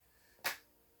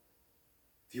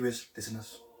Viewers,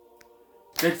 listeners,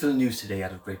 dreadful news today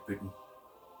out of Great Britain.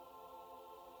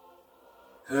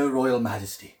 Her Royal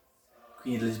Majesty,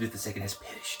 Queen Elizabeth II, has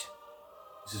perished.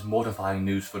 This is mortifying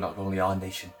news for not only our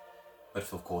nation, but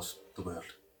for, of course, the world.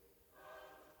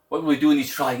 What will we do in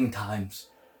these trying times?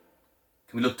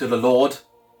 Can we look to the Lord?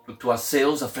 Look to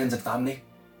ourselves, our friends and family?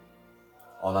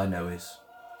 All I know is,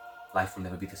 life will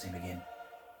never be the same again.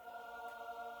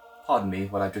 Pardon me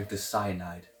while I drink this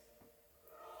cyanide.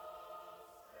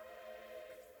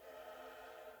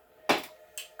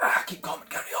 Keep calm and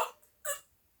carry on.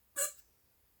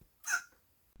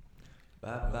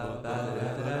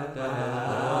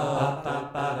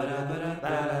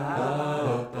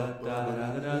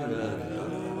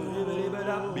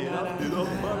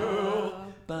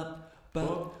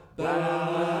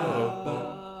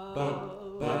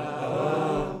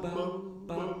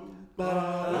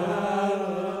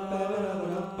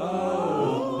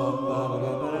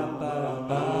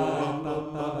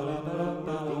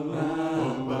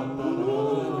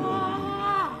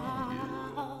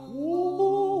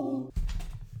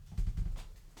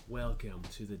 Welcome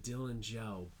to the Dylan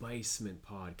Joe Basement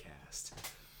Podcast.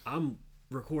 I'm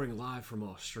recording live from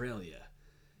Australia.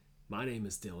 My name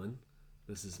is Dylan.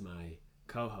 This is my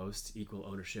co-host, equal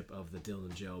ownership of the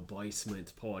Dylan Joe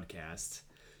Basement Podcast,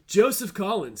 Joseph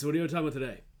Collins. What are you talking about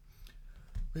today?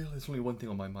 Well, there's only one thing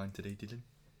on my mind today, Dylan.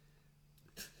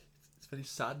 It's a very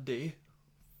sad day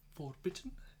for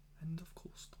Britain and, of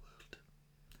course, the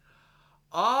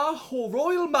world. Her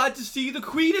Royal Majesty, the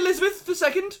Queen Elizabeth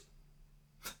II,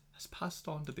 has passed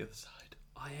on to the other side.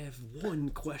 I have one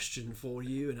question for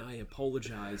you, and I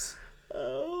apologize.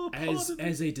 Oh,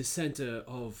 as a dissenter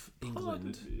of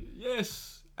England.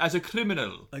 Yes, as a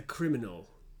criminal. A criminal.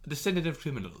 A descendant of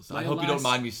criminals. I hope you don't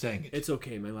mind me saying it. It's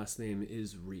okay, my last name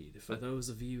is Reed. For those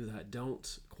of you that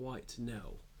don't quite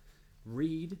know,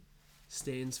 Reed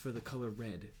stands for the color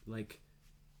red, like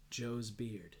Joe's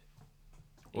beard.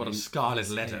 What a scarlet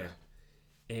letter. Hair.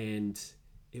 And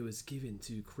it was given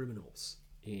to criminals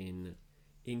in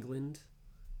England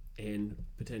and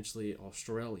potentially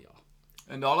Australia.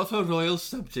 And all of her royal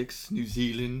subjects, New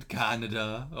Zealand,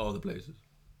 Canada, all the places.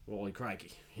 Holy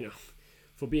crikey,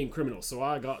 for being criminals. So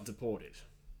I got deported.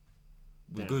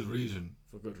 For good reason.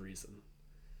 For good reason.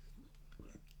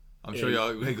 I'm sure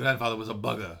your great-grandfather was a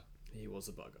bugger. He was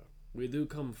a bugger. We do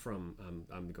come from,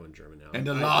 I'm going German now. And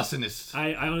a larcenist.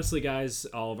 I honestly, guys,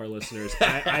 all of our listeners,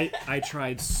 I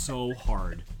tried so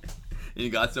hard. You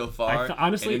got so far,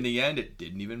 honestly, and in the end, it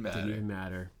didn't even matter. Didn't even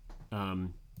matter.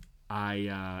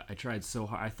 I tried so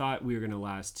hard. I thought we were going to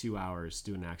last 2 hours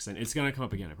doing an accent. It's going to come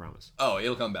up again, I promise. Oh,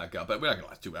 it'll come back up, but we're not going to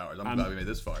last 2 hours. I'm glad we made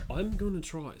this far. I'm going to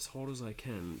try as hard as I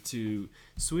can to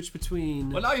switch between...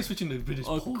 Well, now you're switching to British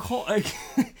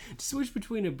switch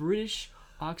between a British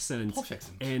accent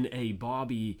accent and a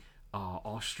Bobby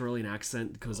Australian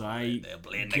accent, because they'll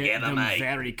blend get together, them mate.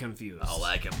 very confused. I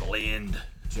like a blend.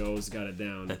 Joe's got it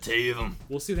down. The two of them.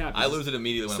 We'll see what happens. I lose it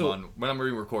immediately when I'm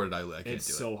being recorded. I can't do it.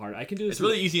 It's so hard. I can do this. It's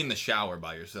really easy in the shower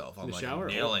by yourself. I'm shower?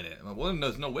 Nailing it. Well,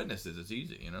 there's no witnesses. It's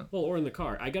easy, Well, or in the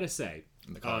car. I gotta say.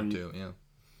 In the car too. Yeah.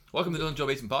 Welcome to the Dylan Joe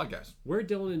Basement Podcast. We're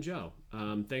Dylan and Joe.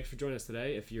 Thanks for joining us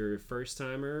today. If you're a first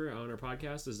timer on our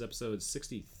podcast, this is episode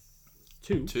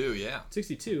 62.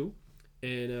 62.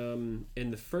 And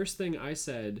the first thing I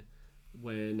said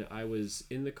when I was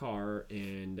in the car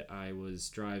and I was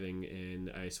driving and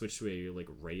I switched to a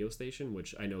radio station,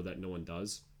 which I know that no one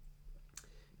does.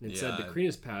 And it said the Queen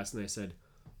has passed, and I said,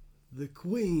 the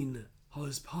Queen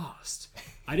has passed.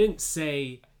 I didn't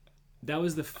say, that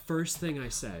was the first thing I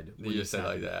said. You just said it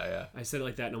like that, yeah. I said it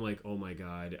like that, and I'm like, oh my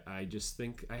god, I just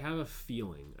think, I have a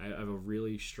feeling, I have a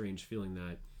really strange feeling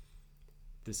that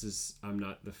I'm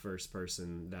not the first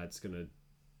person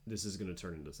this is gonna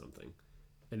turn into something.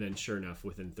 And then, sure enough,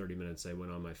 within 30 minutes, I went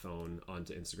on my phone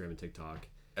onto Instagram and TikTok.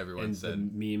 Everyone said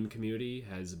the meme community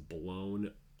has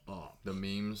blown up. The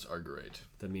memes are great.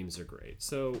 The memes are great.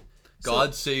 So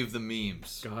God save the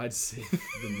memes. God save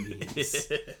the memes.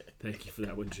 Thank you for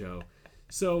that one, Joe.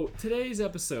 So today's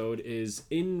episode is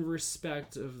in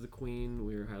respect of the Queen.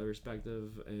 We are highly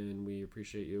respective, and we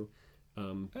appreciate you.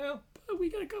 But we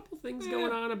got a couple things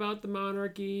going on about the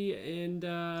monarchy, and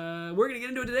we're going to get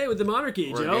into it today with the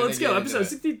monarchy, Joe. Let's go. Episode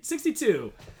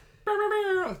 62.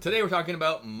 Today we're talking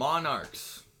about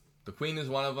monarchs. The Queen is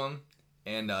one of them,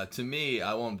 and to me,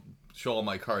 I won't show all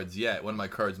my cards yet. One of my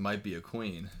cards might be a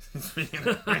queen.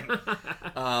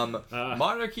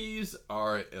 Monarchies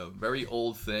are a very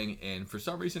old thing, and for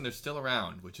some reason they're still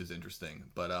around, which is interesting.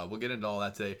 But we'll get into all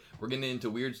that today. We're getting into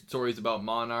weird stories about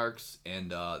monarchs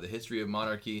and the history of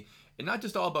monarchy, and not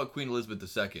just all about Queen Elizabeth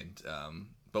II,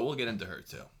 but we'll get into her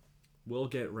too. We'll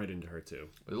get right into her too.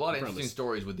 There's a lot of interesting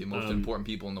stories with the most important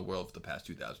people in the world for the past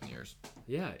 2,000 years.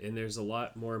 Yeah, and there's a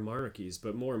lot more monarchies,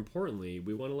 but more importantly,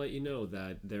 we want to let you know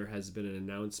that there has been an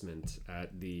announcement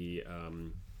at the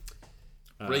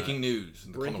breaking news.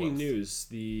 Breaking news: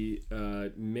 the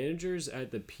managers at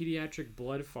the pediatric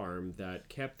blood farm that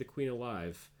kept the Queen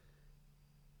alive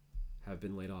have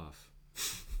been laid off.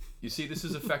 You see, this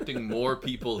is affecting more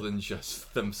people than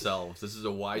just themselves. This is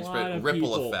a widespread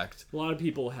ripple effect. A lot of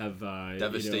people have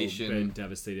devastation, been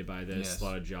devastated by this. Yes. A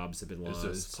lot of jobs have been lost.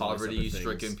 There's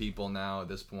poverty-stricken people now at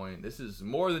this point. This is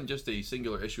more than just a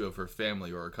singular issue of her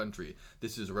family or her country.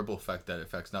 This is a ripple effect that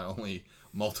affects not only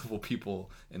multiple people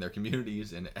in their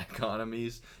communities and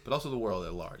economies, but also the world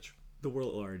at large. The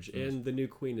world at large. And the new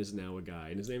queen is now a guy,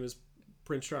 and his name is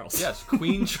Prince Charles. Yes,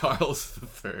 Queen Charles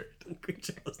III. Queen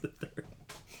Charles III.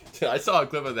 I saw a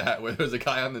clip of that where there was a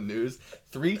guy on the news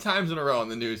 3 times in a row on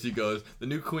the news. He goes, the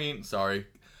new queen, Charles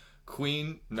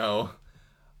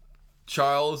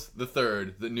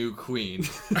III, the new queen.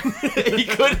 He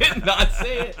couldn't not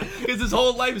say it because his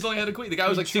whole life he's only had a queen. The guy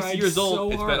was like 60 years old. So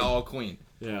it's hard. been all queen.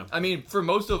 Yeah. I mean, for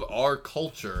most of our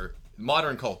culture,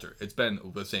 modern culture, it's been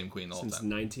the same queen the whole Since time.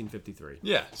 1953.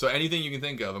 Yeah, so anything you can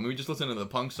think of. I mean, we just listened to the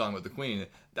punk song with the queen.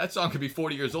 That song could be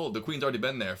 40 years old. The queen's already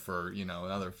been there for,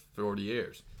 another 40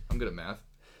 years. I'm good at math.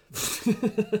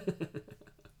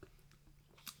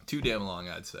 Too damn long,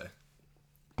 I'd say.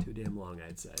 Too damn long,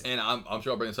 I'd say. And I'm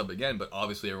sure I'll bring this up again, but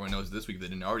obviously everyone knows this week if they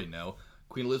didn't already know.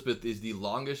 Queen Elizabeth is the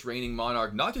longest reigning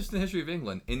monarch, not just in the history of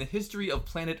England, in the history of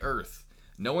planet Earth.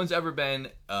 No one's ever been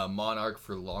a monarch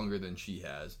for longer than she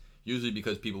has. Usually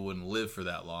because people wouldn't live for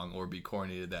that long or be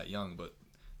coronated that young, but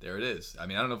there it is. I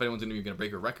mean, I don't know if anyone's going to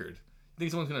break a record. You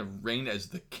think someone's going to reign as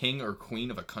the king or queen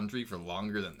of a country for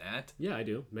longer than that? Yeah, I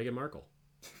do. Meghan Markle.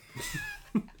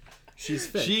 She's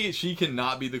fit. She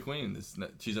cannot be the queen.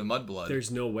 She's a mudblood. There's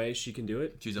no way she can do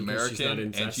it. She's American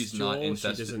and she's not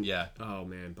incestuous. Yeah. Oh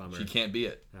man, bummer. She can't be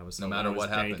it. That was no matter what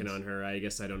happens. Banking on her. I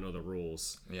guess I don't know the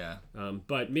rules. Yeah.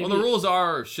 But maybe. Well, the rules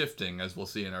are shifting, as we'll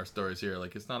see in our stories here.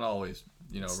 Like it's not always,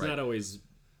 it's right. not always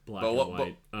black and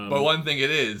white. But one thing it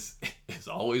is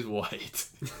always white.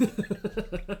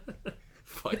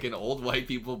 Fucking old white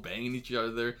people banging each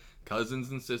other, cousins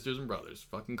and sisters and brothers,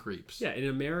 fucking creeps. Yeah, in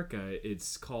America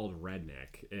it's called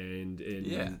redneck, and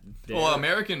well,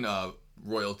 American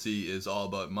royalty is all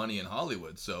about money in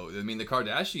Hollywood. So I mean, the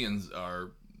Kardashians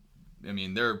are,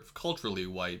 they're culturally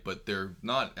white, but they're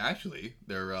not actually.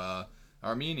 They're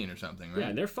Armenian or something, right? Yeah,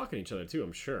 and they're fucking each other too,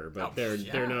 I'm sure, but they're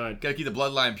not. Gotta keep the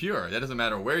bloodline pure. That doesn't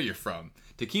matter where you're from.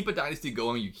 To keep a dynasty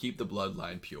going, you keep the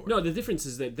bloodline pure. No, the difference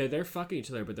is that they're fucking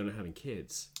each other, but they're not having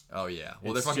kids. Oh yeah,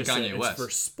 well they're fucking Kanye West. It's for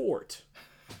sport,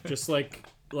 just like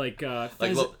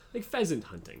pheasant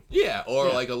hunting. Yeah, or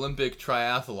like Olympic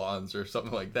triathlons or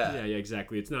something like that. Yeah,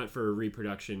 exactly. It's not for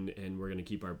reproduction, and we're gonna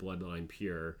keep our bloodline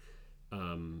pure.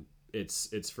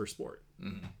 It's for sport.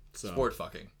 Mm-hmm. So, sport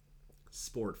fucking.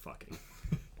 Sport fucking.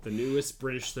 The newest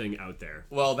British thing out there.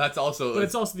 Well, that's also... But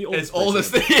it's also the oldest. It's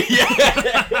oldest thing.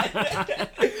 Yeah.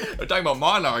 We're talking about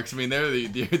monarchs. They're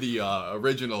the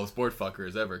original sport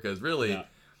fuckers ever. Because really,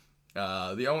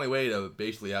 the only way to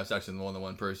basically have sex with more than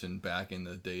one person back in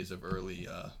the days of early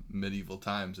medieval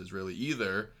times is really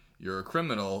either you're a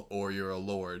criminal or you're a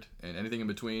lord. And anything in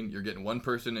between, you're getting one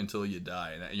person until you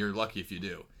die. And you're lucky if you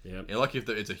do. Yep. You're lucky if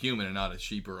it's a human and not a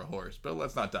sheep or a horse. But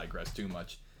let's not digress too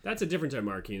much. That's a different type of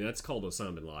monarchy. That's called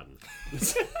Osama bin Laden.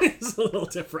 It's a little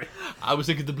different. I was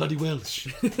thinking the bloody Welsh.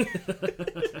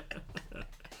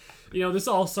 This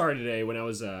all started today when I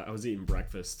was eating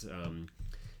breakfast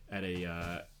at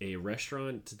a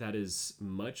restaurant that is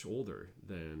much older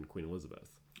than Queen Elizabeth.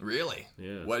 Really?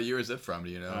 Yeah. What year is it from? Do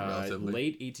you know? Relatively?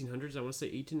 Late 1800s. I want to say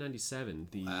 1897.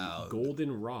 The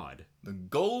Golden Rod. The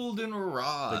Golden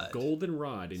Rod. The Golden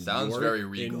Rod. Sounds very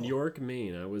regal. In York,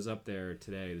 Maine. I was up there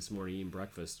this morning eating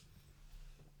breakfast.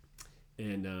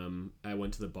 And I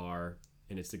went to the bar,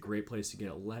 and it's a great place to get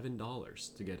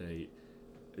 $11 to get a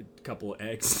couple of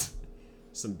eggs,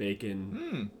 some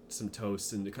bacon, some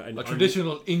toast, and a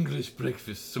traditional English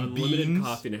breakfast. Some unlimited beans.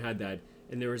 coffee, and I had that.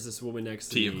 And there was this woman next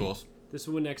to me. Tea, of course. This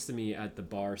woman next to me at the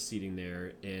bar seating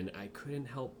there, and I couldn't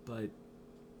help but...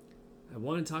 I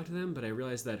wanted to talk to them, but I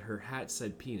realized that her hat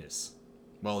said penis.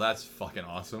 Well, that's fucking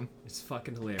awesome. It's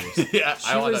fucking hilarious. Yeah,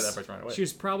 I wanted that person right away. She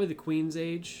was probably the queen's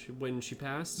age when she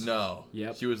passed. No.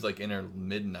 Yep. She was like in her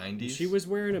mid-90s. She was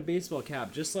wearing a baseball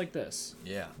cap just like this.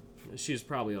 Yeah. She was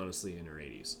probably honestly in her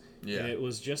 80s. Yeah. And it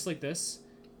was just like this,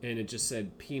 and it just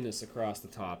said penis across the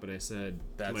top, and I said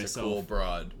to myself, a cool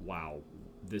broad. Wow,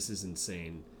 this is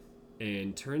insane.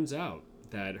 And turns out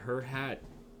that her hat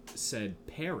said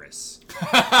Paris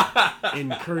in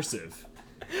cursive.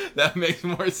 That makes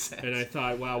more sense. And I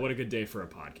thought, wow, what a good day for a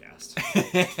podcast.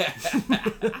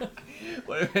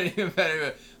 What even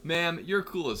better? Ma'am, you're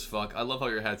cool as fuck. I love how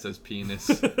your hat says penis.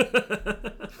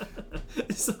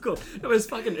 It's so cool. It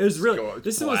was really.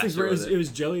 This is one of those things where it was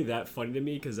generally that funny to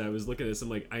me because I was looking at this. I'm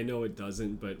like, I know it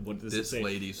doesn't, but what does it say? This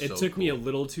lady's It took me a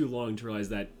little too long to realize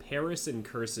that Paris in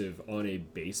cursive on a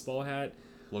baseball hat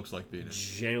looks like penis.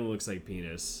 Genuinely looks like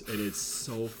penis, and it's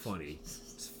so funny.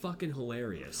 It's fucking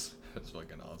hilarious. That's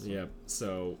fucking awesome. Yeah.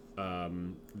 So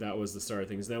that was the start of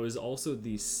things. That was also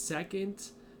the second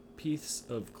piece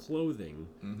of clothing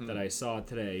that I saw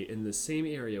today in the same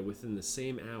area within the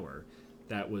same hour.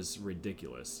 That was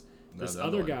ridiculous. This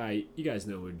other guy, you guys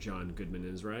know who John Goodman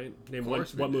is, right? Name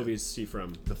what movie is he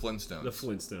from? The Flintstones. The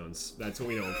Flintstones. That's what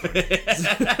we know him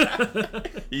from.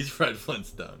 He's Fred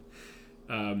Flintstone.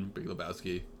 Big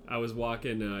Lebowski. I was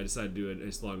walking, I decided to do a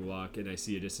nice long walk, and I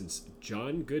see a distance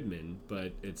John Goodman,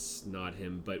 but it's not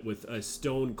him, but with a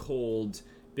stone cold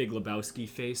Big Lebowski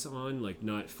face on, like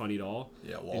not funny at all.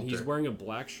 Yeah, Walter. And he's wearing a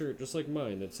black shirt just like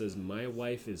mine that says, "My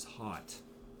wife is hot."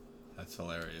 That's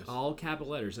hilarious. All capital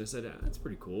letters. I said, that's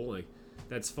pretty cool. Like,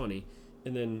 that's funny.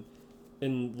 And then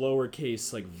in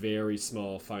lowercase, like very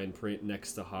small fine print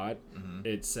next to hot,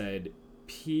 it said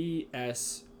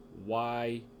PSYCHO.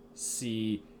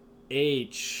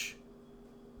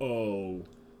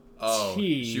 Oh,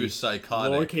 she was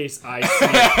psychotic. Lowercase I.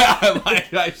 My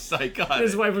wife's psychotic.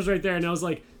 His wife was right there, and I was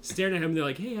like staring at him. And they're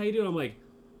like, "Hey, how you doing?" I'm like,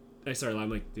 I started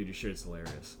laughing. I'm like, "Dude, your shirt's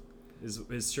hilarious."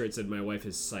 His shirt said, "My wife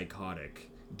is psychotic."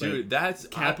 Dude, that's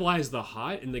capitalized the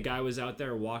hot, and the guy was out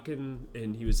there walking,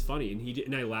 and he was funny,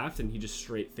 and I laughed, and he just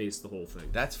straight faced the whole thing.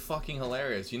 That's fucking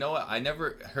hilarious. You know what? I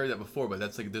never heard that before, but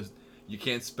that's like this. You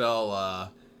can't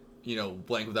spell,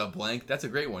 blank without blank. That's a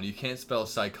great one. You can't spell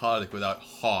psychotic without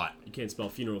hot. You can't spell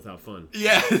funeral without fun.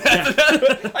 Yeah,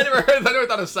 I never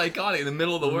thought of psychotic in the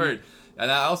middle of the word. And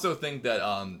I also think that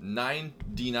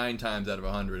 99 times out of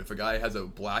 100, if a guy has a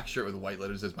black shirt with white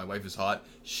letters that says "My wife is hot,"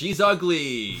 she's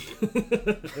ugly.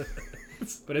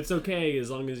 But it's okay as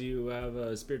long as you have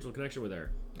a spiritual connection with her.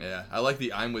 Yeah, I like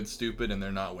the "I'm with stupid" and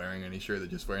they're not wearing any shirt; they're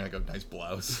just wearing like a nice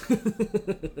blouse.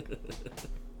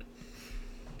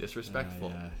 Disrespectful.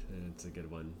 Yeah, it's a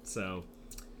good one. So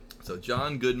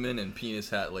John Goodman and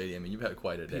Penis Hat Lady. I mean, you've had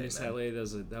quite a day. Penis Hat Lady.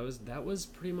 That was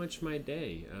pretty much my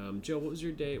day. Joe, what was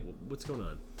your day? What's going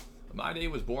on? My day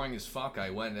was boring as fuck.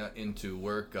 I went into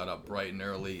work, got up bright and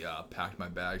early, packed my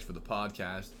bags for the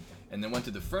podcast, and then went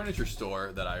to the furniture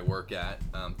store that I work at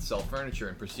to sell furniture,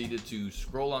 and proceeded to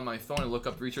scroll on my phone and look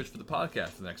up research for the podcast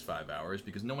for the next 5 hours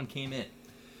because no one came in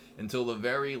until the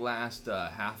very last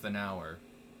half an hour,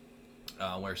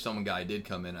 where some guy did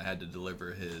come in. I had to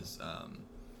deliver his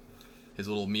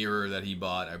little mirror that he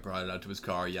bought. I brought it out to his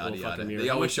car, yada yada. They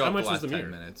always show up the last 10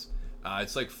 minutes.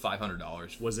 It's like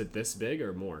 $500. Was it this big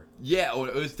or more? Yeah,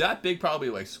 it was that big,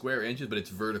 probably like square inches, but it's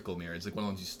vertical mirror. It's like one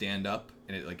of those you stand up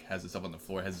and it like has itself on the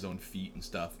floor. It has its own feet and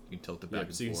stuff. You can tilt it back and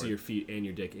forth. So you can see your feet and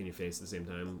your dick and your face at the same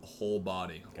time. Whole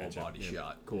body Gotcha.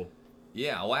 shot. Cool.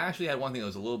 Yeah, well, I actually had one thing that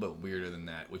was a little bit weirder than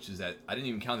that, which is that I didn't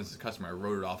even count this as a customer. I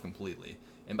wrote it off completely.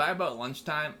 And by about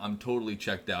lunchtime, I'm totally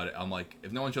checked out. I'm like,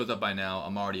 if no one shows up by now,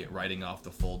 I'm already writing off the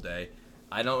full day.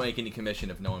 I don't make any commission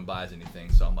if no one buys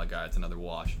anything, so I'm like, all right, it's another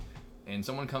wash. And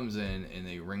someone comes in and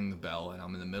they ring the bell, and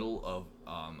I'm in the middle of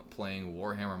playing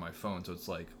Warhammer on my phone, so it's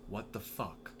like, what the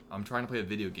fuck? I'm trying to play a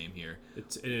video game here.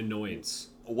 It's an annoyance.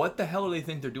 What the hell do they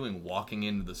think they're doing walking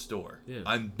into the store? Yeah.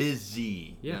 I'm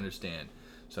busy. Yeah. You understand?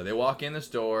 So they walk in the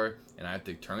store, and I have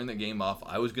to turn the game off.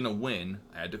 I was going to win.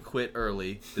 I had to quit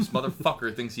early. This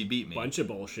motherfucker thinks he beat me. Bunch of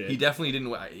bullshit. He definitely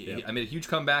didn't win. Yep. I made a huge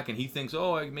comeback, and he thinks,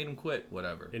 oh, I made him quit.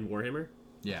 Whatever. In Warhammer?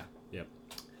 Yeah. Yep.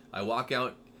 I walk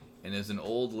out, and there's an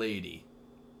old lady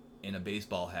in a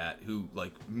baseball hat who,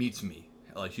 like, meets me.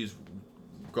 Like, she's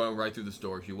going right through the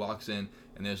store. She walks in,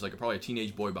 and there's, like, probably a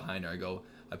teenage boy behind her.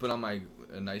 I put on my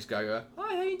nice guy, go,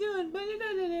 hi, how you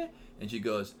doing? And she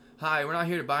goes, hi, we're not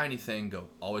here to buy anything. Go,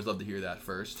 always love to hear that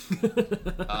first.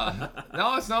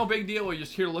 No, it's no big deal. We're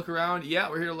just here to look around. Yeah,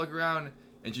 we're here to look around.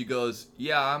 And she goes,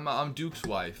 yeah, I'm Duke's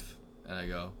wife. And I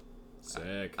go,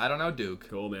 sick. I don't know Duke.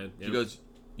 Cool, man. Yep. She goes,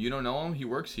 you don't know him? He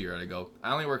works here. And I go,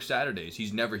 I only work Saturdays.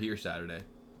 He's never here Saturday.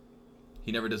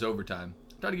 He never does overtime.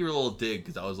 I tried to give her a little dig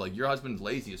because I was like, your husband's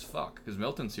lazy as fuck because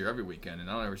Milton's here every weekend and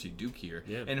I don't ever see Duke here.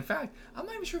 Yeah. And in fact, I'm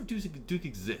not even sure if Duke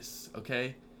exists,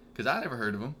 okay? Because I never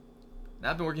heard of him. And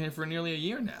I've been working here for nearly a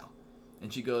year now.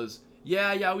 And she goes,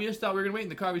 yeah, we just thought we were going to wait in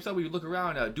the car. We thought we would look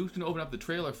around. Duke's going to open up the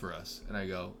trailer for us. And I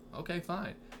go, okay,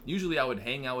 fine. Usually I would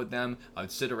hang out with them. I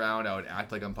would sit around. I would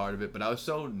act like I'm part of it. But I was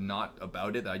so not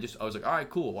about it that I was like, all right,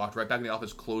 cool. Walked right back in the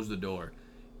office, closed the door.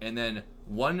 and then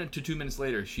 1 to 2 minutes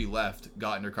later, she left,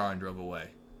 got in her car, and drove away.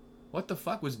 What the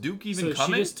fuck? Was Duke even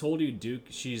coming? She just told you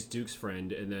she's Duke's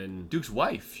friend, and then... Duke's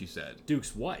wife, she said.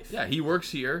 Duke's wife? Yeah, he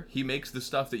works here. He makes the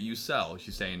stuff that you sell,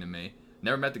 she's saying to me.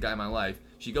 Never met the guy in my life.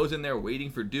 She goes in there waiting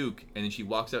for Duke, and then she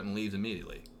walks out and leaves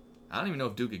immediately. I don't even know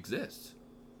if Duke exists.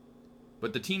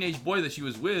 But the teenage boy that she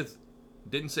was with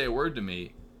didn't say a word to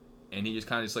me, and he just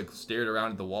kind of just like stared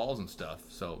around at the walls and stuff.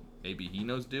 So maybe he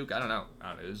knows Duke. I don't know.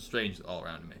 It was strange all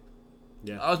around to me.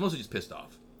 Yeah. I was mostly just pissed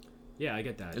off. Yeah, I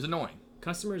get that. It was annoying.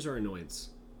 Customers are annoyance.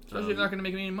 Especially if they're not going to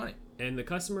make any money. And the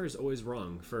customer is always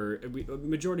wrong. For a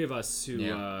majority of us who...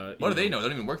 Yeah. What do they know? They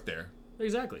don't even work there.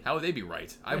 Exactly. How would they be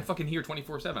right? I'm fucking here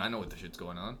 24/7. I know what the shit's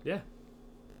going on. Yeah.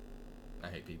 I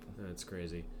hate people. That's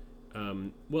crazy.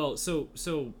 Well,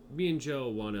 so me and Joe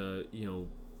want to,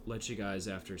 let you guys,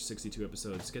 after 62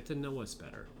 episodes, get to know us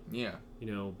better. Yeah.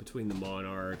 Between the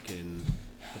monarch and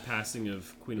the passing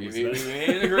of Queen Elizabeth. We made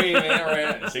an agreement.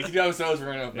 We're 62 episodes.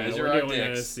 We're going to measure our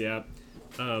dicks. Yeah.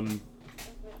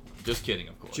 Just kidding,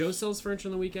 of course. Joe sells furniture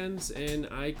on the weekends, and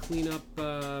I clean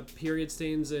up period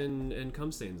stains and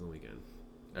cum stains on the weekend.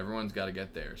 Everyone's got to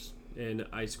get theirs. And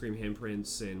ice cream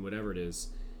handprints and whatever it is.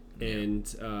 Yeah.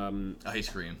 And ice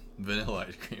cream. Vanilla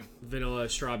ice cream. Vanilla,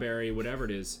 strawberry, whatever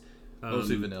it is.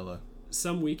 Mostly vanilla.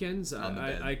 Some weekends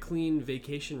I clean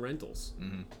vacation rentals.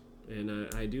 Mm-hmm.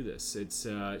 And I do this. It's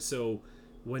so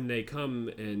when they come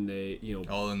and they,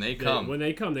 when they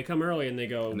come early and they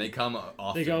go... And they come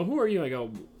often. They go, who are you? I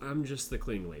go, I'm just the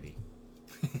cleaning lady.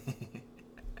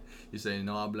 You say,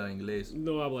 no habla inglés.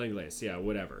 No habla inglés, yeah,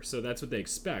 whatever. So that's what they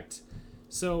expect.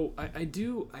 So I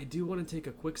do want to take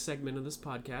a quick segment of this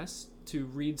podcast to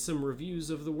read some reviews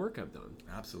of the work I've done.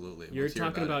 Absolutely. You're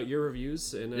talking about your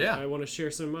reviews, and I want to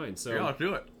share some of mine. So yeah, I'll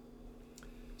do it.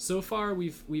 So far,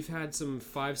 we've had some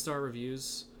 5-star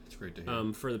reviews. It's great to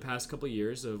hear. For the past couple of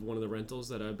years of one of the rentals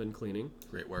that I've been cleaning.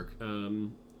 Great work.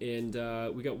 And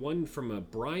we got one from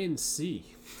Brian C.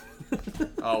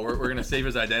 Oh, we're gonna save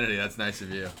his identity. That's nice of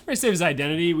you. We're gonna save his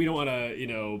identity. We don't want to,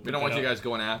 We don't want you guys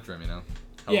going after him,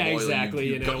 How yeah,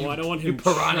 exactly. I don't want him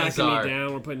tracking me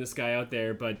down. We're putting this guy out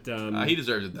there, but he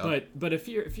deserves it though. But if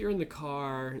you're in the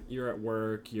car, you're at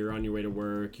work, you're on your way to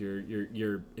work,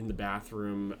 you're in the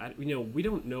bathroom. We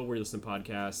don't know where you listen to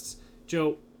podcasts.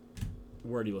 Joe,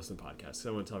 where do you listen to podcasts?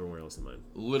 I want to tell everyone where you listen to mine.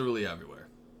 Literally everywhere.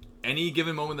 Any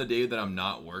given moment of the day that I'm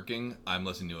not working, I'm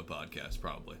listening to a podcast,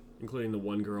 probably. Including the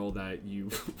one girl that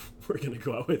you were going to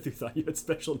go out with who thought you had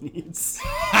special needs.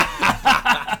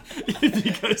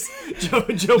 Because Joe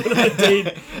went on a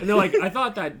date, and they're like, I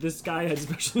thought that this guy had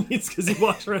special needs because he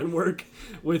walks around work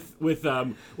with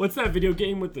what's that video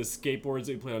game with the skateboards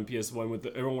that you play on PS1 with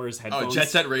everyone wears headphones? Oh, Jet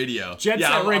Set Radio. Jet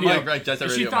Set Radio. I'm like, Jet Set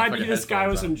Radio. She thought this guy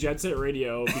was from Jet Set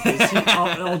Radio because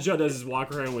all Joe does is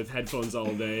walk around with headphones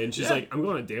all day, and she's like, I'm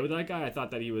going on a date with that guy. I thought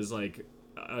that he was like...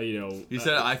 he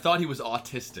said, I thought he was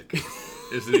autistic,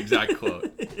 is the exact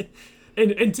quote.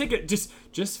 and take it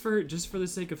just for the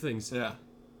sake of things. Yeah.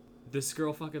 This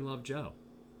girl fucking loved Joe.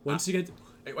 When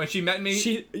she met me,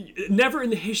 she never in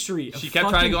the history. She kept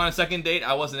trying to go on a second date.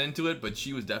 I wasn't into it, but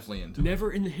she was definitely into it.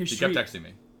 Never in the history. She kept texting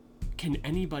me. Can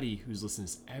anybody who's listening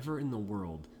to this ever in the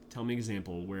world tell me an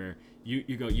example where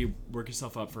you work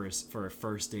yourself up for a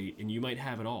first date, and you might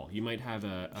have it all. You might have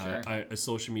a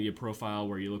social media profile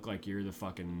where you look like you're the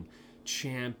fucking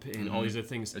champ and all these other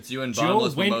things. It's you and Joe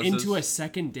went into a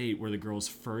second date where the girl's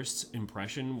first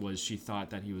impression was she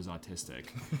thought that he was autistic.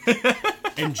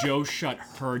 And Joe shut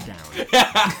her down.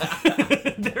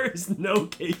 There is no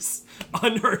case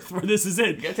on earth where this is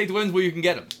it. You gotta take the wins where you can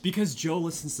get them. Because Joe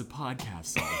listens to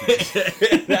podcasts all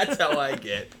day. That's how I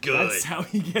get good. That's how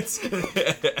he gets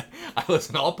good. I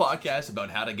listen to all podcasts about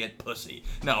how to get pussy.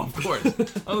 No, of course.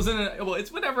 I listen to, well,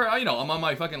 it's whatever, I'm on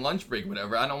my fucking lunch break,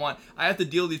 whatever. I have to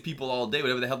deal with these people all day,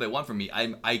 whatever the hell they want from me.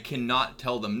 I cannot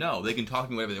tell them no. They can talk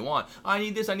to me whatever they want. I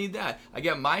need this, I need that. I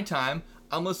get my time.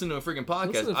 I'm listening to a freaking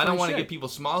podcast. I don't want to get people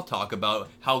small talk about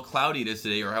how cloudy it is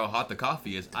today or how hot the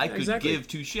coffee is. I could give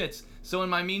 2 shits. So in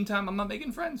my meantime, I'm not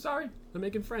making friends. Sorry. I'm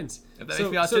making friends. If that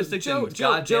makes me autistic, then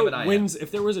God damn it, I wins.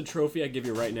 If there was a trophy I'd give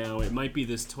you right now, it might be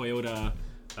this Toyota.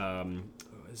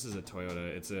 This is a Toyota.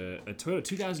 It's a Toyota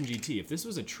 2000 GT. If this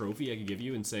was a trophy I could give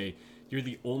you and say, you're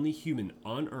the only human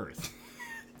on Earth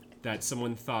that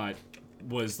someone thought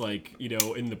was like,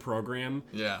 in the program,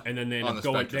 and then they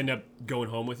end up going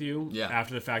home with you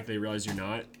after the fact they realize you're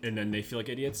not, and then they feel like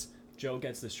idiots. Joe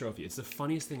gets this trophy. It's the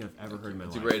funniest thing I've ever heard in my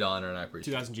life. It's a great honor, and I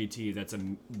appreciate it. 2000 GT, that's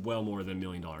well more than $1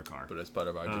 million car. But it's part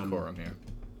of our decorum here.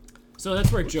 So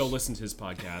that's where Joe listens to his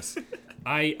podcast.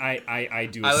 I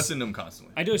do. I listen to him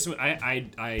constantly. I do listen.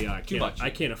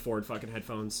 I can't afford fucking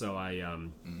headphones, so I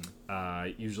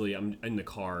Usually I'm in the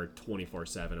car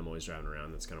 24/7. I'm always driving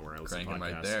around. That's kind of where I listen to podcasts.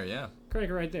 Cranking right there, yeah.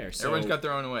 Cranking right there. So, everyone's got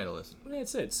their own way to listen.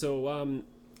 That's it. So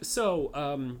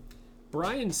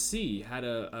Brian C. had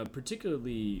a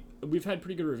particularly... We've had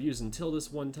pretty good reviews until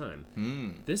this one time.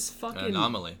 This fucking...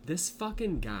 anomaly. This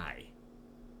fucking guy...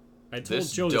 I told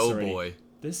this Joe this already. doughboy.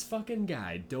 This fucking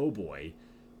guy, Doughboy,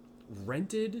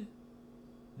 rented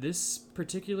this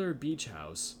particular beach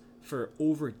house for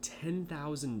over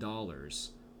 $10,000.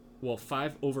 Well,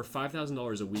 over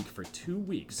 $5,000 a week for 2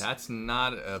 weeks. That's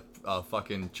not a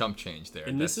fucking chump change there.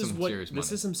 And That's some serious money.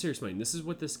 This is some serious money. This is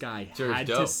what this guy serious had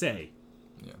dough. to say.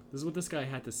 Yeah. This is what this guy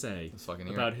had to say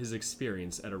about his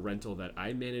experience at a rental that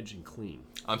I manage and clean.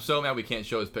 I'm so mad we can't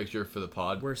show his picture for the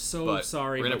pod. We're so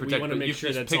sorry, but we want to make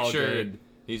sure that's picture, all good.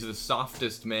 He's the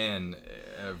softest man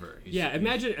ever.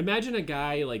 Imagine a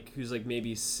guy like who's like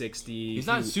maybe 60. He's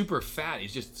not super fat.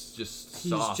 He's just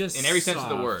soft just in every sense of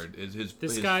the soft. word.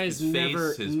 This guy has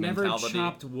never mentality.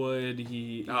 chopped wood.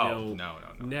 No.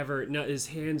 Never. No, his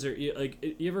hands are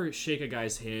like. You ever shake a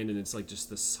guy's hand and it's like just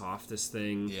the softest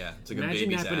thing? Yeah, it's like Imagine a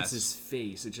baby's that, but ass. it's his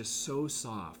face. It's just so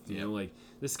soft. You know, like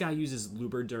this guy uses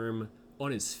Lubriderm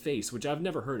on his face, which I've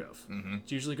never heard of. Mm-hmm.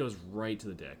 It usually goes right to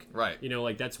the dick. Right. You know,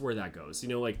 like that's where that goes. You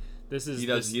know, like this is. He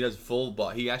does full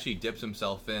body. He actually dips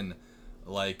himself in,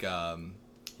 like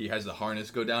he has the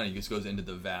harness go down. He just goes into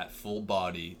the vat, full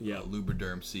body,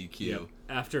 Lubriderm CQ. Yep.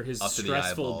 After his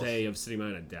stressful day of sitting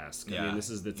behind a desk. Yeah. I mean, this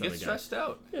is the time he gets stressed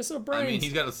out. Yeah. So Brian. I mean,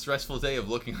 he's got a stressful day of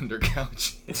looking under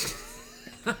couches.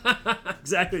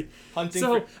 Exactly. Hunting.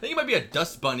 I think he might be a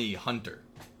dust bunny hunter.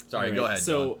 Sorry, right. Go ahead.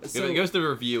 So give us the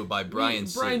review by Brian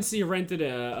C. Brian C. rented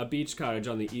a beach cottage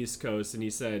on the East Coast, and he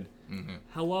said,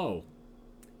 "Hello,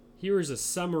 here is a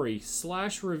summary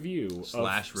 / review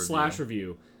 /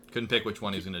 review. Couldn't pick which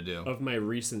one he's gonna do of my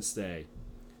recent stay.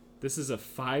 This is a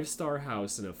 5-star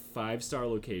house in a 5-star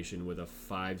location with a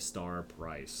 5-star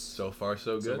price. So far,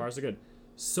 so good. So far, so good.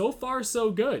 So far,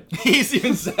 so good. He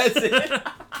even says it.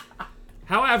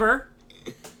 However,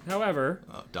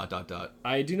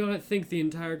 I do not think the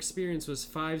entire experience was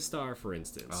 5-star, for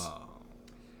instance. Oh.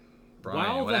 Brian,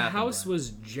 while the house Brian? was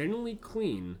generally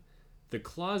clean, the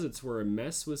closets were a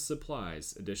mess with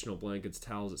supplies, additional blankets,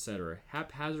 towels, etc.,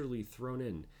 haphazardly thrown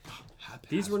in.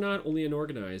 These were not only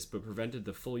unorganized, but prevented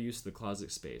the full use of the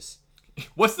closet space.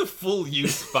 What's the full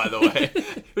use, by the way?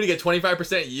 What do you get,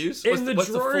 25% use? What's the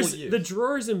full use? The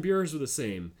drawers and bureaus were the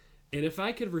same. And if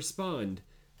I could respond,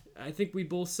 I think we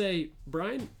both say,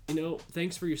 Brian,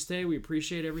 thanks for your stay. We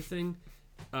appreciate everything.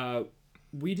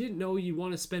 We didn't know you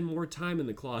want to spend more time in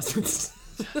the closets.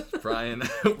 Brian,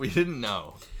 we didn't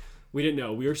know. We didn't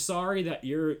know. We are sorry that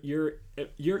your you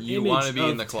image want to be of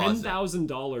in the closet.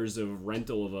 $10,000 of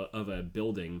rental of a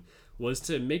building was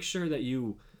to make sure that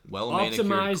you well-manicured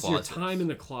optimize your closets. time in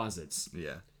the closets.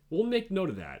 Yeah. We'll make note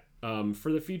of that.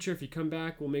 For the future, if you come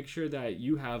back, we'll make sure that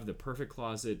you have the perfect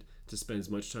closet to spend as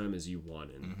much time as you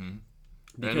want in. Mm-hmm.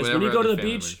 Because when you go to the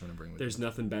beach, there's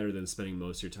nothing better than spending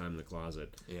most of your time in the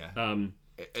closet. Yeah.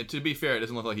 To be fair, it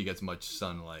doesn't look like he gets much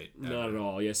sunlight. Not at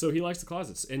all. Yeah. So he likes the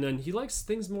closets, and then he likes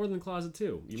things more than the closet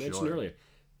too. You mentioned earlier,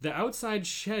 the outside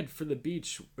shed for the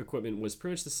beach equipment was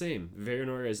pretty much the same. Very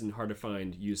organized and hard to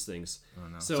find use things. Oh,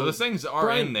 no. So the things are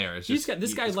Brian, in there. It's just,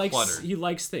 this guy likes cluttered. He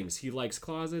likes things. He likes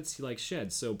closets. He likes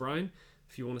sheds. So Brian,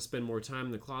 if you want to spend more time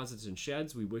in the closets and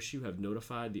sheds, we wish you have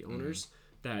notified the owners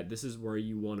that this is where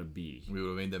you want to be. We would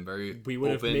have made them we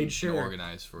would have made sure and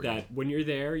organized for that you. When you're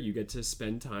there, you get to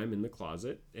spend time in the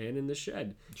closet and in the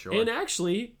shed. Sure. And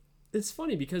actually, it's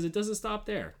funny because it doesn't stop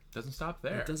there. Doesn't stop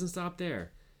there. It doesn't stop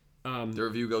there. The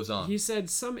review goes on. He said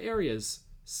some areas,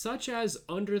 such as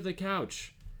under the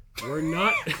couch, were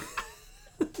not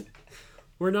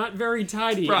were not very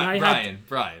tidy. Brian.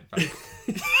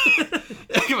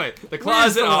 Come on. The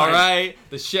closet, all right.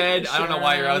 The shed, I don't know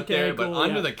why you're out there, but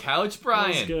under the couch,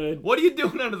 Brian. Good. What are you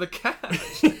doing under the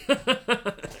couch?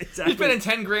 Exactly. You're spending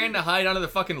 $10,000 to hide under the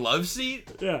fucking love seat?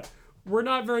 Yeah. We're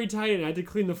not very tight, and I had to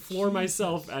clean the floor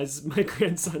myself as my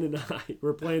grandson and I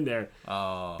were playing there.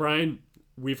 Oh. Brian,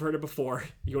 we've heard it before.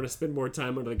 You want to spend more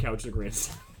time under the couch with the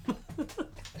grandson.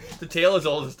 The tale is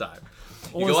old as time.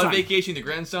 You go on vacation with your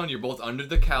grandson, you're both under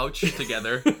the couch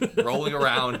together, rolling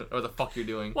around, or the fuck you're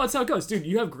doing. Well, that's how it goes. Dude,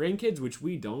 you have grandkids, which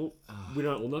we don't. We're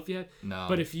not old enough yet. No.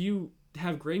 But if you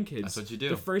have grandkids, that's what you do.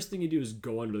 The first thing you do is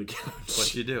go under the couch. That's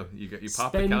what you do. You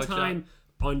pop Spend the couch time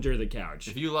under the couch.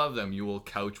 If you love them, you will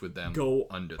couch with them. Go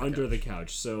under the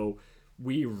couch. So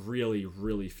we really,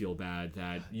 really feel bad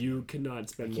that you cannot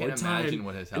spend more time imagine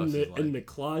what his house is like. in the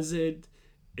closet,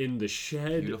 in the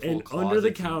shed, Beautiful and under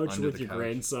the couch under with the your couch.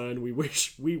 grandson. We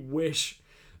wish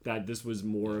that this was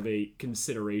more of a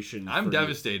consideration. I'm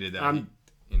devastated that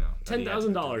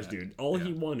 $10,000, dude. All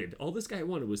he wanted, all this guy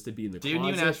wanted was to be in the closet. Didn't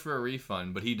even ask for a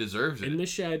refund, but he deserves it. In the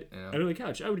shed, under the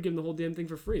couch. I would give him the whole damn thing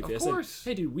for free. Of course.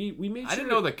 Said, hey, dude, we made sure.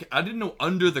 I didn't know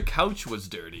under the couch was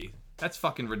dirty. That's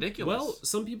fucking ridiculous. Well,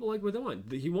 some people like what they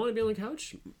want. He wanted to be on the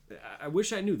couch. I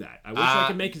wish I knew that. I wish I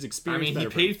could make his experience better.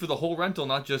 He paid for the whole rental,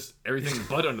 not just everything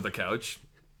but under the couch.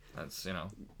 That's,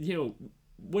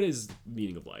 what is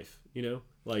meaning of life?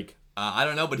 Like I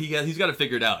don't know, but he's got to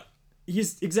figure it out.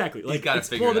 He's exactly like he's got to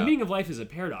figure it out. Well, the meaning of life is a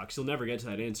paradox. You'll never get to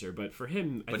that answer. But for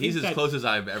him, I think he's as close as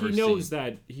I've ever seen. He knows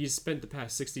that he's spent the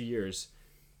past 60 years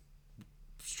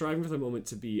striving for the moment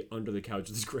to be under the couch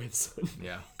with his grandson.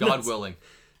 Yeah, God willing.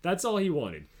 That's all he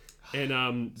wanted.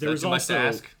 And there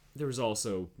was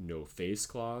also no face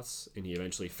cloths, and he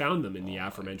eventually found them in the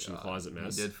aforementioned closet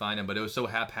mess. He did find them, but it was so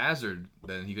haphazard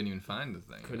that he couldn't even find the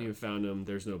thing. Couldn't even find them.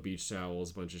 There's no beach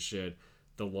towels, a bunch of shit.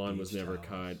 The lawn was never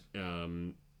cut,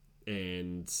 and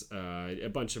a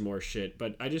bunch of more shit.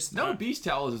 But I just beach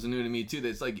towels is new to me too.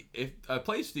 That's like if a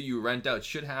place that you rent out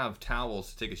should have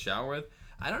towels to take a shower with.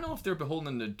 I don't know if they're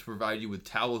beholden to provide you with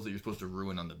towels that you're supposed to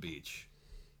ruin on the beach.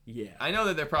 Yeah. I know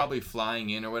that they're probably flying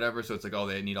in or whatever, so it's like,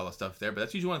 they need all the stuff there. But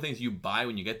that's usually one of the things you buy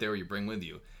when you get there or you bring with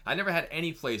you. I never had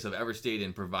any place I've ever stayed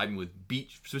in provide me with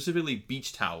specifically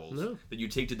beach towels that you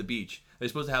take to the beach. Are they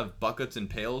supposed to have buckets and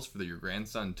pails for your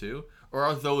grandson too? Or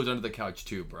are those under the couch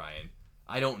too, Brian?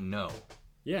 I don't know.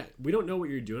 Yeah, we don't know what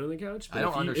you're doing on the couch. But I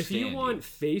don't understand. If you want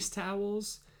face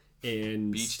towels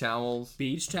and beach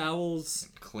towels,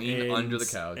 clean under the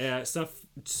couch, stuff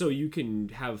so you can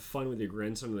have fun with your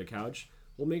grandson on the couch,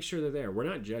 we'll make sure they're there. We're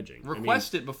not judging.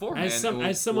 Request it beforehand.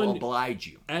 We'll oblige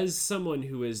you. As someone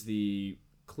who is the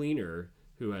cleaner,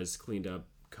 who has cleaned up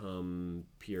cum,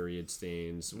 period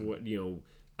stains,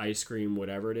 ice cream,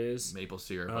 whatever it is, maple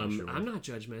syrup. I'm not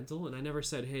judgmental, and I never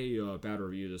said, "Hey, bad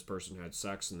review. This person had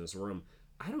sex in this room."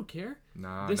 I don't care.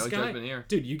 No judgment here,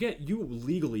 dude. You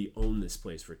legally own this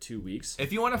place for 2 weeks.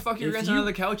 If you want to fuck your grandson on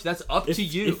the couch, that's up to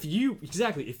you. If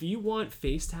you want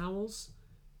face towels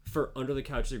for under the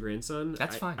couch of your grandson,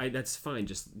 that's fine. That's fine.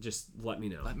 Just let me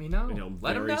know. Let me know. I'm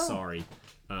let very him know. sorry.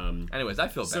 Anyways, I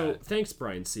feel bad. So thanks,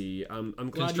 Brian C. I'm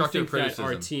glad you think that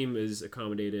our team is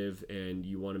accommodative and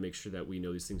you want to make sure that we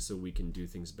know these things so we can do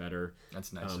things better.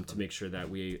 That's nice. To make sure that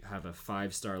we have a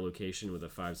 5-star location with a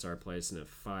 5-star place and a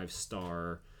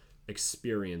 5-star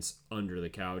experience under the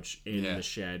couch and in the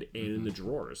shed and in the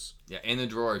drawers. Yeah, in the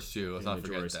drawers too. Let's not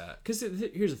forget that. Because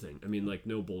here's the thing. I mean, like,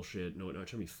 no bullshit. No, not trying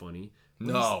to be funny.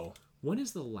 When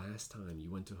is the last time you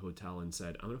went to a hotel and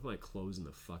said, I'm going to put my clothes in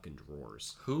the fucking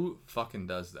drawers? Who fucking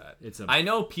does that? I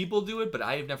know people do it, but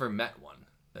I have never met one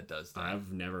that does that.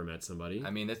 I've never met somebody.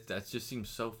 I mean, that just seems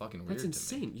so fucking weird. That's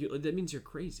insane. To me. That means you're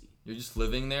crazy. You're just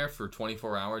living there for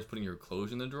 24 hours putting your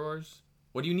clothes in the drawers?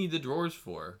 What do you need the drawers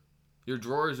for? Your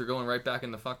drawers are going right back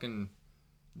in the fucking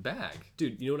bag.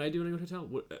 Dude, you know what I do when I go to a hotel?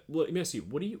 Well, let me ask you,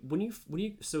 when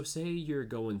you so say you're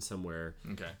going somewhere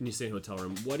and you stay in a hotel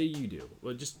room, what do?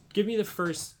 Well, just give me the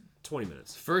first 20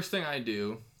 minutes. First thing I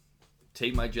do,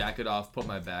 take my jacket off, put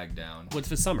my bag down. What's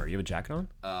the summer? You have a jacket on?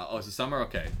 It's the summer?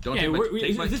 Okay.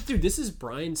 This is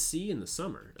Brian C. in the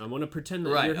summer. I want to pretend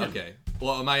that you're him. Okay.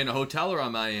 Well, am I in a hotel or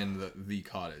am I in the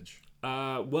cottage?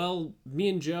 Well, me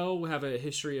and Joe have a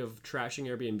history of trashing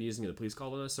Airbnbs and getting the police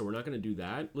called on us, so we're not going to do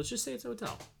that. Let's just say it's a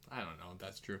hotel. I don't know if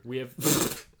that's true. We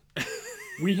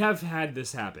have had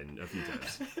this happen a few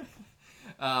times.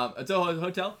 It's a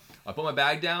hotel. I put my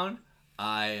bag down.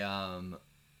 I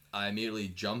immediately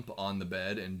jump on the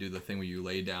bed and do the thing where you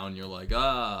lay down. And you're like,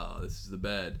 this is the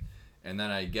bed. And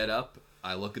then I get up.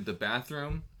 I look at the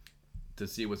bathroom to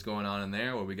see what's going on in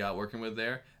there, what we got working with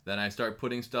there. Then I start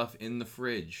putting stuff in the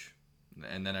fridge.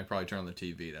 And then I probably turn on the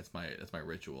TV. That's my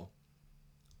ritual.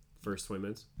 First 20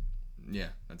 minutes? Yeah,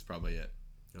 that's probably it.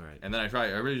 All right. And then I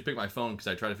really just pick my phone because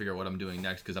I try to figure out what I'm doing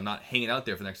next because I'm not hanging out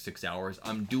there for the next 6 hours.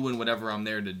 I'm doing whatever I'm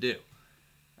there to do.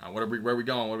 Where are we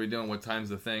going? What are we doing? What time's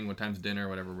the thing? What time's dinner?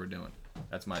 Whatever we're doing.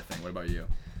 That's my thing. What about you?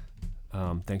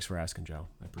 Thanks for asking, Joe.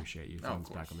 I appreciate you. Phone's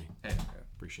back on me. Hey.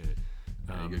 Appreciate it.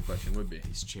 A good question would be.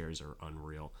 These chairs are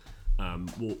unreal.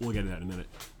 We'll get to that in a minute.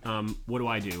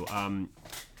 What do?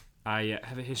 I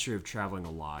have a history of traveling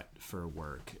a lot for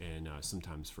work and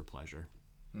sometimes for pleasure.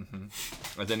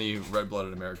 Mm-hmm. As any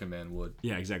red-blooded American man would.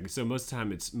 Yeah, exactly. So most of the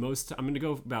time I'm going to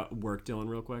go about work, Dylan,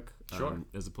 real quick. Sure.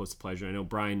 As opposed to pleasure. I know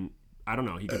Brian, I don't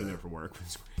know, he got in there for work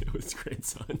with his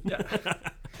grandson. Yeah.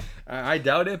 I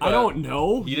doubt it, but I don't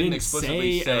know. He didn't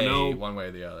explicitly say one way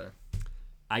or the other.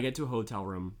 I get to a hotel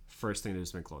room, first thing to do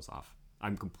is my clothes off.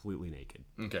 I'm completely naked.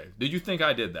 Okay. Did you think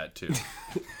I did that too?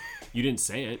 You didn't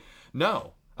say it.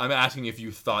 No. I'm asking if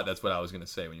you thought that's what I was going to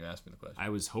say when you asked me the question. I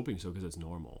was hoping so because it's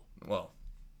normal. Well,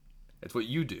 It's what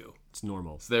you do. It's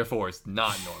normal. So therefore, it's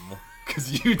not normal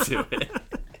because you do it.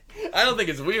 I don't think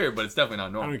it's weird, but it's definitely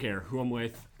not normal. I don't care who I'm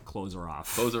with. Clothes are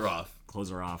off. Clothes are off.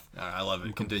 Clothes are off. All right, I love it.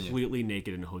 I'm Continue. Completely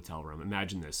naked in a hotel room.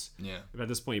 Imagine this. Yeah. At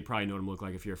this point, you probably know what I'm look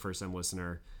like if you're a first-time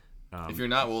listener. If you're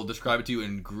not, we'll describe it to you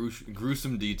in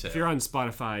gruesome detail. If you're on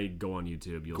Spotify, go on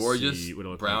YouTube. You'll gorgeous see what it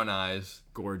looks brown like. eyes.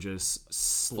 Gorgeous,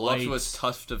 slight. Voluptuous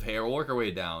tuft of hair. We'll work our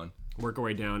way down. Work our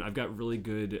way down. I've got really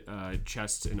good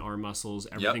chest and arm muscles.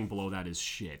 Everything below that is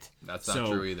shit. That's not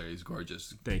true either. He's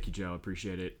gorgeous. Thank you, Joe.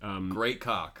 Appreciate it. Great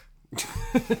cock.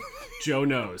 Joe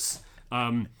knows.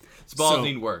 Balls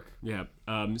need work. Yeah.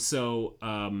 So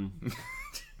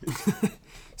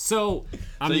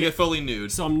you get fully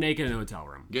nude. So I'm naked in a hotel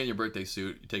room. Get in your birthday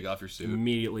suit. You take off your suit.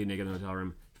 Immediately naked in the hotel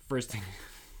room. First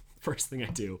thing I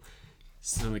do,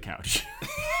 sit on the couch.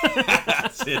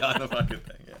 Sit on the fucking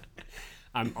thing. Yeah.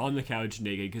 I'm on the couch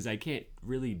naked because I can't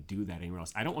really do that anywhere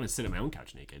else. I don't want to sit at my own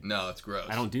couch naked. No, it's gross.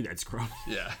 I don't do that. It's gross.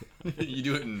 Yeah. You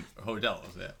do it in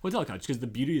hotels. Yeah. Hotel couch, because the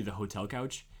beauty of the hotel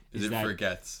couch is that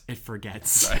forgets. It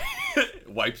forgets. Right.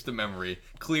 Wipes the memory.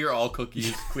 Clear all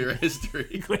cookies. Clear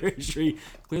history. Clear history.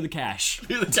 Clear the cache.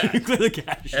 Clear the cache. Clear the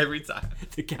cache. Every time.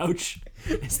 The couch,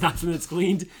 it's not something that's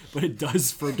cleaned, but it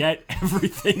does forget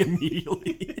everything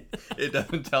immediately. It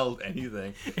doesn't tell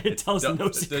anything. It tells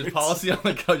no secrets. There's policy on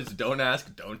the couch. Is don't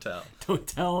ask, don't tell. Don't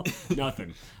tell,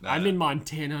 nothing. I'm in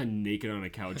Montana naked on a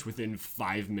couch within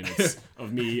 5 minutes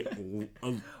of me.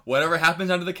 Whatever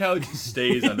happens under the couch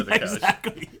stays under the couch.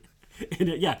 Exactly.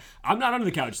 Yeah, I'm not under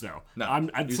the couch though. No,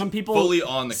 I'm some people fully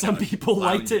on the couch. Some people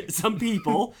like to. Some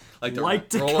people like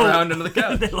to roll go around under the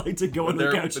couch. They like to go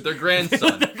under the couch with their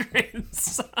grandson.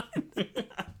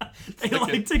 They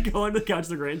like to go under the couch with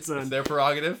their grandson. It's their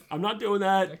prerogative. I'm not doing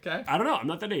that. Okay. I don't know. I'm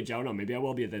not that age. I don't know. Maybe I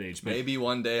will be at that age. But maybe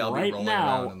one day I'll be rolling right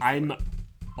around. now, I'm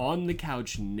on the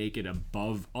couch naked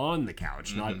above on the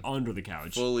couch, not under the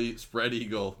couch. Fully spread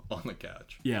eagle on the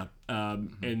couch. Yeah.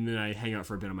 And then I hang out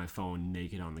for a bit on my phone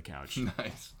naked on the couch.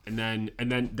 Nice. And then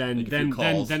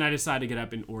I decide to get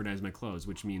up and organize my clothes,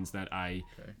 which means that I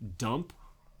dump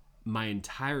my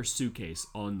entire suitcase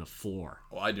on the floor.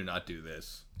 Oh, I do not do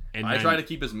this. And I try to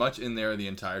keep as much in there the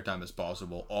entire time as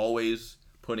possible, always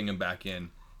putting them back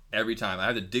in every time. I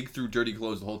have to dig through dirty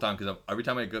clothes the whole time because every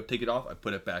time I go take it off, I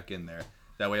put it back in there.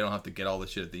 That way I don't have to get all the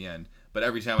shit at the end. But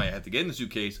every time I have to get in the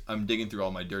suitcase, I'm digging through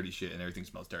all my dirty shit and everything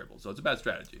smells terrible. So it's a bad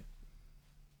strategy.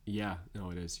 Yeah,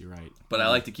 no, it is. You're right. But I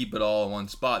like to keep it all in one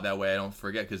spot. That way I don't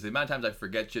forget. Because the amount of times I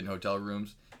forget shit in hotel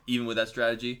rooms, even with that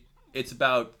strategy, it's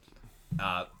about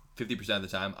 50% of the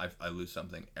time I lose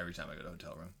something every time I go to a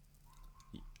hotel room.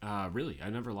 Really? I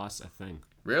never lost a thing.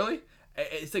 Really?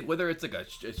 It's like whether it's like a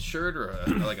shirt or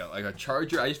like a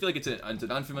charger. I just feel like it's an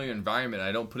unfamiliar environment. And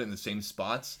I don't put it in the same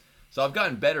spots. So I've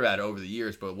gotten better at it over the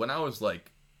years. But when I was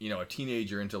like, a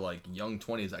teenager into like young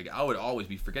 20s, like I would always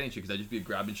be forgetting shit because I'd just be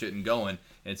grabbing shit and going,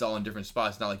 and it's all in different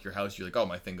spots. It's not like your house. You're like, oh,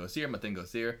 my thing goes here, my thing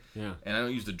goes here. Yeah. And I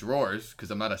don't use the drawers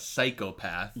because I'm not a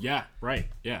psychopath. Yeah. Right.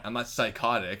 Yeah. I'm not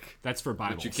psychotic. That's for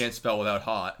Bibles. Which you can't spell without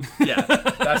hot. Yeah.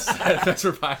 that's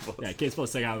for Bibles. Yeah, you can't spell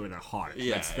psychotic without hot.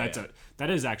 Yeah. That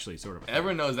is actually sort of.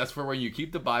 Everyone knows that's for where you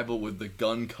keep the Bible with the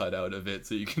gun cut out of it,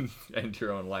 so you can end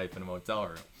your own life in a motel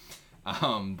room.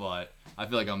 But I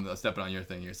feel like I'm stepping on your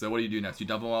thing here. So what do you do next? You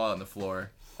dump them all out on the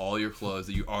floor, all your clothes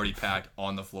that you already packed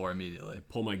on the floor immediately.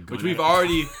 Pull my gun. Which we've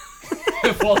already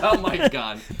pulled out my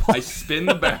gun. I spin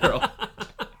the barrel.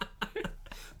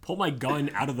 Pull my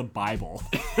gun out of the Bible.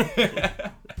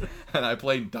 And I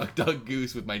play Duck Duck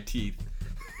Goose with my teeth.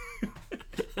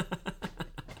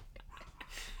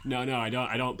 No, I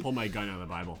don't pull my gun out of the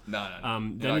Bible. No.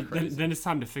 Then it's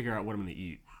time to figure out what I'm gonna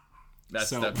eat. That's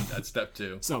step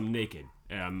 2. So I'm naked.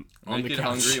 On naked, the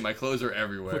couch. Hungry. My clothes are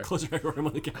everywhere. My clothes are everywhere. I'm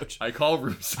on the couch. I call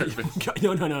room service. No.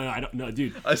 I don't know,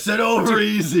 dude. I said over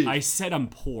easy. I said I'm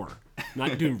poor. I'm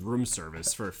not doing room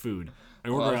service for food. I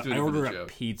order a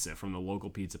pizza from the local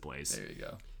pizza place. There you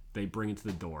go. They bring it to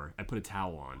the door. I put a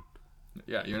towel on.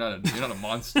 Yeah, you're not a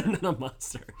monster. I'm not a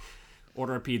monster.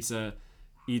 Order a pizza.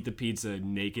 Eat the pizza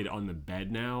naked on the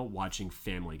bed now, watching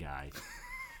Family Guy.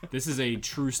 This is a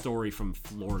true story from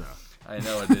Florida. I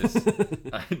know it is.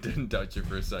 I didn't doubt you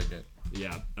for a second.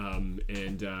 Yeah,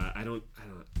 and I don't.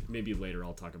 Maybe later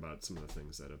I'll talk about some of the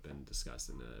things that have been discussed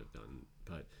and done.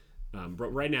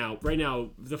 But right now,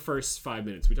 the first 5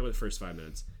 minutes. We talk about the first 5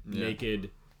 minutes. Yeah.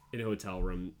 Naked in a hotel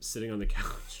room, sitting on the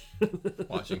couch,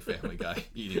 watching Family Guy,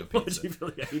 eating a pizza. Watching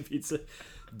Family Guy eating pizza.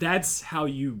 That's how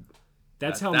you.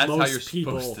 That's how you're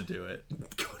people supposed to do it.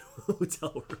 Go to a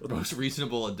hotel room. Most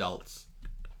reasonable adults.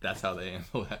 That's how they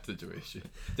handle that situation.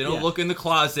 They don't look in the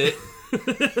closet.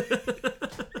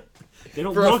 They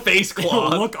don't for look, a face they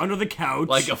cloth. don't look under the couch.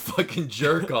 Like a fucking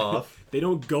jerk off. They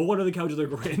don't go under the couch with their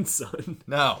grandson.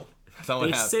 No. That's not what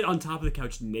They happens. sit on top of the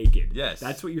couch naked. Yes.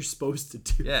 That's what you're supposed to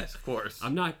do. Yes, of course.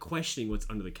 I'm not questioning what's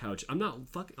under the couch. I'm not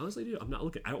fucking... Honestly, dude, I'm not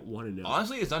looking... I don't want to know.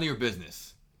 Honestly, it's none of your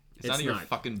business. It's none of your not.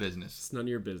 fucking business. It's none of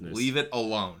your business. Leave it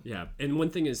alone. Yeah. And one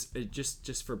thing is,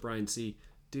 just for Brian C.,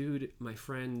 dude, my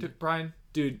friend... Brian,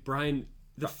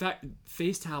 the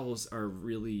face towels are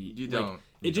really... You don't...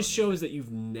 It just shows that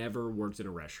you've never worked in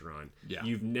a restaurant. Yeah.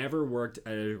 You've never worked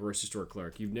as a grocery store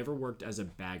clerk. You've never worked as a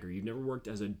bagger. You've never worked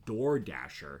as a door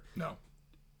dasher. No.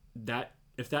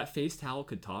 If that face towel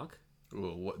could talk...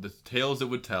 Ooh, what the tales it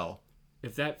would tell.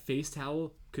 If that face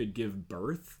towel could give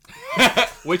birth...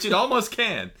 Which it almost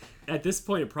can. At this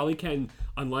point, it probably can,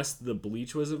 unless the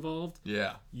bleach was involved.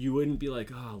 Yeah. You wouldn't be like,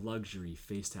 oh, luxury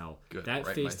face towel. Good. That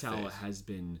Right face in my towel face. has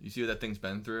been... You see what that thing's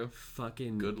been through?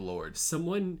 Fucking... Good lord.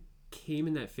 Someone came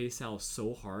in that face towel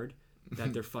so hard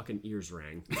that their fucking ears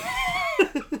rang.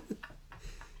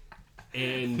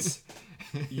 And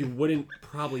you wouldn't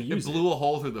probably use It blew a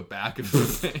hole through the back of the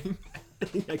thing.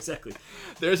 Exactly.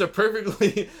 There's a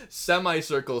perfectly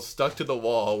semicircle stuck to the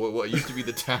wall with what used to be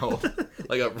the towel.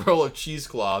 Like a roll of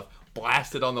cheesecloth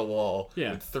blasted on the wall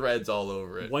with threads all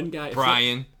over it. One guy...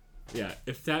 Brian.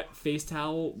 If that face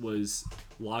towel was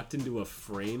locked into a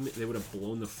frame, they would have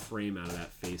blown the frame out of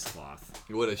that face cloth.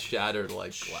 It would have shattered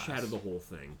like glass. Shattered the whole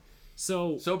thing.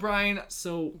 So Brian,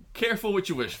 careful what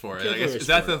you wish for. I guess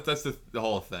that's the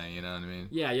whole thing. You know what I mean?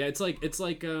 Yeah. It's like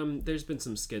there's been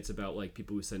some skits about like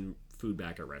people who send food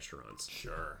back at restaurants.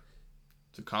 Sure.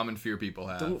 It's a common fear people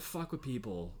have. Don't fuck with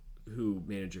people who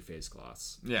manage your face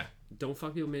cloths. Yeah. Don't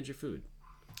fuck people who manage your food.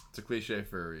 It's a cliche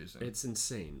for a reason. It's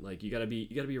insane. Like you gotta be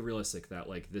realistic that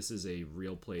like this is a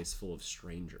real place full of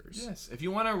strangers. Yes. If you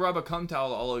want to rub a cum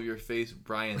towel all over your face,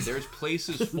 Brian, there's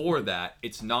places for that.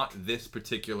 It's not this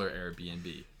particular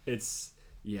Airbnb.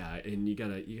 And you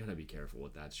gotta be careful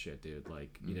with that shit, dude.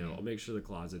 Like, you know, I'll make sure the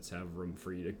closets have room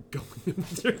for you to go in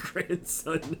with your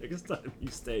grandson next time you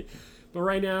stay. But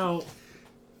right now,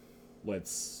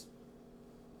 let's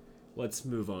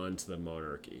move on to the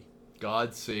monarchy.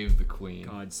 God save the Queen.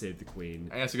 God save the Queen.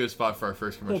 I think that's a good spot for our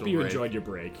first commercial Hope you break. enjoyed your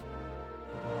break.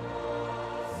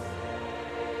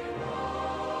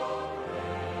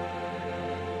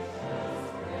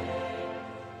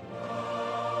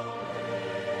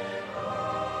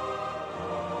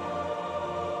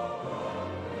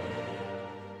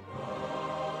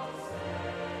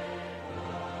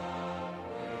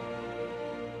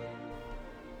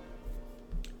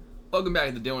 Welcome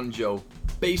back to the Dylan and Joe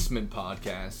Basement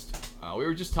Podcast. We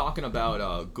were just talking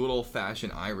about good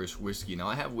old-fashioned Irish whiskey. Now,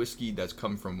 I have whiskey that's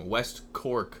come from West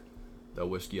Cork, the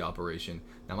whiskey operation.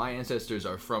 Now, my ancestors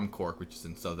are from Cork, which is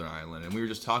in Southern Ireland, and we were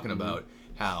just talking about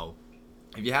how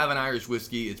if you have an Irish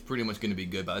whiskey, it's pretty much going to be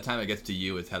good. By the time it gets to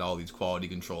you, it's had all these quality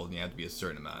controls, and you have to be a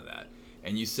certain amount of that.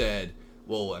 And you said,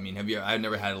 well, I mean, I've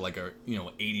never had like a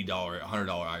 $80, $100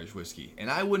 Irish whiskey,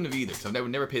 and I wouldn't have either. So I would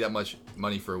never pay that much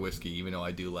money for a whiskey, even though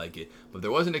I do like it. But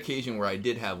there was an occasion where I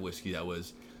did have whiskey that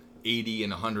was $80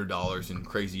 and $100 and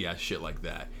crazy ass shit like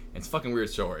that. And it's a fucking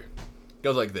weird story. It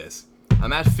goes like this: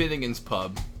 I'm at Finnegan's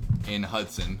Pub in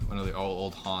Hudson, one of the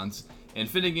old haunts, and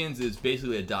Finnegan's is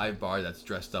basically a dive bar that's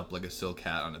dressed up like a silk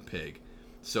hat on a pig.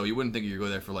 So you wouldn't think you'd go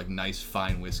there for like nice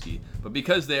fine whiskey, but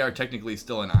because they are technically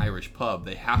still an Irish pub,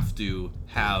 they have to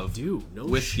have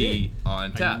whiskey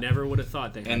on tap. I never would have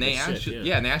thought they had and they this actually shit,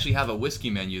 and they actually have a whiskey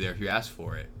menu there if you ask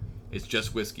for it. It's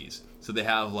just whiskeys. So they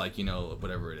have like,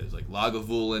 whatever it is, like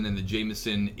Lagavulin and the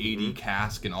Jameson 80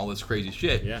 cask and all this crazy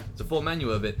shit. Yeah. It's a full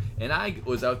menu of it. And I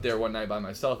was out there one night by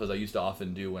myself, as I used to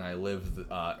often do when I lived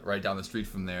right down the street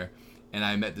from there, and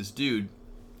I met this dude.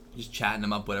 Just chatting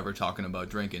him up, whatever, talking about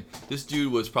drinking. This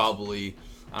dude was probably,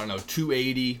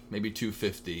 280, maybe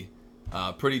 250.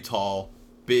 Pretty tall,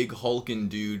 big hulking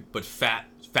dude, but fat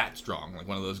strong. Like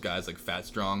one of those guys, like fat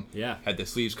strong. Yeah. Had the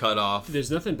sleeves cut off.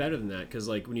 There's nothing better than that, because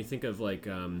like when you think of like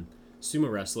sumo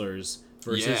wrestlers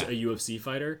versus a UFC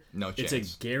fighter, no chance.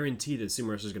 It's a guarantee that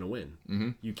sumo wrestler's going to win. Mm-hmm.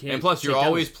 You can't. And plus, you're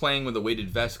always playing with a weighted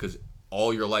vest because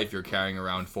all your life you're carrying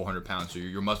around 400 pounds, so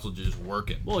your muscles are just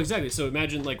working. Well, exactly. So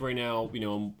imagine like right now,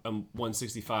 I'm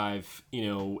 165.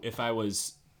 If I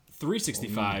was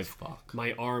 365,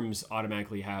 my arms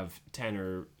automatically have 10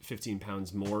 or 15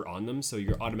 pounds more on them. So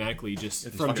you're automatically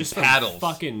from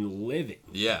fucking living.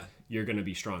 Yeah, you're gonna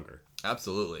be stronger.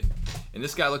 Absolutely. And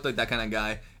this guy looked like that kind of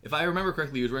guy. If I remember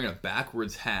correctly, he was wearing a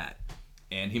backwards hat,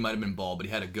 and he might have been bald, but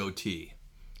he had a goatee,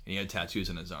 and he had tattoos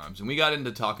on his arms. And we got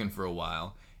into talking for a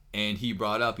while. And he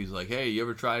brought up, he's like, hey, you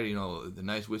ever tried, the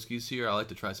nice whiskeys here? I like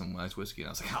to try some nice whiskey. And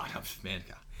I was like, oh, no, man,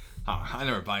 I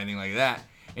never buy anything like that.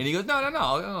 And he goes,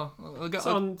 no. It's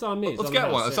on me. Let's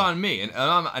get one. It's on me. And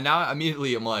now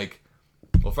immediately I'm like,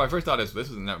 well, I first thought this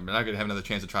is never, I'm not going to have another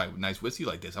chance to try nice whiskey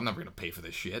like this. I'm never going to pay for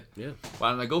this shit. Yeah. Why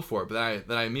don't I go for it? But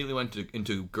then I immediately went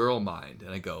into girl mind,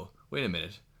 and I go, wait a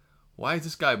minute. Why is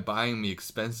this guy buying me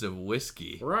expensive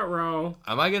whiskey? Ruh-roh.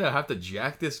 Am I going to have to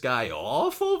jack this guy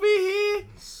off over here?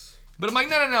 But I'm like,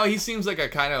 no. He seems like a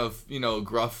kind of,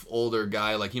 gruff older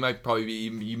guy. Like, he might probably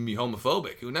even be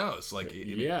homophobic. Who knows? Like,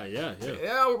 yeah.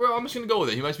 Well, I'm just gonna go with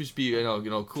it. He might just be,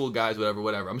 cool guys,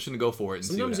 whatever. I'm just gonna go for it. And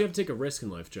sometimes you have to take a risk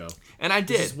in life, Joe. And I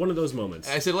did. This is one of those moments.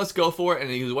 And I said, let's go for it. And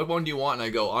he goes, what one do you want? And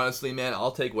I go, honestly, man,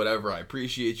 I'll take whatever. I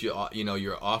appreciate you.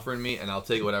 You're offering me, and I'll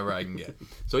take whatever I can get.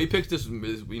 So he picks this,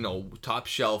 top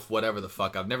shelf, whatever the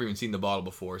fuck. I've never even seen the bottle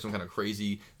before. Some kind of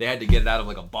crazy. They had to get it out of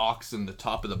like a box in the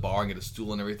top of the bar and get a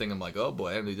stool and everything. I'm like, oh boy,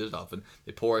 I haven't done this often.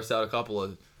 They pour us out a couple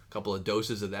of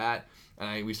doses of that,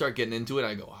 and we start getting into it.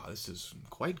 And I go, wow, this is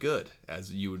quite good, as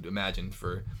you would imagine.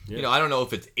 For I don't know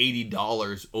if it's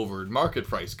 $80 over market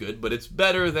price good, but it's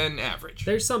better than average.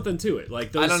 There's something to it.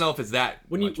 Like I don't know if it's that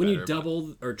when you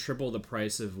double or triple the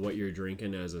price of what you're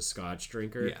drinking as a Scotch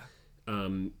drinker.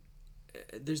 Yeah.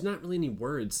 There's not really any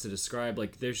words to describe.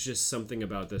 Like, there's just something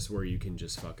about this where you can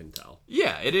just fucking tell.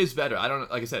 Yeah, it is better.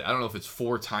 Like I said, I don't know if it's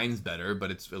 4 times better, but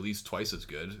it's at least twice as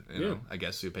good. I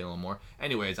guess you pay a little more.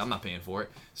 Anyways, I'm not paying for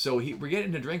it. So we're getting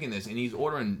into drinking this, and he's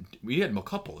ordering. We had a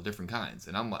couple of different kinds,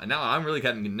 and now I'm really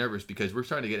getting nervous because we're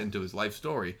starting to get into his life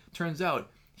story. Turns out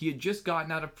he had just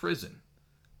gotten out of prison,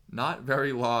 not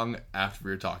very long after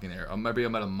we were talking there, maybe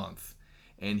about a month.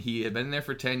 And he had been there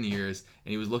for 10 years,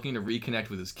 and he was looking to reconnect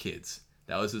with his kids.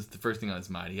 That was the first thing on his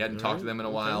mind. He hadn't talked to them in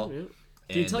a while. Yeah.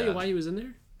 Did he tell you why he was in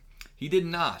there? He did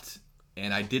not,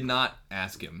 and I did not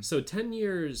ask him. So 10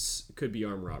 years could be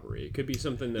armed robbery. It could be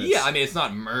something that's... Yeah, I mean, it's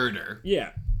not murder. Yeah,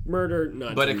 murder,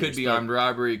 not But it could be armed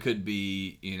robbery. It could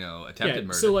be, attempted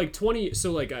murder. So like 20...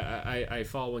 So like I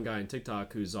follow one guy on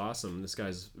TikTok who's awesome. This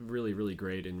guy's really, really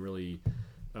great and really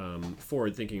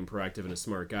forward-thinking and proactive and a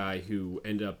smart guy who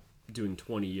ended up doing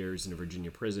 20 years in a Virginia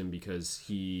prison because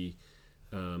he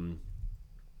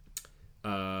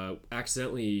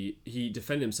accidentally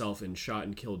defended himself and shot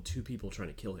and killed 2 people trying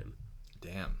to kill him.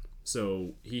 Damn.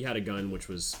 So he had a gun which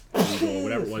was illegal or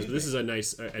whatever it was, but this is a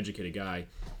nice educated guy.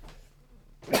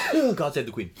 God save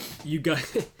the Queen. You got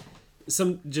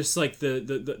some just like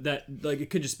that like it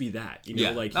could just be that,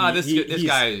 like this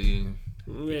guy.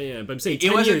 Yeah, but I'm saying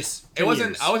 10 years. I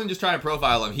wasn't just trying to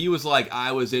profile him. He was like,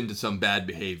 I was into some bad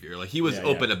behavior. Like, he was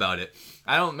open about it.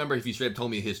 I don't remember if he straight up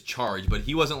told me his charge, but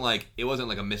it wasn't like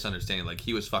a misunderstanding. Like,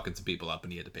 he was fucking some people up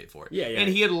and he had to pay for it. Yeah. And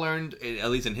he had learned, at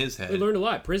least in his head. He learned a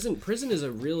lot. Prison is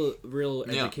a real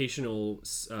educational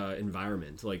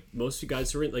environment. Like, most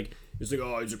guys who are in, like, it's like,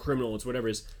 oh, he's a criminal, it's whatever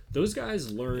it is. Those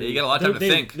guys learn. Yeah, you get a lot of time to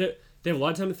think. They have a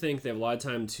lot of time to think. They have a lot of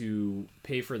time to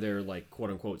pay for their, like,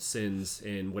 quote-unquote sins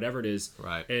and whatever it is.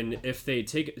 Right. And if they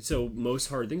take it... So most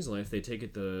hard things in life, they take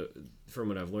it from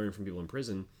what I've learned from people in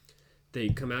prison,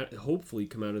 they hopefully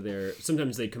come out of there...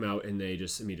 Sometimes they come out and they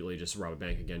just immediately just rob a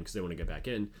bank again because they want to get back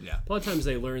in. Yeah. A lot of times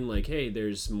they learn, like, hey,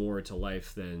 there's more to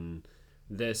life than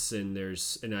this, and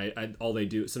there's... And I all they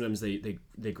do... Sometimes they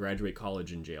graduate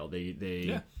college in jail.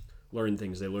 They learn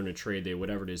things, they learn a trade,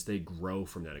 whatever it is, they grow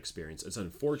from that experience. It's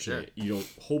unfortunate. Sure. You don't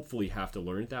hopefully have to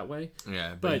learn it that way.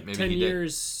 Yeah, but maybe 10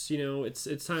 years,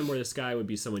 it's time where this guy would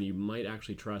be someone you might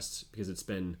actually trust because it's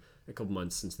been a couple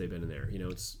months since they've been in there.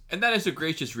 And that is a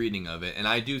gracious reading of it, and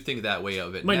I do think that way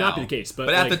of it. Might now. not be the case, but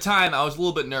at the time I was a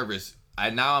little bit nervous.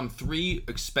 Now I'm 3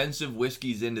 expensive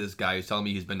whiskeys into this guy who's telling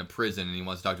me he's been to prison and he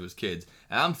wants to talk to his kids.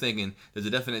 And I'm thinking there's a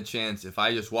definite chance if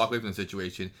I just walk away from the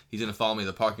situation, he's going to follow me to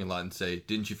the parking lot and say,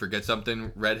 didn't you forget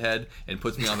something, redhead? And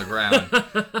puts me on the ground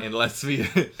and lets me...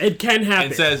 It can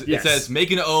happen. And it says, make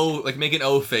an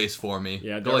O face for me.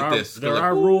 Yeah, there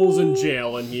are rules in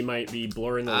jail and he might be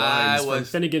blurring the lines from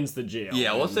Finnegan's to jail.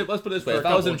 Yeah, let's put it this way. If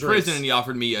I was in prison and he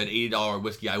offered me an $80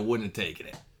 whiskey, I wouldn't have taken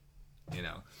it.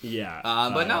 Yeah.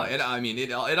 But no, it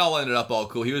all ended up all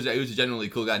cool. He was a genuinely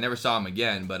cool guy. I never saw him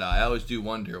again, but I always do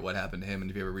wonder what happened to him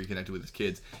and if he ever reconnected with his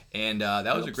kids. And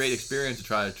that was a great experience to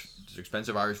try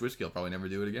expensive Irish whiskey. I'll probably never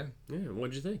do it again. Yeah,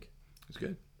 what'd you think? It's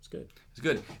good. It's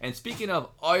good. And speaking of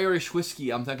Irish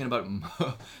whiskey, I'm talking about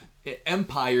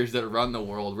empires that run the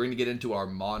world. We're going to get into our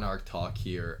monarch talk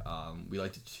here. We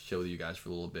like to show you guys for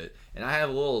a little bit. And I have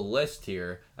a little list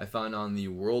here I found on the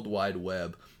World Wide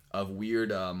Web of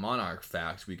weird monarch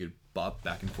facts we could bop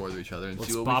back and forth with each other and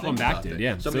see what we think about it.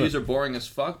 Yeah, some of these are boring as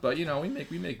fuck, but we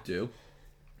make do.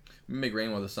 We make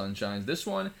rain while the sun shines. This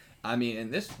one I mean,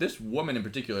 and this woman in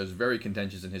particular is very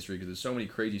contentious in history because there's so many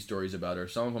crazy stories about her.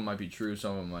 Some of them might be true,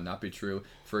 some of them might not be true.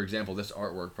 For example, this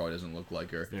artwork probably doesn't look like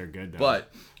her. They're good, though.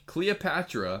 But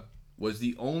Cleopatra was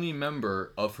the only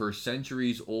member of her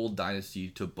centuries-old dynasty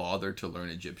to bother to learn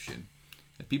Egyptian.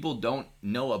 If people don't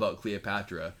know about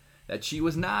Cleopatra, that she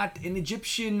was not an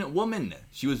Egyptian woman.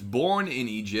 She was born in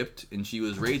Egypt and she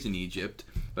was raised in Egypt,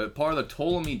 but part of the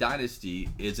Ptolemy dynasty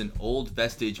is an old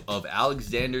vestige of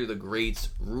Alexander the Great's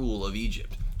rule of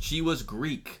Egypt. She was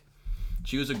Greek.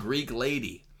 She was a Greek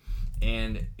lady.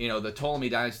 And, you know, the Ptolemy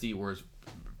dynasty was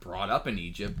brought up in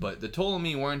Egypt, but the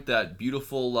Ptolemy weren't that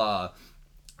beautiful,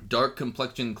 dark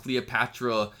complexion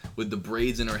Cleopatra with the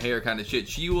braids in her hair kind of shit.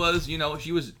 She was, you know,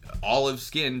 she was olive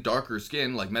skin, darker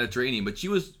skin, like Mediterranean, but she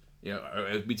was, you know,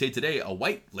 as we say today, a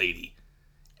white lady.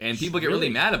 And people get really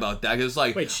mad about that because it's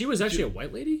like... Wait, she was actually a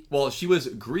white lady? Well, she was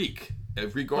Greek.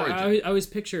 Of Greek origin. I always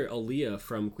picture Aaliyah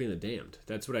from Queen of the Damned.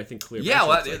 That's what I think Cleopatra Yeah,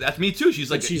 well, like. that's me too. She's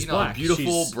like, she's you know, a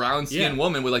beautiful brown-skinned yeah.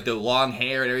 woman with like the long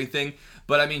hair and everything.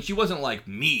 But I mean, she wasn't like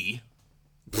me.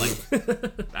 Like,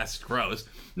 that's gross.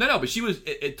 No, but she was...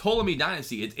 Ptolemy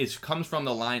dynasty, it comes from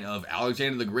the line of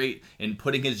Alexander the Great and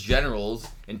putting his generals,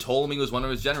 and Ptolemy was one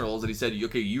of his generals, and he said,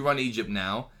 okay, you run Egypt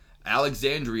now.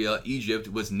 Alexandria, Egypt,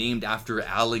 was named after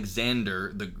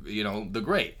Alexander the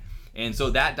Great. And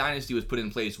so that dynasty was put in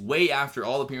place way after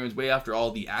all the pyramids, way after all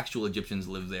the actual Egyptians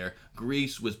lived there.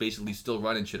 Greece was basically still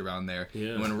running shit around there.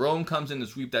 Yeah. And when Rome comes in to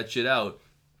sweep that shit out,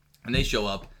 and they show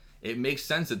up, it makes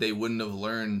sense that they wouldn't have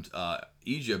learned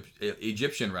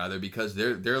Egyptian rather, because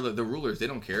they're the rulers. They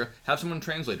don't care. Have someone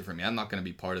translate it for me. I'm not going to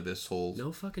be part of this whole...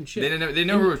 No fucking shit. They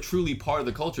never were truly part of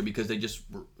the culture because they just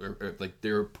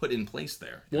they were put in place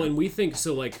there. Well, and we think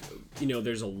so. Like, you know,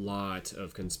 there's a lot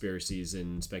of conspiracies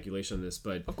and speculation on this,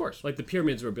 but of course, like the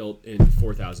pyramids were built in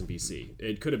 4000 BC.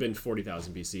 It could have been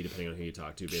 40,000 BC depending on who you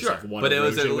talk to. Based sure, off of water but it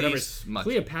was at whatever. least much.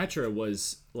 Cleopatra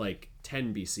was like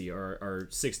 10 BC or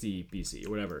 60 BC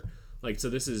or whatever. Like,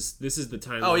 so this is the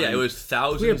timeline. Oh yeah, it was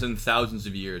thousands and thousands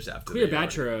of years after.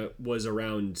 Cleopatra was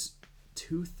around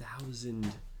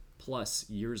 2,000 plus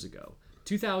years ago.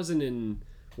 2,000 and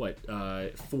what?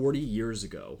 40 years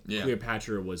ago. Yeah.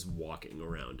 Cleopatra was walking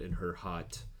around in her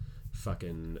hot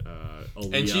fucking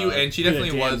Aaliyah, and she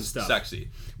definitely was stuff. Sexy.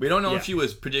 We don't know if she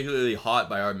was particularly hot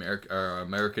by our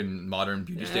American modern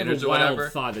beauty standards or whatever. I have a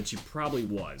wild thought that she probably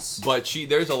was. But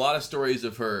there's a lot of stories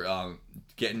of her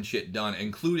getting shit done,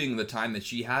 including the time that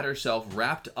she had herself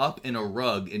wrapped up in a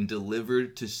rug and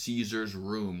delivered to Caesar's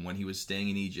room when he was staying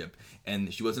in Egypt.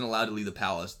 And she wasn't allowed to leave the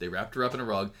palace. They wrapped her up in a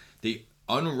rug. They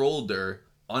unrolled her,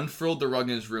 unfurled the rug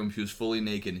in his room. She was fully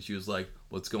naked. And she was like,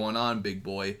 "What's going on, big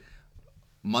boy?"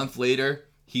 Month later,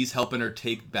 he's helping her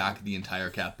take back the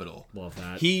entire capital. Love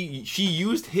that. She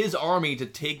used his army to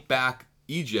take back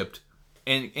Egypt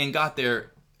and got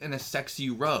there in a sexy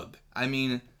rug. I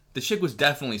mean, the chick was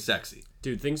definitely sexy.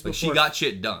 Dude, things before... she got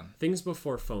shit done. Things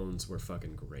before phones were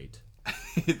fucking great.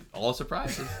 All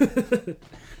surprises.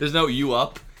 There's no you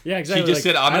up. Yeah, exactly. She just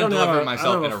said, I'm going to deliver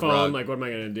myself in a phone. rug. Like, what am I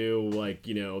going to do? Like,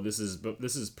 you know, this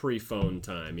is pre-phone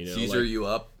time, you know. Caesar, like, you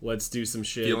up? Let's do some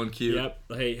shit. Feeling cute? Yep.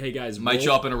 Hey guys. Might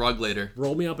show up in a rug later.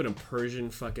 Roll me up in a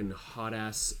Persian fucking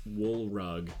hot-ass wool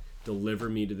rug. Deliver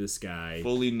me to this guy.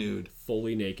 Fully nude.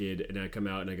 Fully naked. And I come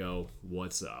out and I go,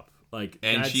 what's up? Like,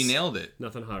 and she nailed it.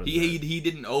 Nothing hotter than that. He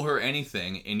didn't owe her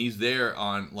anything, and he's there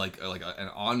on like an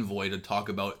envoy to talk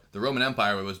about the Roman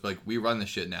Empire. It was like, we run this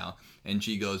shit now, and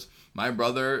she goes, "My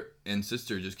brother and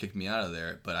sister just kicked me out of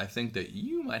there, but I think that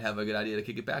you might have a good idea to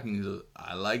kick it back." And he goes,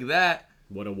 "I like that."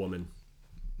 What a woman.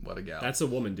 What a gal. That's a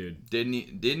woman, dude.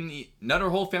 None of her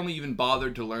whole family even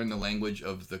bothered to learn the language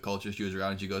of the culture she was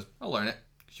around. And she goes, "I'll learn it."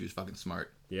 She was fucking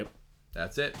smart. Yep.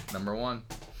 That's it. Number one.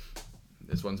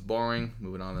 This one's boring.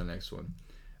 Moving on to the next one.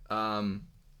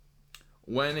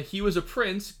 When he was a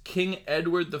prince, King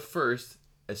Edward I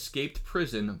escaped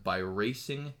prison by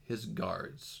racing his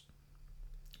guards.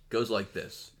 Goes like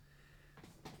this.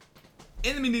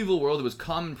 In the medieval world, it was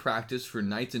common practice for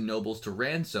knights and nobles to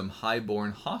ransom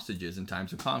high-born hostages in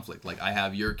times of conflict. Like, I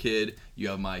have your kid, you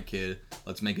have my kid,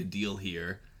 let's make a deal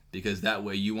here. Because that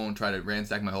way you won't try to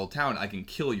ransack my whole town. I can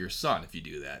kill your son if you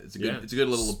do that. It's a good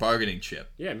little bargaining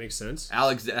chip. Yeah, it makes sense.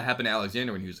 That happened to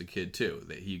Alexander when he was a kid too.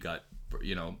 That he got,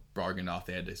 bargained off.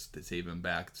 They had to save him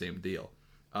back. Same deal.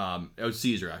 It was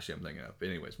Caesar actually. I'm thinking of. But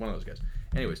anyways, one of those guys.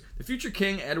 Anyways, the future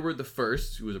king Edward I,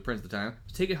 who was a prince at the time,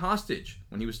 was taken hostage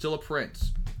when he was still a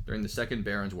prince during the Second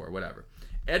Barons' War. Whatever.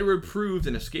 Edward proved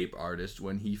an escape artist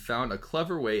when he found a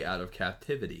clever way out of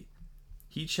captivity.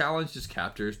 He challenged his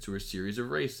captors to a series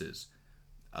of races.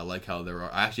 I like how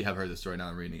I actually have heard this story now.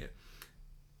 I'm reading it.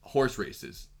 Horse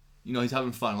races. He's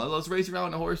having fun. Let's race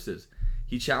around on horses.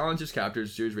 He challenged his captors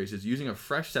to series races using a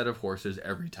fresh set of horses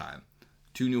every time.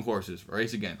 2 new horses.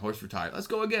 Race again. Horse retired. Let's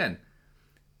go again.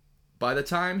 By the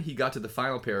time he got to the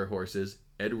final pair of horses,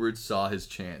 Edward saw his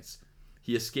chance.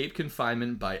 He escaped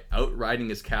confinement by outriding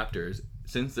his captors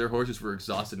since their horses were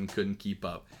exhausted and couldn't keep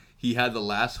up. He had the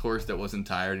last horse that wasn't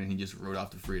tired, and he just rode off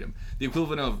to freedom. The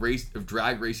equivalent of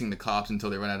drag racing the cops until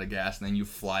they run out of gas, and then you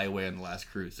fly away on the last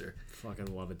cruiser.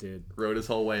 Fucking love it, dude. Rode his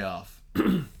whole way off.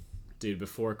 Dude,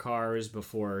 before cars,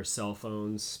 before cell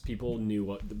phones, people knew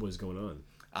what was going on.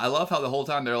 I love how the whole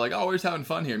time they're like, oh, we're just having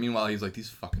fun here. Meanwhile, he's like, these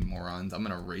fucking morons, I'm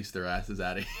going to race their asses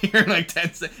out of here in like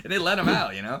 10 seconds. And they let him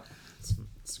out, you know?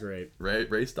 It's great.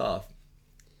 Raced off.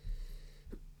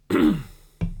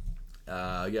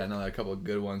 Yeah, another couple of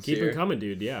good ones Keep here. them coming,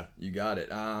 dude, yeah. You got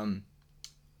it. A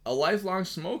lifelong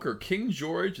smoker, King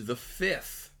George V,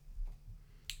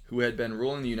 who had been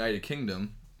ruling the United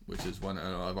Kingdom, which is one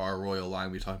of our royal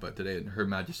line we talked about today in Her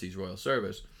Majesty's Royal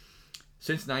Service,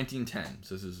 since 1910.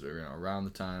 So this is around the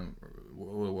time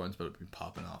World War I's about to be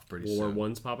popping off pretty soon. World War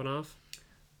I's popping off?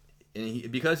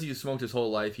 And because he smoked his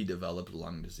whole life, he developed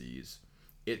lung disease.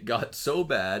 It got so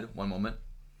bad, one moment.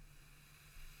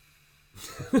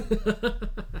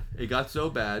 It got so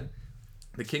bad,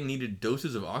 the king needed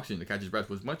doses of oxygen to catch his breath,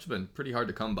 which must have been pretty hard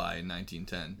to come by in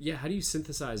 1910. Yeah, how do you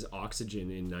synthesize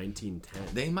oxygen in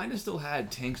 1910? They might have still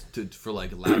had tanks for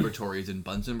like laboratories and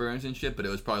Bunsen burners and shit, but it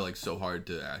was probably like so hard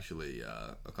to actually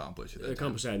accomplish it.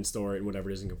 Accomplish that and store it and whatever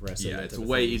it is and compress it. Yeah, it's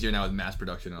way easier now with mass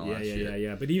production and all that shit.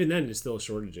 Yeah. But even then, there's still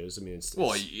shortages. I mean, it's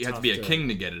you have to be a king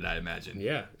to get it, I imagine.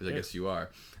 Yeah. Because I guess you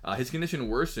are. His condition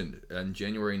worsened in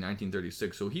January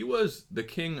 1936, so he was the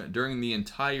king during the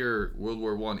entire World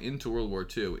War I into World War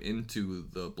II, into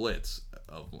the Blitz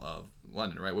of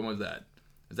London, right? When was that?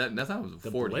 That's not the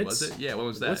 40s, Blitz? was it? Yeah, when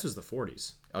was that? Blitz was the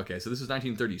 40s. Okay, so this is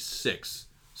 1936,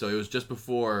 so it was just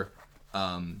before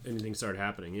anything started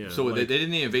happening. Yeah. So they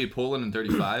didn't invade Poland in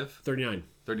 35? 39.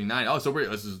 39. Oh, so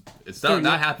it's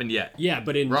not happened yet. Yeah,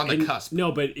 but we're on the cusp.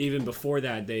 No, but even before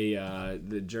that, they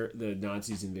the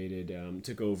Nazis invaded,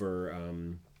 took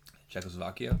over.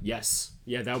 Czechoslovakia? Yes.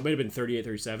 Yeah, that might have been 38,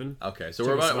 37. Okay, so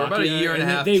we're about a year and a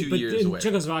half, 2 years away.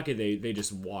 Czechoslovakia, they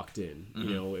just walked in. Mm-hmm.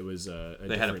 You know, it was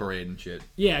they had a parade and shit.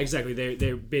 Yeah, exactly.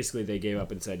 They basically they gave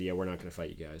up and said, yeah, we're not going to fight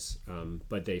you guys.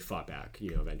 But they fought back,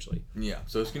 eventually. Yeah,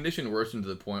 so his condition worsened to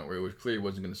the point where it was clear he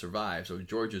wasn't going to survive. So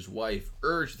George's wife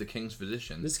urged the king's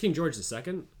physician. This is King George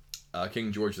II?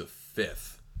 King George V.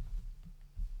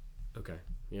 Okay.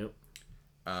 Yep.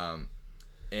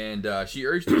 And she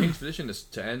urged the king's physician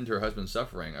to end her husband's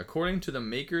suffering. According to the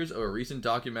makers of a recent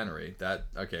documentary, I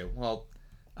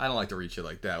don't like to read shit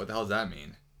like that. What the hell does that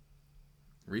mean?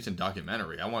 Recent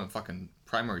documentary? I want fucking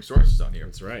primary sources on here.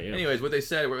 That's right, yeah. Anyways, what they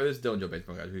said, this is Dylan Joe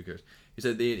Baseball, guys, who cares? He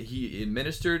said he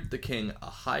administered the king a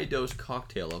high-dose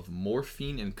cocktail of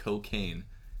morphine and cocaine.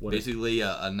 Basically,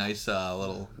 a nice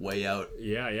little way out.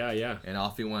 Yeah. And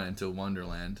off he went into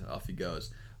Wonderland. Off he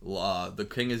goes. The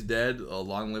king is dead.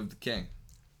 Long live the king.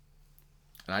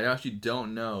 And I actually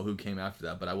don't know who came after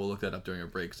that, but I will look that up during a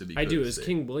break. So I do. It was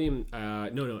King William.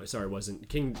 No, sorry, it wasn't.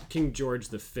 King George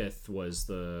V was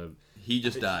the. He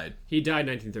just died. He died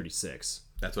in 1936.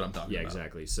 That's what I'm talking about. Yeah,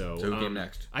 exactly. So who came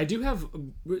next? I do have.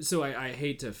 So I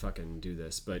hate to fucking do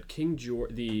this, but King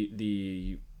George,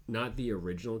 the not the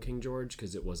original King George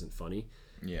because it wasn't funny.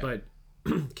 Yeah. But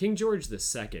King George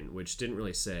II, which didn't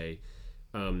really say,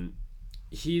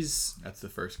 he's. That's the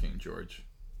first King George.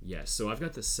 Yes, so I've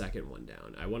got the second one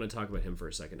down. I want to talk about him for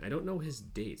a second. I don't know his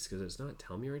dates because it's not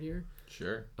telling me right here.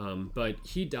 Sure. But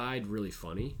he died really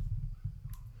funny.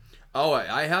 Oh,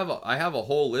 I have a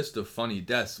whole list of funny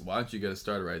deaths. Why don't you get us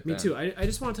started right there? Me too. I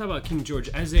just want to talk about King George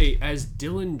as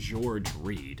Dylan George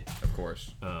Reed, of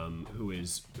course. Who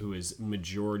is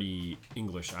majority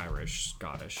English, Irish,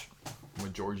 Scottish.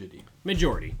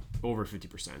 Majority over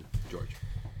 50%. George.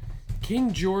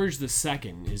 King George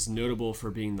II is notable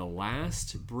for being the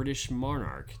last British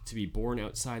monarch to be born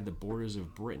outside the borders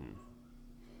of Britain,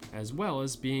 as well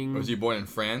as being... Was he born in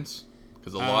France?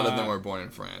 Because a lot of them were born in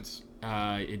France.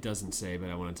 It doesn't say, but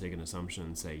I want to take an assumption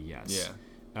and say yes.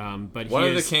 Yeah. But one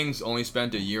of the kings only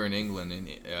spent a year in England,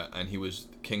 and he was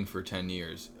king for 10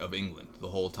 years of England. The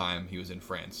whole time he was in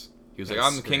France. He was like,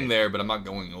 I'm the king there, but I'm not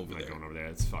going over there. Going over there.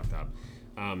 It's fucked up.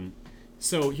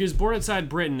 So he was born outside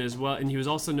Britain as well, and he was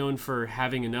also known for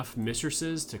having enough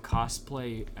mistresses to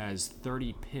cosplay as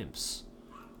 30 pimps.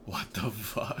 What the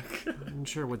fuck? I'm not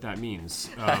sure what that means.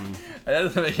 That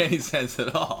doesn't make any sense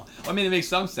at all. I mean, it makes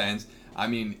some sense. I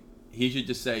mean, he should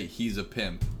just say he's a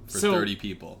pimp for 30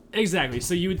 people. Exactly.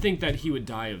 So you would think that he would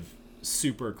die of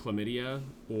super chlamydia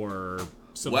or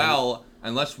something. Well,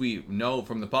 unless we know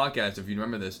from the podcast, if you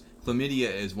remember this,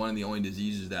 chlamydia is one of the only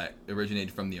diseases that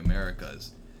originated from the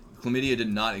Americas. Chlamydia did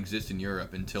not exist in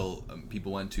Europe until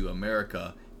people went to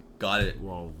America, got it.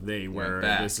 Well, they were.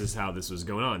 This is how this was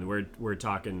going on. We're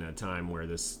talking a time where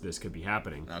this could be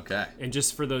happening. Okay. And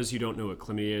just for those who don't know what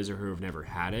chlamydia is or who have never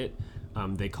had it,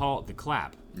 they call it the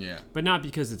clap. Yeah. But not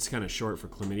because it's kind of short for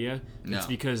chlamydia. No. It's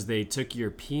because they took your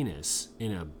penis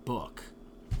in a book,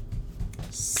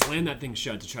 slammed that thing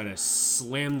shut to try to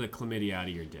slam the chlamydia out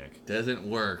of your dick. Doesn't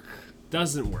work.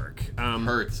 Doesn't work.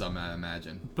 Hurts, I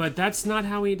imagine. But that's not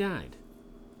how he died.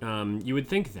 You would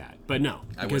think that, but no,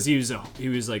 because he was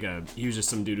just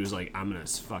some dude who's like, I'm gonna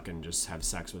fucking just have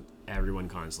sex with everyone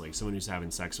constantly. Someone who's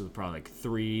having sex with probably like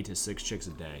 3 to 6 chicks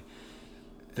a day.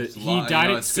 He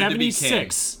died at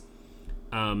 76.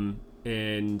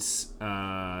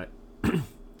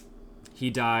 He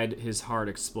died. His heart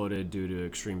exploded due to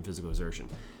extreme physical exertion,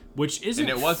 which isn't.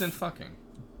 And it wasn't fucking.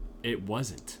 It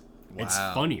wasn't. Wow. It's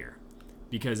funnier,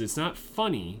 because it's not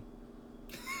funny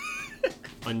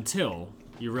until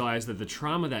you realize that the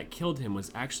trauma that killed him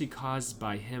was actually caused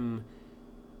by him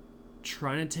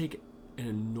trying to take an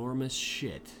enormous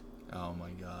shit. Oh my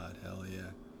god, hell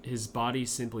yeah. His body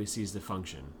simply ceased to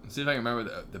function. Let's see if I can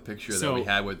remember the picture that we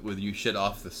had with you shit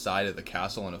off the side of the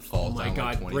castle and it falls down. Oh my god,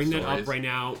 like 20 bring stories. that up right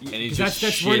now. And he's just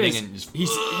shitting and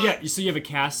just... so you have a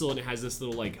castle and it has this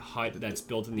little like hut that's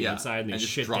built in the inside and they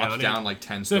just shit drops down like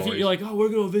 10 so stories. So if you're like, oh, we're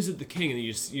going to visit the king, and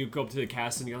you go up to the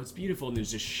castle and you go, it's beautiful, and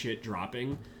there's just shit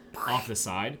dropping off the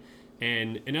side.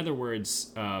 And in other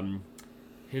words,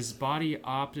 his body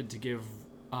opted to give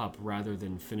up rather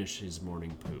than finish his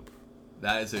morning poop.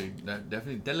 That is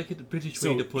definitely delicate British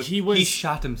way to put. He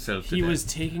shot himself. He was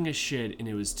taking a shit, and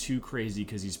it was too crazy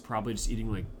because he's probably just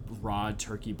eating like raw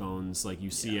turkey bones, like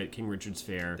you see at King Richard's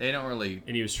Fair. They don't really.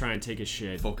 And he was trying to take a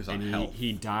shit. Focus on health.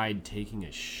 He died taking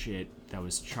a shit that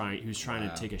was trying. He was trying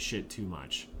to take a shit too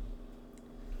much.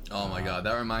 Oh my god,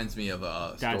 that reminds me of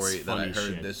a story that I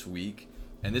heard this week.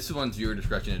 And this one's viewer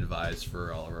discretion advised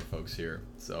for all of our folks here.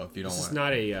 So if you don't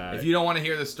if you don't want to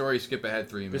hear this story, skip ahead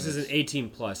 3 minutes. This is an 18+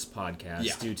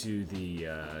 podcast due to the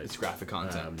it's graphic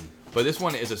content. But this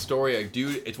one is a story. A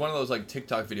dude, it's one of those like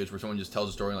TikTok videos where someone just tells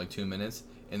a story in like 2 minutes,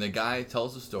 and the guy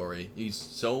tells the story. He's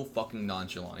so fucking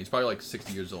nonchalant. He's probably like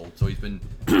 60 years old, so he's been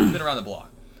around the block.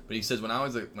 But he says when I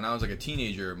was like a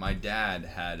teenager, my dad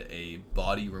had a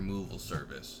body removal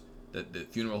service. That the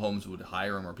funeral homes would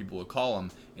hire him, or people would call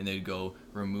him, and they'd go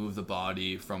remove the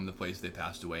body from the place they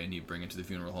passed away, and he'd bring it to the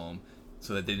funeral home,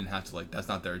 so that they didn't have to, like, that's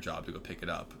not their job to go pick it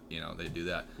up. You know, they do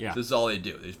that. Yeah. So this is all they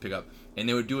do. They just pick up, and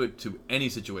they would do it to any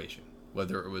situation,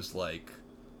 whether it was like,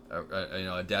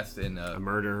 a death in a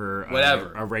murder,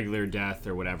 whatever, a regular death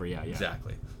or whatever. Yeah.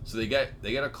 Exactly. So they get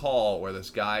a call where this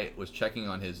guy was checking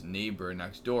on his neighbor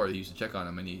next door. They used to check on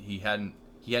him, and he hadn't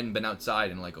been outside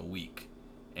in like a week.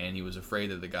 And he was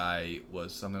afraid that the guy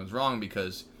something was wrong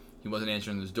because he wasn't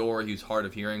answering his door. He was hard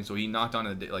of hearing, so he knocked on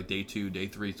it like day 2, day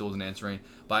 3, still wasn't answering.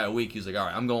 By a week, he was like, all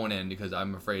right, I'm going in because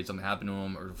I'm afraid something happened to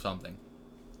him or something.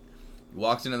 He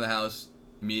walks into the house,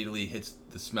 immediately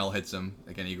the smell hits him,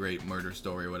 like any great murder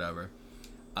story or whatever.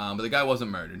 But the guy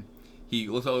wasn't murdered. He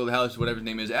looks all over the house, whatever his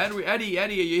name is, Eddie, are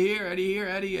you here?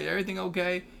 Eddie, everything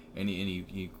okay? And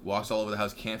he walks all over the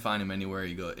house, can't find him anywhere.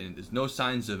 And there's no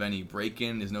signs of any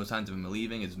break-in. There's no signs of him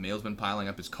leaving. His mail's been piling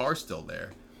up. His car's still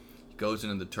there. He goes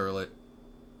into the toilet.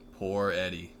 Poor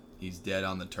Eddie. He's dead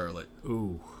on the toilet.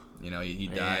 Ooh. You know, he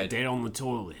died. Dead on the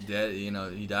toilet. Dead. You know,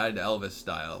 he died Elvis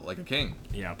style, like a king.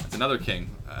 Yeah. It's another king,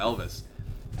 Elvis.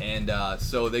 And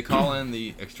so they call in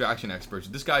the extraction experts.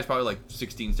 This guy's probably like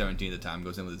 16, 17 at the time.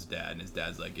 Goes in with his dad, and his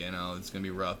dad's like, it's gonna be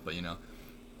rough, but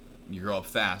you grow up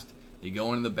fast. You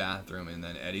go into the bathroom, and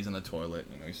then Eddie's on the toilet.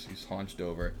 He's hunched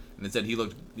over, and it said he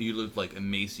looked like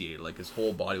emaciated, like his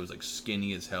whole body was like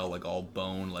skinny as hell, like all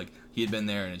bone, like he had been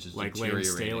there, and it's just like deteriorating.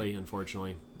 Lance Staley,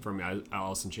 unfortunately, from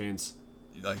Alice in Chains.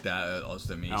 Like that,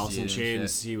 also emaciated. Alice in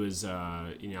Chains, he was,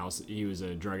 he was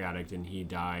a drug addict, and he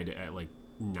died at like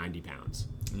 90 pounds.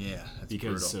 Yeah, that's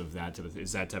because brutal. Of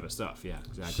that type of stuff. Yeah,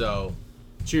 exactly. So,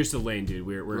 cheers to Lane, dude.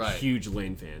 We're huge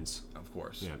Lane fans. Of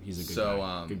course. Yeah, he's a good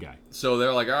guy. Good guy. So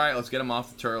they're like, all right, let's get him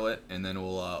off the toilet, and then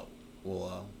we'll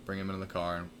bring him into the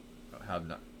car and have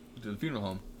him to the funeral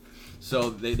home. So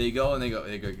they go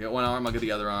get one arm, I'll get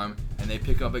the other arm, and they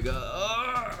pick up and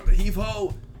go, heave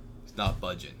ho. He's not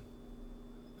budging.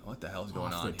 What the hell's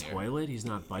going on here? Off the toilet? He's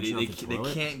not budging off the toilet?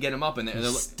 They can't get him up, and they're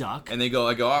stuck. And they go,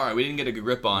 all right, we didn't get a good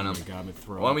grip on him. Oh my God,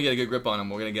 why don't we get a good grip on him?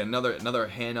 We're gonna get another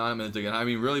hand on him, and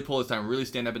really pull this time, really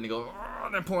stand up, and they go,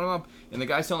 they're pulling him up. And the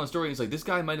guy's telling the story, he's like, this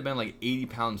guy might have been like 80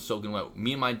 pounds soaking wet.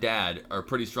 Me and my dad are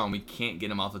pretty strong. We can't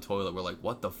get him off the toilet. We're like,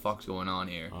 what the fuck's going on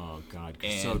here? Oh, God.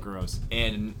 So gross.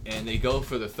 And they go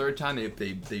for the third time.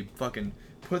 They fucking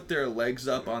put their legs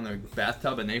up on their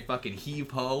bathtub and they fucking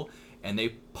heave-ho. And they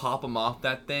pop him off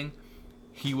that thing.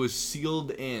 He was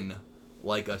sealed in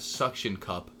like a suction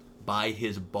cup by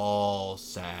his ball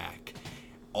sack.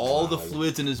 All the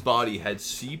fluids in his body had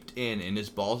seeped in, and his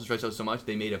balls stretched out so much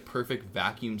they made a perfect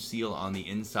vacuum seal on the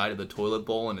inside of the toilet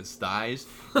bowl and his thighs,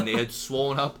 and they had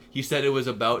swollen up. He said it was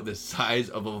about the size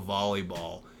of a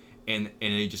volleyball, and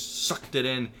he just sucked it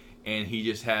in, and he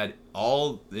just had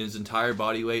all his entire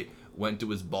body weight went to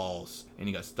his balls, and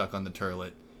he got stuck on the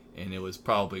toilet. And it was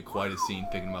probably quite a scene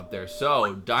picking him up there.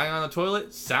 So, dying on the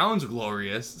toilet sounds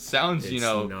glorious. Sounds,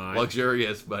 not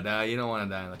luxurious, but you don't want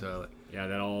to die on the toilet. Yeah,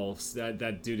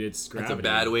 that dude, it's gravity. That's a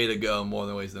bad way to go, more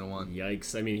than ways than one.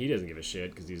 Yikes. I mean, he doesn't give a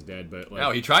shit because he's dead, but...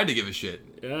 No, he tried to give a shit.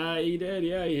 He did,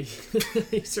 yeah. He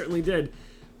certainly did.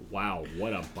 Wow,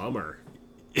 what a bummer.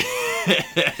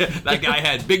 That guy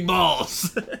had big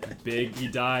balls. He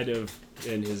died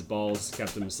and his balls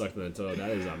kept him stuck in the toilet. That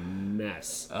is a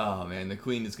mess. Oh, man, the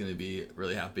Queen is going to be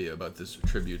really happy about this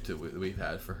tribute we've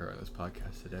had for her on this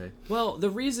podcast today. Well, the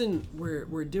reason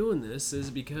we're doing this is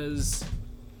because...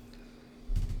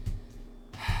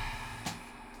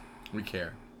 We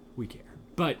care.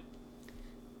 But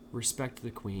respect to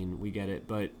the Queen, we get it.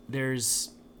 But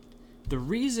there's the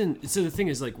reason. So the thing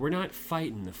is, like, we're not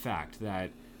fighting the fact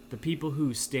that the people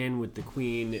who stand with the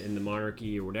Queen and the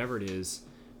monarchy or whatever it is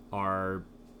are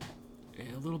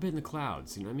a little bit in the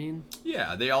clouds. You know what I mean?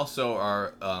 Yeah, they also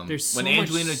are. There's so when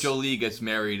Angelina Jolie gets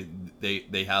married,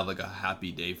 they have like a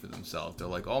happy day for themselves. They're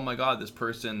like, oh my God, this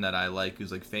person that I like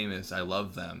who's like famous, I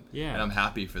love them, yeah, and I'm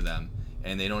happy for them.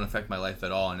 And they don't affect my life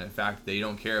at all. And in fact, they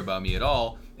don't care about me at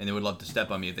all. And they would love to step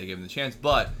on me if they gave them the chance.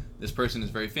 But this person is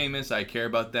very famous. I care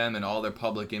about them. And all their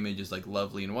public image is like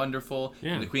lovely and wonderful.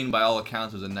 Yeah. And the Queen, by all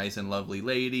accounts, was a nice and lovely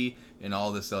lady. And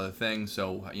all this other thing.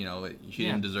 So, she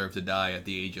didn't deserve to die at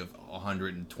the age of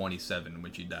 127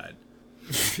 when she died.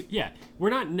 Yeah. We're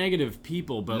not negative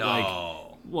people, but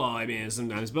well, I mean,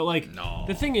 sometimes, but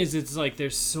the thing is, it's like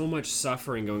there's so much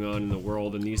suffering going on in the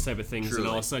world and these type of things, Truly.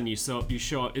 and all of a sudden you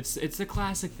show up. It's the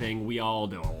classic thing. We all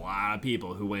know a lot of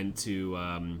people who went to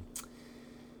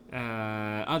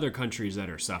other countries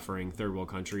that are suffering, third world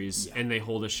countries, and they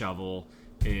hold a shovel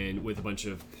and with a bunch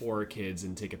of poor kids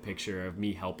and take a picture of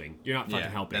me helping. You're not fucking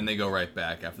helping. And they go right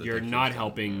back after the You're picture's not done.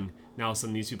 helping. Yeah. Now, some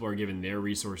of these people are given their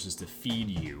resources to feed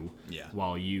you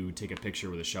while you take a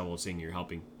picture with a shovel saying you're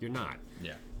helping. You're not.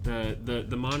 Yeah.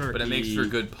 The monarchy. But it makes for a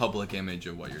good public image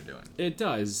of what you're doing. It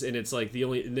does, and it's like the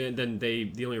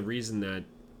only reason that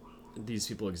these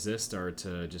people exist are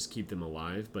to just keep them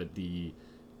alive. But the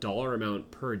dollar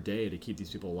amount per day to keep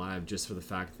these people alive, just for the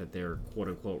fact that they're quote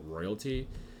unquote royalty,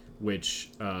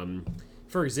 which,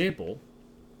 for example,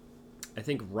 I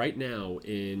think right now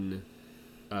in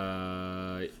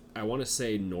I want to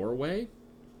say Norway,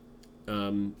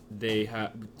 they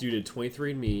have, due to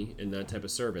 23andMe and that type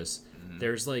of service,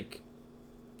 there's like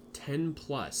 10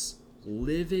 plus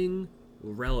living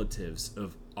relatives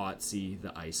of Otzi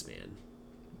the Iceman.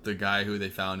 The guy who they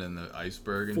found in the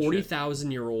iceberg and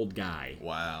 40,000-year-old guy.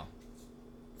 Wow.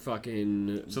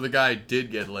 Fucking... So the guy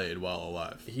did get laid while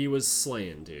alive. He was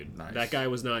slaying, dude. Nice. That guy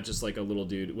was not just like a little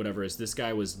dude, whatever it is. This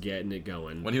guy was getting it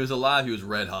going. When he was alive, he was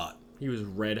red hot. He was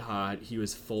red hot. He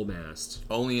was full mast.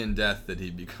 Only in death did he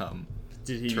become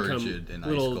turgid and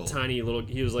little ice cold. tiny little?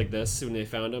 He was like this when they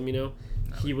found him. No,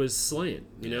 he was slaying.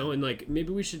 You know, and like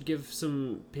maybe we should give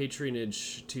some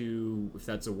patronage to, if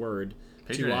that's a word,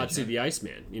 to Otzi the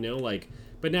Iceman. You know, like.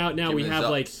 But now we have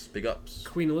like big ups.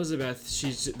 Queen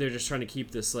Elizabeth. They're just trying to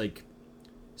keep this like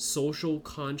social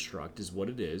construct is what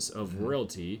it is of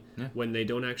royalty when they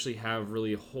don't actually have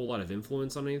really a whole lot of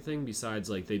influence on anything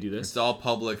besides like they do this. It's all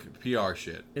public PR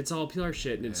shit. It's all PR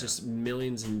shit, and it's just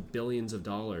millions and billions of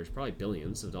dollars, probably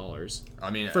billions of dollars. I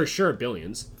mean, for sure,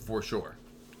 billions. For sure.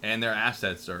 And their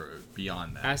assets are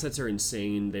beyond that. Assets are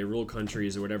insane. They rule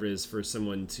countries or whatever it is for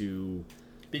someone to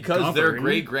because their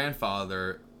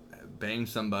great-grandfather banged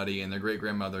somebody and their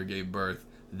great-grandmother gave birth,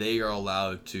 they are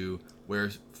allowed to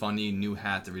wear funny new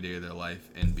hats every day of their life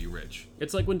and be rich.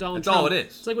 It's like when Donald Trump... That's all it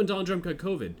is. It's like when Donald Trump got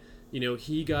COVID. You know,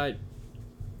 he got...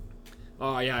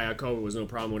 Oh, yeah, COVID was no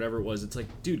problem, whatever it was. It's like,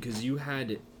 dude, because you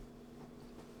had...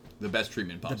 The best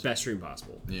treatment possible. The best treatment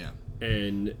possible. Yeah.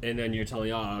 And then you're telling,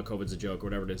 COVID's a joke or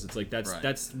whatever it is. It's like,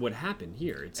 that's what happened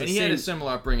here. It's and he had a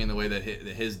similar upbringing in the way that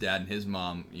his dad and his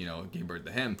mom, gave birth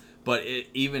to him. But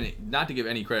even, not to give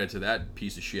any credit to that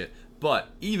piece of shit, but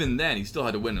even then, he still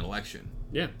had to win an election.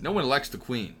 Yeah. No one elects the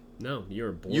queen. No,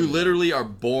 you're born. You literally are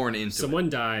born into Someone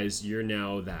dies, you're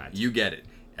now that. You get it.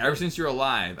 Ever since you're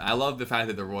alive, I love the fact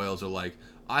that the royals are like,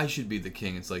 I should be the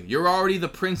king. It's like, you're already the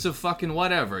prince of fucking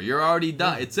whatever. You're already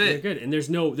done. Yeah, it's it. You're good. And there's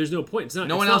no point. It's not.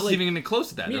 No it's one not else like, is even getting close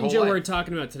to that. Me their and whole Joe life. were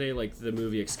talking about today, like the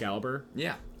movie Excalibur.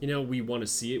 Yeah. You know, we want to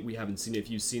see it. We haven't seen it. If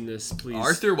you've seen this, please.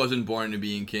 Arthur wasn't born into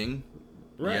being king.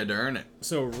 Right. He had to earn it.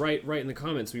 So write in the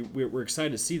comments. We're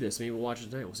excited to see this. Maybe we'll watch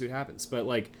it tonight. We'll see what happens. But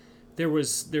like,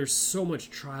 there's so much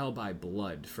trial by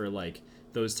blood for like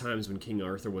those times when King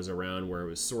Arthur was around, where it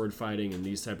was sword fighting and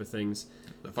these type of things.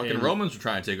 The fucking Romans were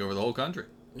trying to take over the whole country.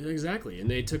 Yeah, exactly,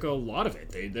 and they took a lot of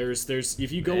it. There's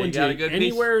if you go They into got a good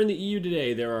anywhere in the EU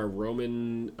today, there are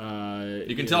Roman.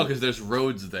 You can tell because there's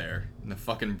roads there, and the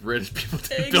fucking British people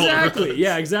didn't exactly. build roads.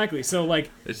 Yeah, exactly. So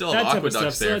like, they still that have type of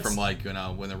aqueducts stuff. there So from like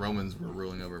when the Romans were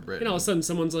ruling over Britain. And all of a sudden,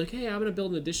 someone's like, "Hey, I'm gonna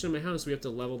build an addition to my house. We have to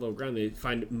level the ground." They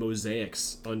find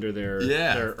mosaics under their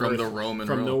from earth, the Roman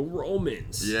from the rule.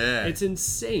 Romans. Yeah, it's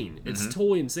insane. It's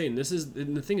totally insane.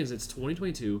 And the thing is, it's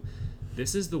 2022.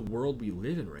 This is the world we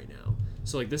live in right now.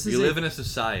 So like this is we live in a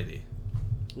society.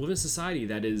 We live in a society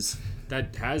that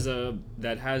has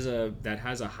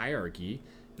a hierarchy,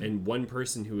 and one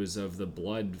person who is of the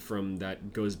blood from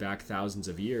that goes back thousands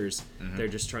of years. They're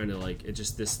just trying to like it.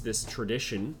 Just this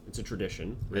tradition. It's a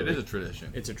tradition. Really. It is a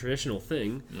tradition. It's a traditional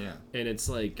thing. Yeah. And it's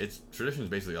like tradition is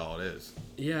basically all it is.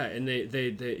 Yeah, and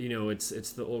they you know it's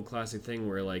the old classic thing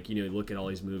where like you know look at all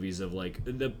these movies of like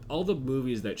all the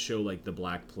movies that show like the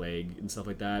Black Plague and stuff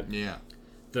like that. Yeah.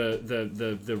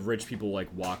 The rich people like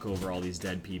walk over all these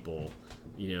dead people,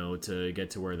 you know, to get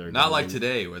to where they're not going. like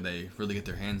today where they really get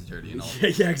their hands dirty and all.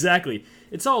 Yeah, exactly.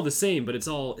 It's all the same, but it's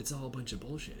all a bunch of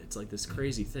bullshit. It's like this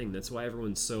crazy thing. That's why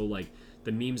everyone's so like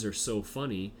the memes are so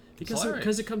funny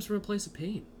because it comes from a place of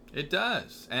pain. It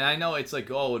does. And I know it's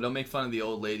like, oh, don't make fun of the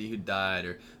old lady who died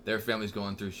or their family's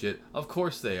going through shit. Of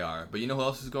course they are. But you know who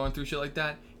else is going through shit like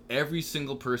that? Every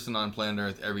single person on planet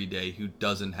Earth every day who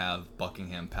doesn't have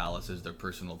Buckingham Palace as their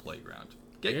personal playground.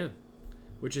 Yeah.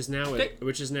 Which is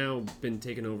now been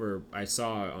taken over, I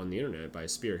saw on the internet, by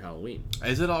Spirit Halloween.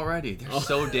 Is it already? They're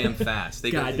so damn fast.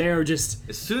 They're just...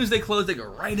 As soon as they close, they go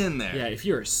right in there. Yeah, if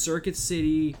you're a Circuit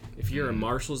City, if you're a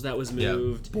Marshalls that was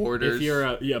moved... Yeah, Borders. If you're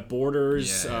a...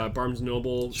 Borders, Barnes &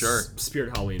 Noble... Sure.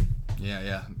 Spirit Halloween.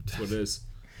 Yeah. That's what it is.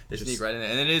 They sneak right in there.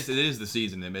 And it is the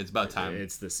season. It's about time.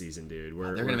 It's the season, dude.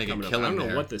 They're going to make a killing. I don't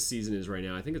know what the season is right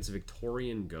now. I think it's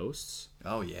Victorian Ghosts.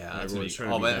 Oh, yeah. Everyone's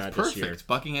trying to be that's perfect.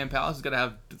 Buckingham Palace is going to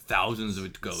have thousands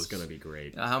of ghosts. It's going to be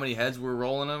great. You know how many heads were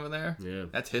rolling over there? Yeah.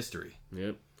 That's history.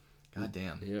 Yep. God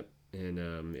damn. Yep.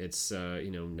 And it's,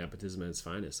 nepotism at its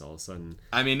finest. All of a sudden...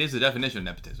 I mean, it's the definition of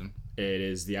nepotism. It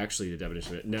is actually the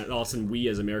definition of it. All of a sudden, we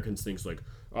as Americans think like,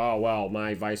 oh, well,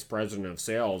 my vice president of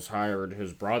sales hired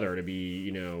his brother to be,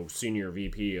 senior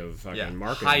VP of fucking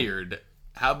marketing. Hired.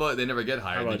 How about they never get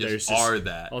hired? They just are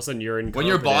that. All of a sudden, you're incompetent. When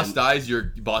your boss dies,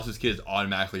 your boss's kid is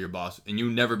automatically your boss, and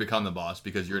you never become the boss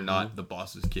because you're not the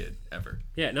boss's kid ever.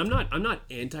 Yeah, and I'm not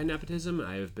anti-nepotism.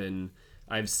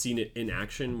 I've seen it in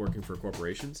action working for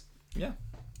corporations. Yeah.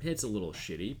 It's a little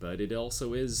shitty, but it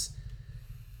also is.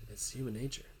 It's human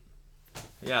nature.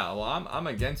 Yeah, well, I'm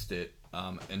against it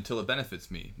until it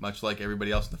benefits me, much like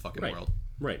everybody else in the fucking world.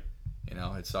 Right.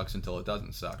 It sucks until it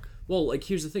doesn't suck. Well, like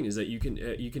here's the thing: is that you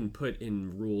can put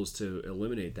in rules to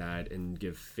eliminate that and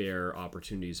give fair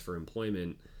opportunities for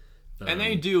employment. And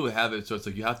they do have it, so it's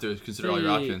like you have to consider all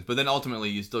your options. But then ultimately,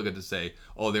 you still get to say,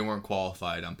 "Oh, they weren't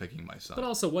qualified. I'm picking my son." But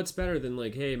also, what's better than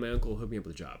like, "Hey, my uncle hooked me up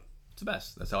with a job." It's the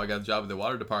best. That's how I got a job at the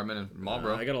water department in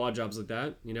Marlboro. I got a lot of jobs like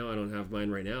that. I don't have mine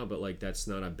right now, but like that's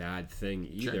not a bad thing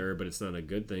either. Sure. But it's not a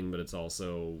good thing. But it's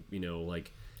also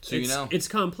like so it's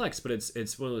complex. But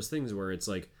it's one of those things where it's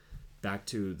like back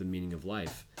to the meaning of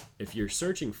life. If you're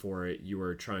searching for it, you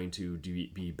are trying to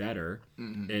be better,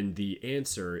 and the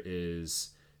answer is.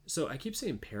 So I keep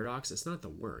saying paradox. It's not the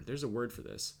word. There's a word for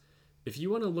this. If you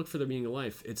want to look for the meaning of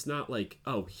life, it's not like,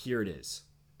 oh, here it is.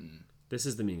 This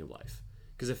is the meaning of life.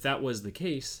 Because if that was the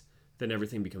case, then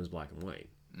everything becomes black and white.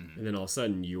 And then all of a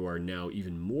sudden, you are now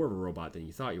even more of a robot than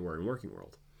you thought you were in working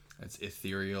world. It's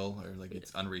ethereal or like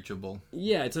it's unreachable.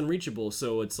 Yeah, it's unreachable.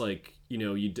 So it's like,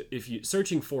 if you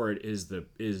searching for it is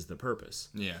the purpose.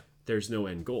 Yeah. There's no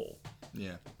end goal.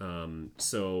 Yeah.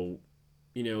 So...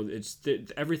 it's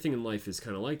everything in life is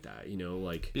kind of like that,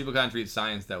 like people kind of treat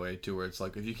science that way too, where it's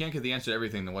like if you can't get the answer to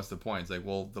everything, then what's the point? It's like,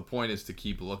 well, the point is to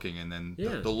keep looking, and then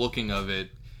the looking of it,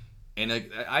 and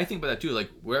I think about that too. Like,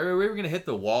 where are we gonna hit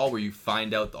the wall where you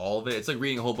find out all of it? It's like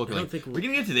reading a whole book. We're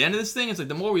gonna get to the end of this thing. It's like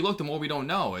the more we look, the more we don't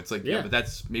know. It's like but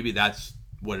that's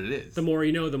what it is. The more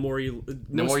you know, the more you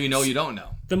don't know.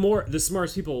 The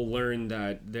smartest people learn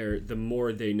that the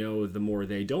more they know, the more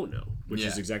they don't know, which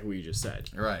is exactly what you just said.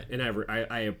 Right. And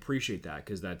I appreciate that,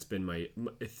 because that's been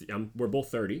we're both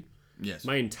 30. Yes.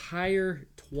 My entire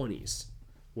 20s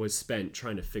was spent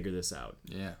trying to figure this out.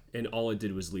 Yeah. And all it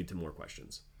did was lead to more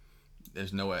questions.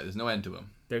 There's no end to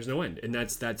them. There's no end, and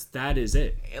that is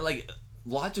it. And like,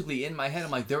 logically in my head,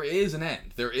 I'm like, there is an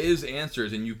end. There is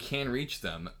answers, and you can reach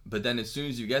them. But then as soon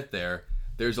as you get there,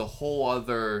 there's a whole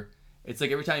other. It's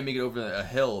like every time you make it over a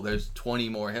hill, there's 20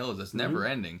 more hills. That's never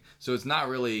ending. So it's not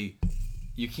really.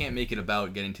 You can't make it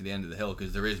about getting to the end of the hill,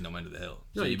 because there is no end of the hill.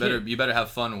 So you better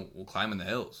have fun climbing the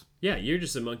hills. Yeah, you're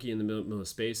just a monkey in the middle of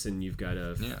space, and you've got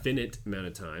a finite amount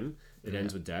of time. It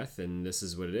ends with death, and this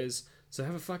is what it is. So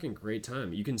have a fucking great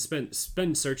time. You can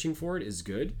spend searching for it is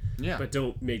good. Yeah. But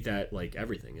don't make that like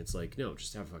everything. It's like, no,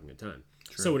 just have a fucking good time.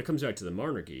 True. So when it comes back to the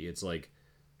monarchy, it's like,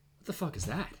 what the fuck is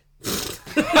that?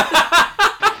 I've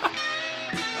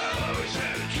always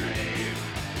had a dream.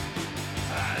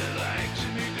 I'd like to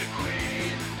meet the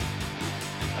queen.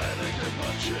 I'd like to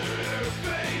punch her in her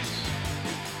face.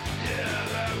 Yeah,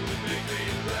 that would make me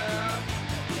laugh.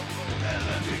 And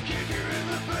let me kick her in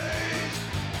the face.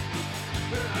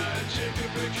 I'd take a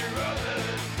picture of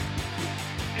it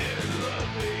in a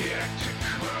lovely acting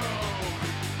chrome.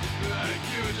 I'd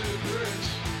give it to the prince.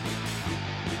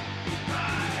 I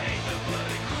hate the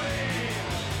bloody queen.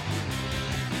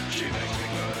 She makes me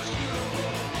go to school.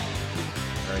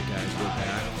 Alright guys, we're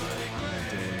back on the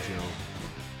Dan Joe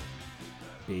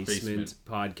Basement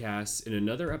Podcast in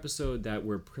another episode that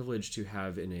we're privileged to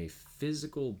have in a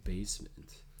physical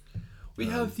basement. We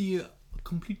have the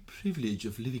complete privilege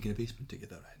of living in a basement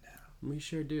together right now. We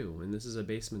sure do, and this is a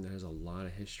basement that has a lot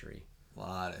of history. A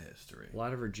lot of history. A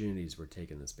lot of virginities were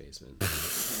taken in this basement.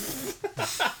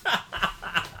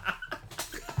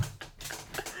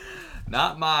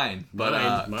 Not mine,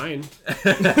 but mine.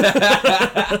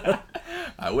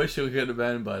 I wish it could have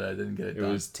been, but I didn't get it done.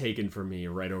 It was taken from me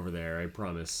right over there. I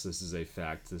promise. This is a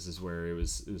fact. This is where it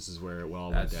was. This is where it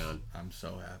all went down. I'm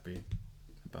so happy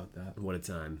about that. What a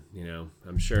time,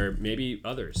 I'm sure maybe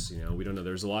others, we don't know.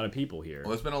 There's a lot of people here. Well,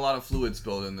 there's been a lot of fluid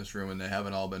spilled in this room, and they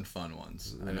haven't all been fun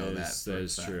ones. I know that. That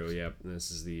is true. Yep. This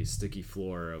is the sticky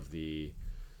floor of the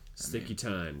sticky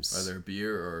times. Whether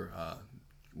beer or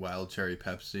wild cherry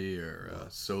Pepsi or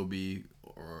Sobe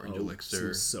or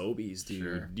Elixir. Some Sobeys, dude.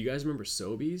 Sure. Do you guys remember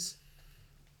Sobeys?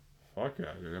 Fuck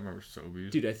yeah, dude. I remember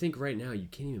Sobeys. Dude, I think right now you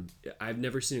can't even. I've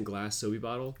never seen a glass Sobe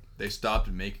bottle. They stopped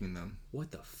making them.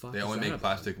 What the fuck? They only make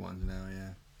plastic ones now. Yeah.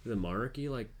 The monarchy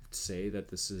say that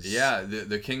this is. Yeah,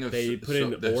 the king of they put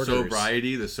in the orders.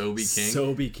 sobriety, the Sobe king.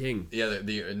 Sobe king. Yeah,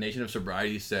 the nation of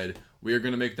sobriety said we are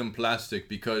gonna make them plastic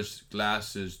because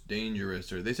glass is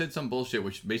dangerous, or they said some bullshit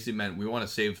which basically meant we want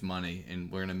to save money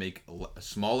and we're gonna make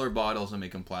smaller bottles and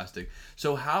make them plastic.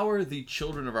 So how are the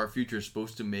children of our future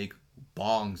supposed to make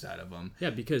bongs out of them? Yeah,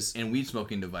 because and weed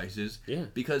smoking devices. Yeah,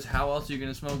 because how else are you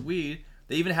gonna smoke weed?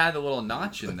 They even had the little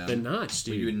notch in them. The notch,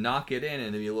 dude. You would knock it in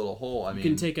and there'd be a little hole. You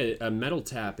can take a metal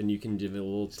tap and you can give it a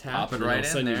little tap, and all of a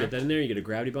sudden you get that in there. You get a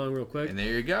gravity bong real quick, and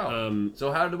there you go.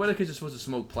 So what are kids are supposed to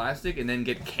smoke plastic and then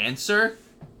get cancer?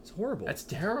 It's horrible. That's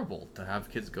terrible to have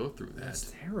kids go through that.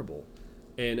 That's terrible.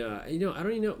 And I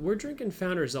don't even know. We're drinking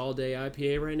Founders All Day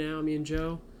IPA right now, me and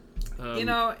Joe.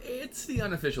 It's the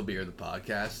unofficial beer of the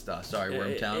podcast. Sorry,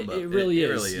 Wormtown, but it really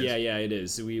is. Yeah, it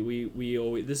is. We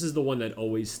always, this is the one that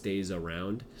always stays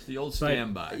around. It's the old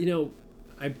standby.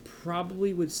 I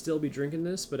probably would still be drinking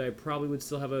this, but I probably would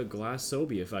still have a glass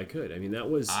Sobe if I could. I mean, that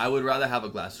was. I would rather have a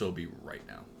glass Sobe right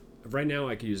now. Right now,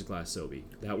 I could use a glass Sobe.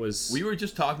 That was. We were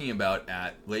just talking about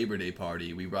at Labor Day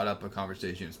party. We brought up a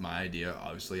conversation. It's my idea.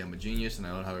 Obviously, I'm a genius, and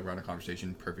I know how to run a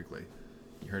conversation perfectly.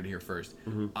 You heard it here first.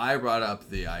 Mm-hmm. I brought up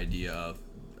the idea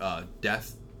of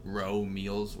death row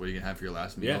meals where you can have for your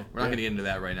last meal. Yeah, we're not going to get into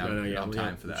that right now. We don't have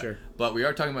time for that. Sure. But we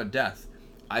are talking about death.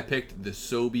 I picked the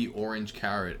Sobe Orange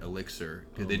Carrot Elixir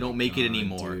because they don't make it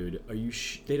anymore. Dude, are you?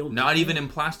 They don't. Not even in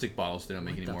plastic bottles. They don't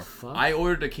make it anymore. Fuck? I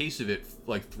ordered a case of it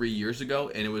like 3 years ago,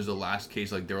 and it was the last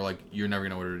case. Like they were like, "You're never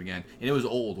gonna order it again." And it was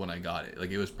old when I got it.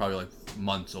 Like it was probably like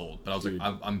months old. But I was like,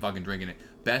 I'm fucking drinking it.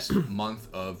 Best month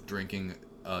of drinking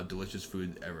delicious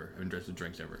food ever. Delicious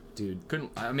drinks ever. Dude,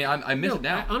 I miss it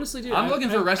now. Honestly, dude, I'm looking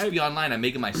for a recipe online. I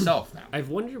make it myself now. I've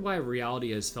wondered why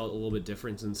reality has felt a little bit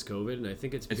different since COVID, and I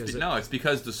think it's because it's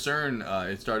because the CERN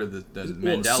it started the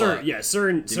Mandela.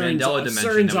 CERN Mandela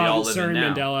dimension that we all live in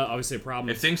now. Mandela, obviously a problem.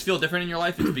 If things feel different in your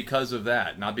life, it's because of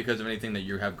that, not because of anything that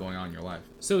you have going on in your life.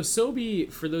 So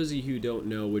Sobe, for those of you who don't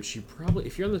know, which you probably,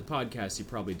 if you're on the podcast, you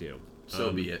probably do.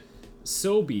 So be it.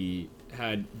 Sobe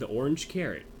had the orange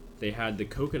carrot, They had the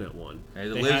coconut one. Hey,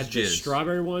 they had the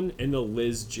strawberry one and the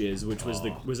Liz Jizz, which was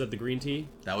was that the green tea?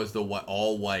 That was the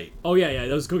all white. Oh yeah,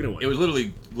 that was the coconut one. It was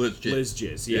literally Liz Jizz. Liz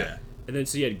Jizz, yeah. And then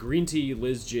so you had green tea,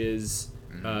 Liz Jizz.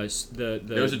 There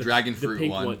was a dragon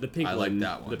fruit one. The pink I like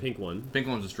that one. The pink one. Pink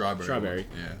one was a strawberry.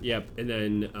 Yeah. Yep. And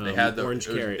then they had the orange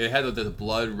carrot. It had the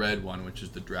blood red one, which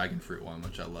is the dragon fruit one,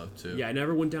 which I love too. Yeah, I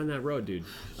never went down that road, dude.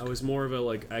 I was more of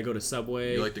a I go to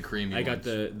Subway. You like the creamy I got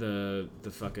ones.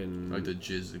 the fucking like the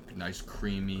jizz, nice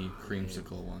creamy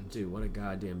creamsicle ones. Dude, what a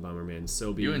goddamn bummer, man.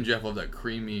 So you and Jeff love that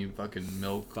creamy fucking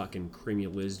milk. Fucking creamy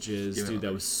Liz Jizz, dude.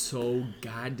 That was so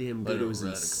goddamn good. It was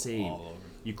insane.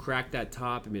 You cracked that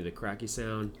top, it made the cracky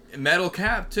sound. Metal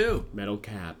cap, too. Metal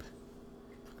cap.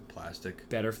 Fucking plastic.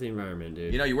 Better for the environment,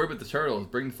 dude. You know, you worry about the turtles.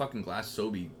 Bring fucking glass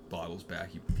Sobe bottles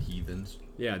back, you heathens.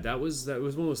 Yeah, that was one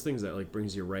of those things that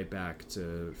brings you right back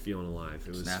to feeling alive. It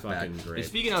was fucking great. And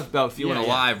speaking about feeling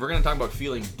alive, we're going to talk about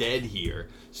feeling dead here.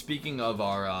 Speaking of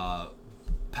our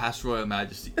past Royal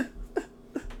Majesty...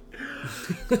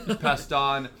 passed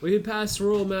on. We passed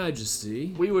Royal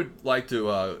Majesty. We would like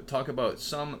to talk about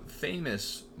some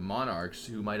famous monarchs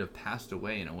who might have passed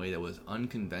away in a way that was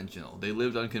unconventional. They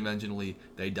lived unconventionally.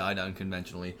 They died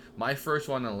unconventionally. My first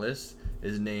one on the list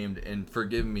is named, and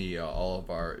forgive me, all of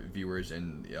our viewers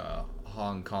in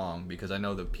Hong Kong, because I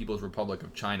know the People's Republic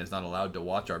of China is not allowed to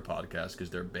watch our podcast because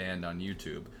they're banned on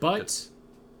YouTube. But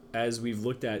as we've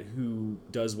looked at who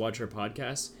does watch our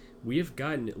podcast, we have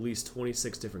gotten at least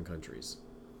 26 different countries.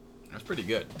 That's pretty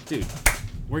good. Dude,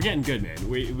 we're getting good, man.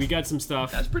 We got some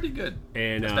stuff. That's pretty good.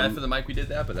 And it's bad for the mic we did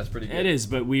that, but that's pretty good. It is,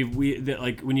 but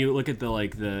like when you look at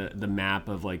the map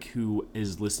of like who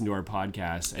is listening to our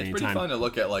podcast it's pretty fun to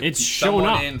look at, like, it's someone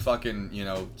showing up. In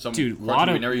fucking, some dude, a lot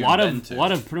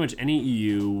of pretty much any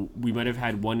EU. We might have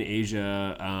had one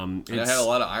Asia. And I had a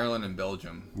lot of Ireland and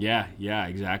Belgium. Yeah,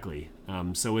 exactly.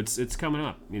 So it's coming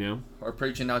up, We're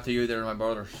preaching out to you there, my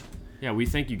brothers. Yeah, we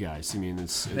thank you guys. I mean,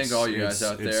 thank all you guys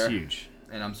out there. It's huge.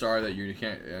 And I'm sorry that you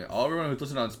can't. Everyone who's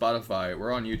listening on Spotify,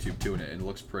 we're on YouTube too, and it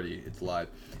looks pretty. It's live.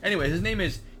 Anyway, his name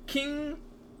is Qin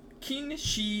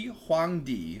Shi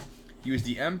Huangdi. He was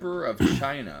the emperor of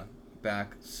China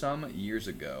back some years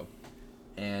ago,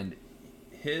 and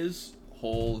his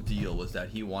whole deal was that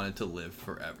he wanted to live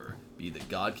forever, be the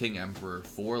God King Emperor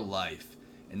for life,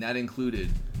 and that included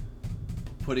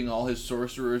putting all his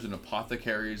sorcerers and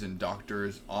apothecaries and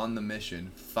doctors on the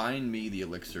mission, find me the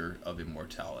elixir of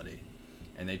immortality.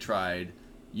 And they tried,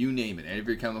 you name it,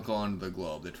 every chemical on the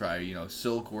globe. They tried,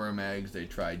 silkworm eggs, they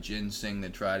tried ginseng, they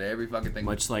tried every fucking thing.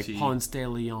 Much like Ponce de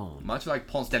Leon. Much like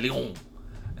Ponce de Leon.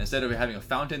 Instead of having a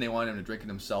fountain, they wanted him to drink it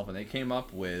himself, and they came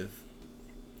up with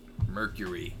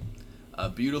mercury. A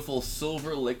beautiful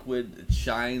silver liquid that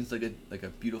shines like a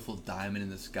beautiful diamond in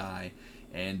the sky.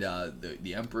 And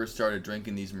the emperor started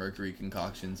drinking these mercury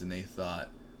concoctions, and they thought,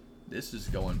 this is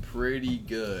going pretty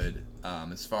good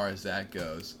as far as that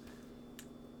goes.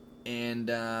 And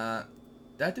that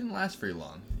didn't last very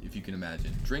long, if you can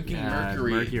imagine. Drinking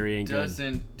mercury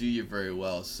doesn't do you very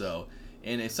well. So,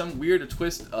 in some weird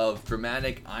twist of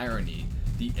dramatic irony,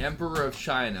 the emperor of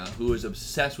China, who is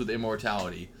obsessed with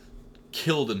immortality,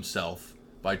 killed himself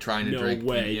by trying to drink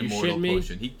the immortal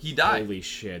potion. He died. Holy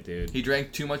shit, dude. He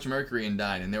drank too much mercury and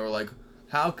died, and they were like,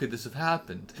 how could this have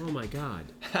happened? Oh my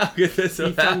god. How could this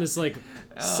have happened? He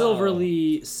found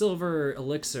this silver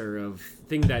elixir of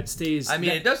thing that stays. I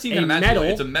mean, it does seem kind of magical.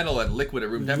 It's a metal at liquid at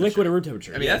room temperature. Liquid at room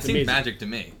temperature. I mean, that seems magic to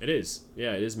me. It is.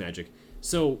 Yeah, it is magic.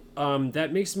 So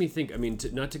that makes me think, I mean,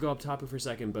 not to go off topic for a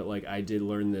second, but like I did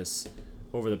learn this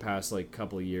over the past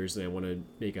couple of years, and I want to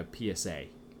make a PSA.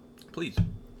 Please.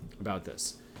 About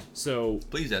this. So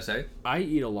please, essay. I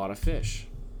eat a lot of fish.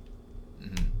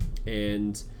 Mm-hmm.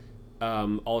 And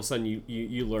all of a sudden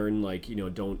you learn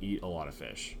don't eat a lot of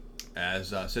fish. As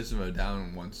System of a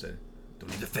Down once said, don't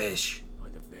eat the fish. Don't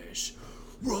eat the fish.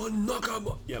 Run,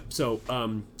 Nakama. Yep. So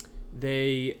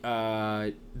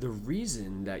the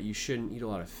reason that you shouldn't eat a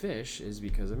lot of fish is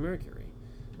because of mercury.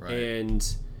 Right.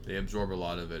 And they absorb a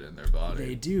lot of it in their body.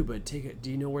 They do, but do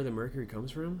you know where the mercury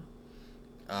comes from?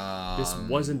 This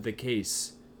wasn't the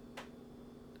case.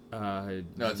 No,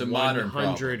 it's a modern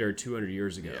 100 or 200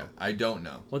 years ago. Yeah, I don't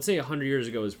know. Let's say 100 years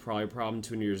ago was probably a problem.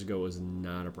 200 years ago was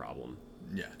not a problem.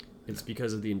 Yeah. It's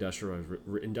because of the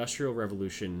Industrial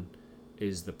Revolution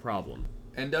is the problem.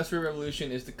 Industrial Revolution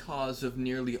is the cause of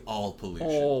nearly all pollution.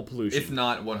 All pollution. If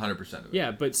not 100% of it.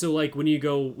 Yeah, but so when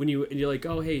you're like,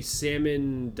 oh hey,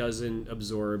 salmon doesn't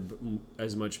absorb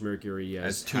as much mercury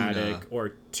as tuna. Haddock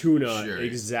or tuna. Sure.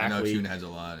 Exactly. I know tuna has a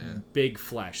lot, yeah. Big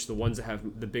flesh. The ones that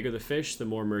have the bigger the fish, the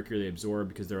more mercury they absorb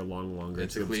because they're longer.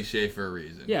 It's a cliche for a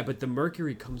reason. Yeah, but the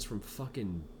mercury comes from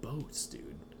fucking boats,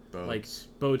 dude.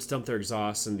 boats dump their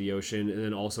exhausts in the ocean, and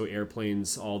then also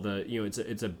airplanes. All the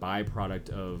it's a byproduct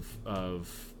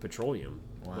of petroleum.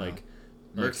 Wow.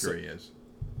 Mercury is.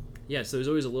 Yeah, so there's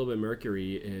always a little bit of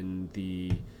mercury in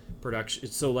the production.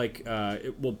 So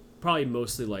it will probably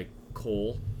mostly like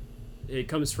coal. It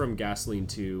comes from gasoline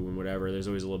too and whatever. There's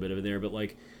always a little bit of it there, but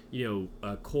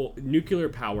nuclear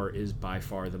power is by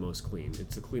far the most clean.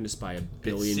 It's the cleanest by a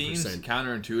billion percent. It seems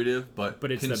counterintuitive, but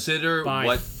it's consider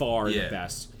by far the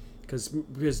best. Because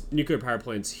nuclear power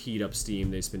plants heat up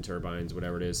steam, they spin turbines,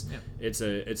 whatever it is. Yeah. It's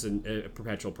a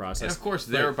perpetual process. And of course,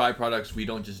 there are byproducts we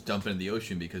don't just dump into the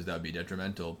ocean because that would be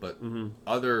detrimental. But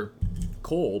other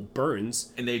coal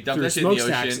burns, and they dump that in the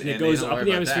ocean, and it goes up in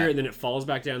the atmosphere, and then it falls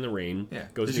back down in the rain. Yeah,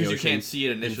 goes in the ocean. You can't see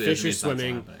it initially. And fish are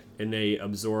swimming, and they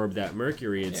absorb that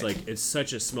mercury. It's it's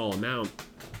such a small amount.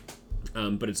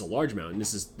 But it's a large amount, and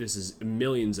this is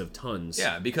millions of tons.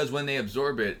 Yeah, because when they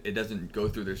absorb it, it doesn't go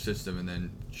through their system and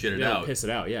then shit it out. Piss it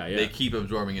out, yeah. They keep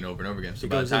absorbing it over and over again. So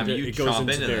by the time you chomp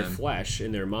into their them, flesh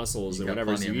and their muscles and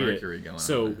whatever, you got mercury going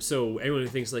on. So anyone who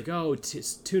thinks like, oh,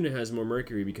 tuna has more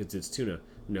mercury because it's tuna.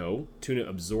 No, tuna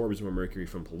absorbs more mercury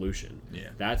from pollution.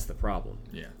 Yeah, that's the problem.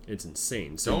 Yeah, it's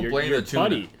insane. So don't blame the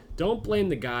tuna. Don't blame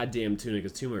the goddamn tuna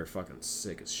because tuna are fucking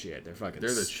sick as shit. They're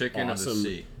the chicken of the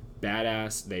sea.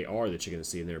 Badass. They are the chicken of the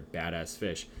sea, and they're badass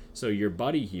fish. So your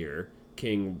buddy here,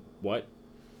 King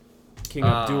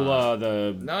Abdullah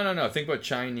the... No. Think about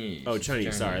Chinese. Oh,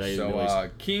 Chinese. Sorry. So,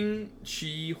 King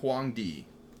Shi Huangdi.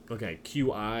 Okay,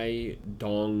 Qi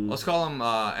Dong... Let's call him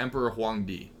Emperor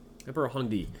Huangdi. Emperor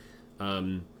Huangdi.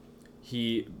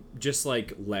 He, just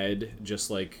like lead,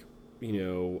 just like...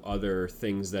 other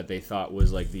things that they thought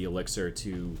was like the elixir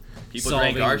to people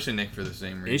drank arsenic for the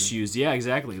same reason. Issues, yeah,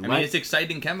 exactly. I mean, it's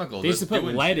exciting chemicals. They used to put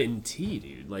lead in tea,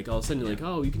 dude. Like all of a sudden, like,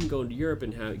 oh, you can go to Europe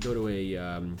and go to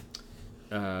a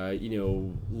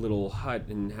little hut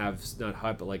and have not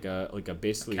hut, but like a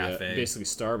basically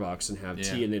Starbucks and have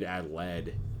tea, and they'd add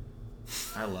lead.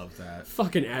 I love that.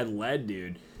 Fucking add lead,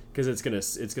 dude. Because it's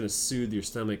gonna soothe your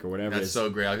stomach or whatever. That's so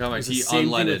great. I got my tea same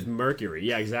unleaded. Thing with mercury.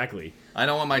 Yeah, exactly. I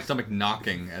don't want my stomach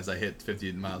knocking as I hit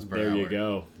 50 miles per hour. There you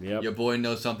go. Yep. Your boy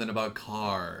knows something about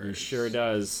cars. He sure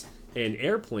does. And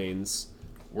airplanes.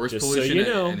 Worst pollution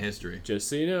in history. Just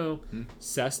so you know,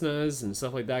 Cessnas and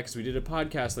stuff like that. Because we did a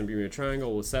podcast on Bermuda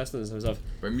Triangle with Cessnas and stuff.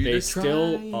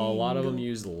 Still a lot of them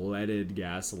use leaded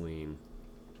gasoline.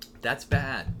 That's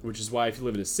bad. Which is why if you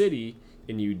live in a city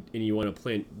and you want to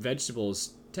plant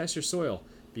vegetables, test your soil,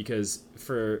 because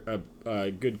for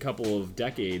a good couple of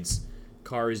decades,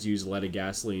 cars use leaded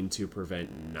gasoline to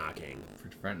prevent knocking.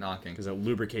 Because it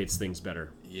lubricates things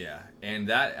better. Yeah, and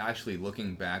that actually,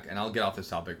 looking back, and I'll get off this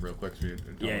topic real quick. It's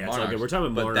all good. We're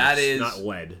talking about monarchs, not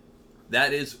lead.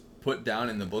 That is put down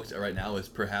in the books right now as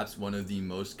perhaps one of the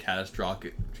most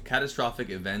catastrophic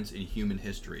events in human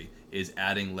history is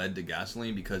adding lead to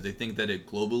gasoline, because they think that it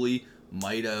globally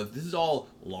might have, this is all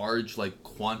large, like,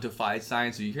 quantified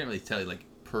science, so you can't really tell, like,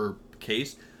 per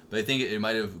case, but I think it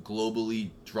might have globally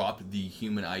dropped the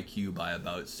human IQ by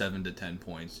about 7 to 10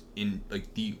 points in,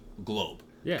 like, the globe.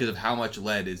 Yeah. Because of how much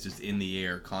lead is just in the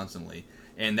air constantly.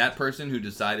 And that person who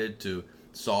decided to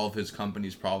solve his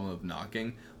company's problem of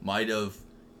knocking might have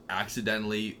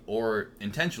accidentally or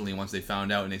intentionally, once they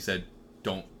found out and they said,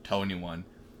 don't tell anyone,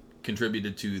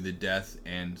 contributed to the death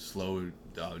and slow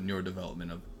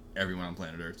neurodevelopment of everyone on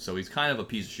planet Earth. So he's kind of a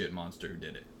piece of shit monster who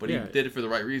did it. But he did it for the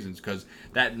right reasons, because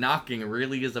that knocking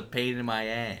really is a pain in my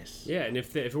ass. Yeah, and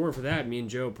if it weren't for that, me and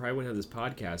Joe probably wouldn't have this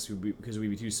podcast because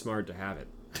we'd be too smart to have it.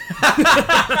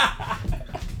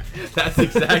 That's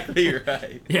exactly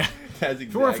right. Yeah. That's exactly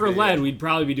if it weren't for lead, we'd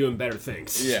probably be doing better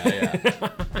things. Yeah.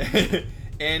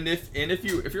 And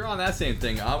if you're on that same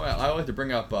thing, I would like to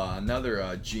bring up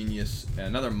another genius,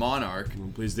 another monarch.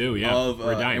 Please do, yeah.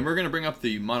 We're dying. And we're going to bring up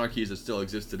the monarchies that still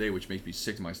exist today, which makes me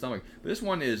sick to my stomach. But this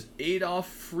one is Adolf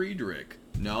Friedrich.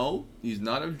 No, he's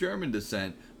not of German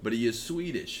descent, but he is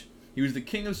Swedish. He was the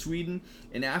king of Sweden,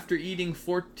 and after eating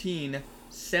 14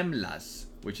 semlas,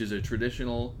 which is a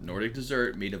traditional Nordic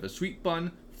dessert made of a sweet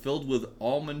bun filled with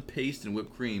almond paste and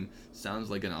whipped cream.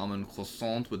 Sounds like an almond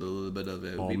croissant with a little bit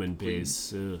of almond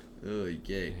paste. Oh,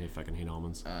 gay. I fucking hate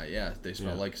almonds. Yeah, they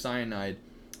smell like cyanide.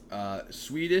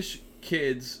 Swedish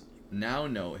kids now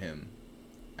know him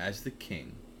as the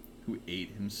king who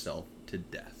ate himself to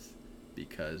death,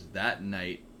 because that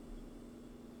night,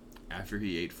 after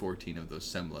he ate 14 of those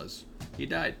semlas, he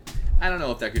died. I don't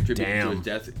know if that contributed to his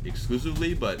death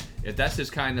exclusively, but if that's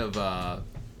his kind of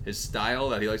his style,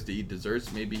 that he likes to eat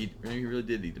desserts, maybe he really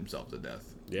did eat himself to death.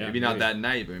 Yeah, maybe not that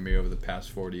night, but maybe over the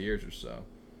past 40 years or so.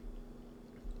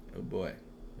 Oh boy.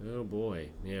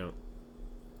 Yeah.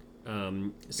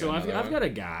 So I've got a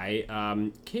guy,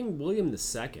 King William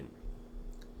II.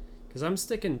 Because I'm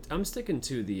sticking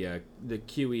to the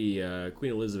QE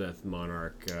Queen Elizabeth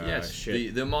monarch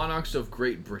shit. The monarchs of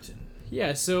Great Britain.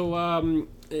 Yeah, so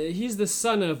he's the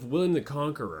son of William the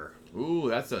Conqueror. Ooh,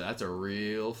 that's a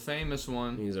real famous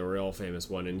one. He's a real famous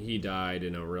one, and he died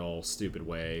in a real stupid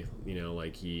way.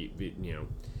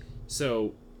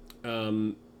 So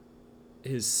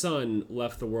his son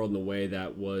left the world in a way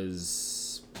that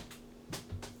was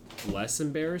less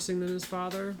embarrassing than his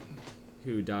father,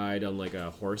 who died on like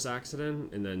a horse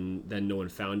accident, and then no one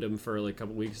found him for like a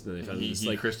couple weeks, and then they found him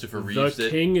like Christopher Reeves the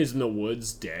king is in the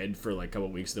woods dead for like a couple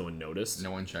weeks. No one noticed.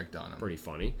 No one checked on him. Pretty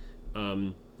funny.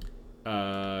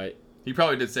 He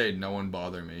probably did say no one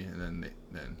bother me, and then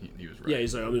he was right. Yeah,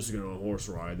 he's like, I'm just going on a horse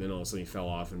ride, and then all of a sudden he fell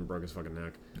off and broke his fucking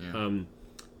neck.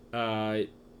 Yeah.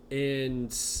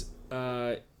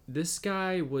 This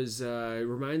guy was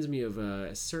reminds me of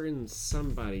a certain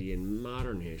somebody in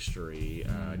modern history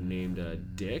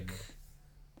named Dick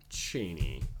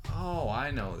Cheney. Oh,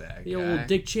 I know that guy. The old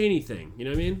Dick Cheney thing, you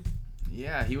know what I mean?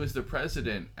 Yeah, he was the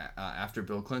president after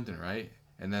Bill Clinton, right?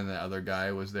 And then the other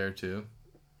guy was there too.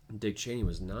 Dick Cheney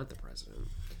was not the president.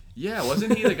 Yeah,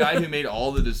 wasn't he the guy who made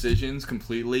all the decisions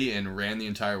completely and ran the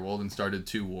entire world and started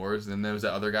 2 wars? And then there was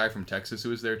that other guy from Texas who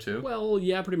was there too? Well,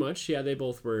 yeah, pretty much. Yeah, they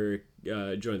both were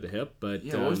joined at the hip, but...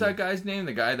 Yeah, what was that guy's name?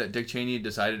 The guy that Dick Cheney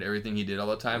decided everything he did all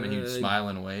the time, and he'd smile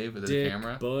and wave at the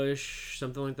camera? Dick Bush,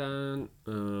 something like that.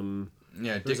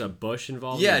 Yeah, there's a Bush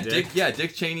involved. Yeah, in Dick.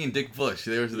 Dick Cheney and Dick Bush.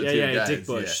 Those are the two guys. Yeah, Dick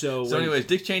Bush. Yeah. So anyways,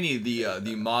 Dick Cheney,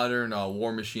 the modern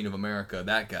war machine of America,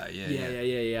 that guy.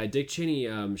 Yeah. Dick Cheney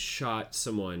shot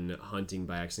someone hunting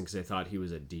by accident because they thought he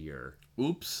was a deer.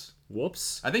 Oops.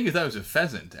 Whoops. I think he thought it was a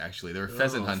pheasant, actually. They were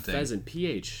pheasant hunting. Pheasant,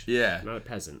 PH. Yeah. Not a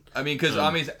peasant. I mean,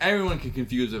 because everyone can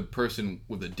confuse a person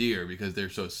with a deer because they're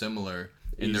so similar.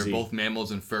 And they're both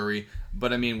mammals and furry.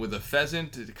 But I mean, with a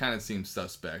pheasant, it kind of seems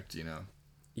suspect, you know.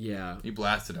 Yeah. He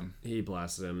blasted him. He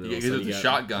blasted him. He did the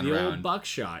shotgun round. The old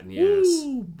buckshot in the ass.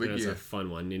 Woo, that's a fun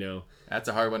one, you know. That's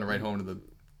a hard one to write home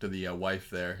to the wife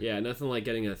there. Yeah, nothing like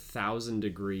getting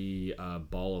 1,000-degree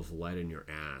ball of lead in your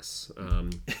ass.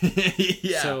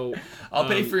 Yeah. So I'll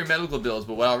pay for your medical bills,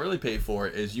 but what I'll really pay for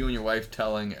is you and your wife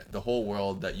telling the whole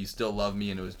world that you still love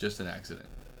me and it was just an accident.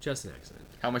 Just an accident.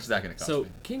 How much is that going to cost me? So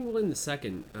King William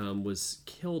II was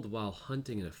killed while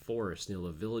hunting in a forest near the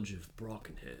village of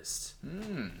Brockenhurst.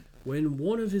 When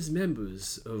one of his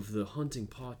members of the hunting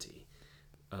party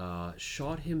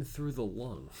shot him through the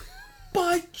lung.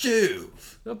 By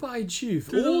Jove! By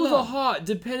Jove. Or the heart,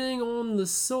 depending on the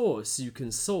source you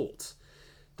consult.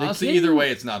 Honestly, either way,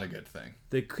 it's not a good thing.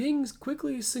 The king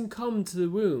quickly succumbed to the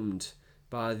wound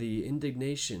by the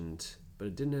indignation, but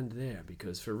it didn't end there,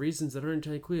 because for reasons that aren't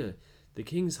entirely clear, the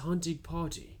king's hunting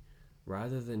party,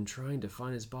 rather than trying to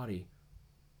find his body,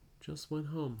 just went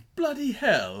home. Bloody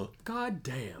hell. God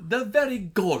damn. The very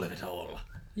gall of it all.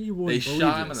 They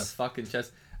shot him in the fucking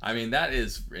chest. I mean, that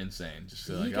is insane. Just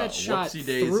he got shot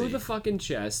through the fucking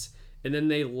chest, and then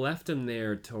they left him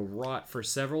there to rot for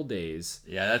several days.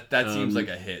 Yeah, that seems like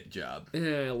a hit job.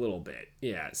 A little bit.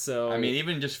 Yeah, so... I mean,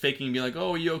 even just faking and being like,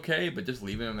 oh, are you okay? But just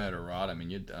leaving him there to rot, I mean,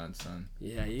 you're done, son.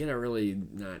 Yeah, you gotta really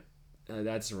not...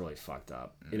 that's really fucked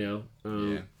up, you know?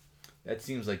 Yeah. That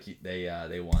seems like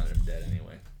they wanted him dead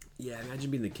anyway. Yeah, imagine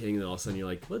being the king and all of a sudden you're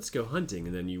like, let's go hunting.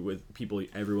 And then you with people,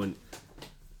 everyone...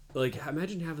 Like,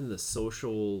 imagine having the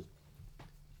social...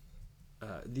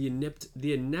 the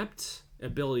inept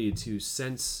ability to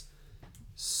sense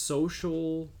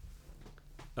social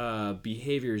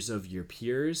behaviors of your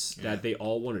peers that they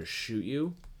all want to shoot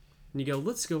you. And you go,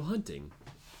 let's go hunting.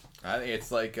 I think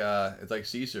it's like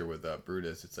Caesar with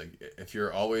Brutus. It's like if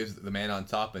you're always the man on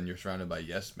top and you're surrounded by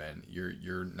yes men,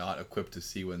 you're not equipped to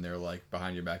see when they're like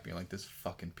behind your back being like this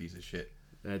fucking piece of shit.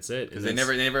 That's it. Because they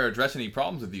never address any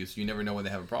problems with you, so you never know when they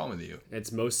have a problem with you.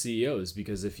 It's most CEOs,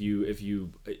 because if you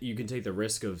can take the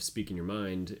risk of speaking your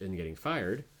mind and getting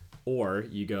fired, or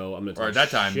you go, I'm going to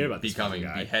talk shit about this fucking guy.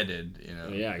 Or at that time, becoming beheaded, you know.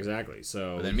 Yeah, exactly.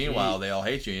 So, but then meanwhile, they all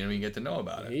hate you. You don't even get to know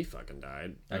about it. He fucking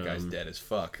died. That guy's dead as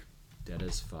fuck. Dead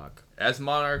as fuck. As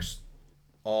monarchs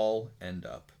all end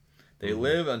up. They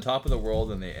live on top of the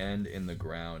world and they end in the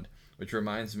ground, which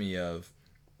reminds me of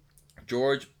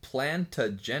George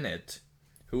Plantagenet,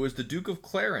 who was the Duke of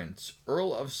Clarence,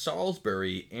 Earl of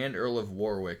Salisbury, and Earl of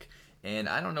Warwick. And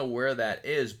I don't know where that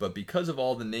is, but because of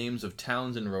all the names of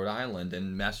towns in Rhode Island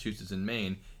and Massachusetts and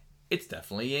Maine, it's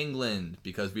definitely England,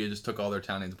 because we just took all their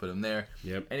town names and put them there.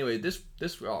 Yep. Anyway, this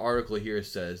article here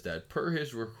says that per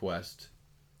his request,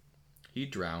 he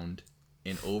drowned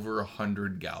in over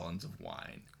 100 gallons of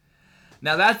wine.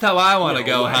 Now that's how I want to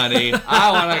go, honey.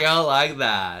 I want to go like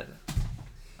that.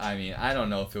 I mean, I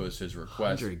don't know if it was his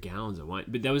request. 100 gallons of wine.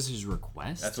 But that was his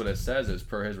request? That's what it says. It's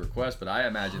per his request. But I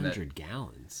imagine 100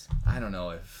 gallons. I don't know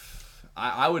if...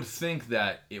 I would think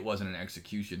that it wasn't an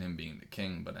execution, him being the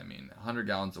king. But, I mean, 100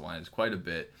 gallons of wine is quite a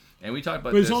bit. And we talked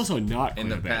about this. But it's also not in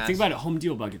the past. Think about it. Home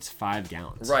Depot gets 5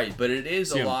 gallons. Right, but it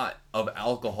is a lot of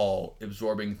alcohol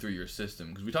absorbing through your system.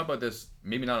 Because we talked about this,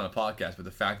 maybe not on a podcast, but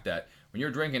the fact that when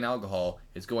you're drinking alcohol,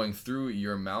 it's going through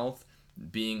your mouth,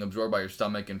 being absorbed by your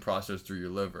stomach and processed through your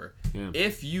liver. Yeah.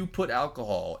 If you put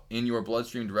alcohol in your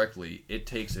bloodstream directly, it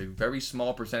takes a very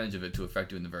small percentage of it to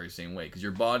affect you in the very same way. Because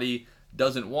your body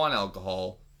doesn't want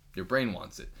alcohol, your brain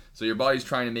wants it. So your body's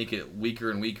trying to make it weaker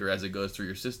and weaker as it goes through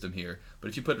your system here. But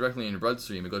if you put it directly in your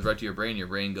bloodstream, it goes right to your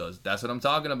brain goes, that's what I'm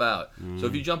talking about. So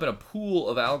if you jump in a pool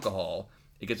of alcohol,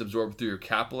 it gets absorbed through your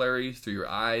capillaries, through your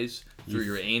eyes, through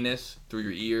your anus, through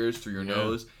your ears, through your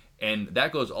nose. And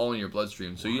that goes all in your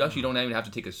bloodstream. So you actually don't even have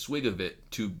to take a swig of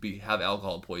it to have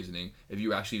alcohol poisoning if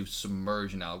you actually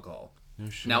submerge in alcohol. Oh,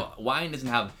 sure. Now, wine doesn't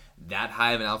have that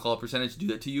high of an alcohol percentage to do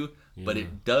that to you, but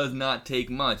it does not take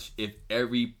much if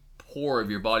every pore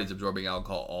of your body is absorbing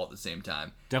alcohol all at the same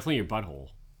time. Definitely your butthole.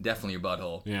 Definitely your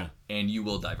butthole. Yeah. And you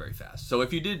will die very fast. So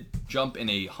if you did jump in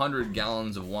 100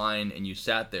 gallons of wine and you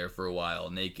sat there for a while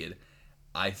naked,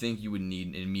 I think you would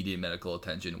need immediate medical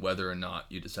attention whether or not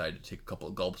you decide to take a couple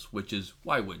of gulps, which is,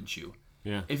 why wouldn't you?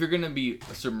 Yeah. If you're going to be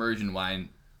submerged in wine,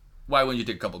 why wouldn't you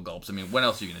take a couple of gulps? I mean, when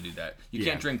else are you going to do that? You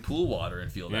can't drink pool water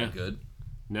and feel that good.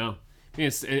 No. I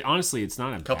mean, honestly, it's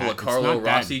not a couple of Carlo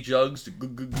Rossi jugs.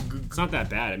 It's not that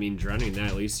bad. I mean, drowning that,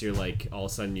 at least you're like, all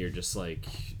of a sudden you're just like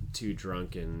too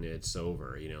drunk and it's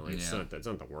over. You know, like that's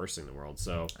not the worst thing in the world.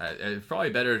 So it's probably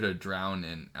better to drown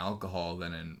in alcohol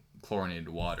than in chlorinated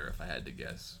water, if I had to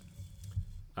guess.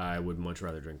 I would much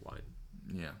rather drink wine.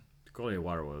 Yeah. Chlorinated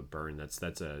water would burn. That's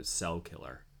a cell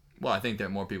killer. Well, I think that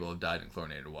more people have died in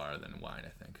chlorinated water than wine,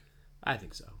 I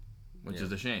think so. Which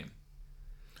is a shame.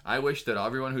 I wish that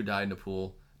everyone who died in a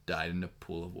pool died in a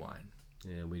pool of wine.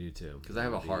 Yeah, we do too. Because I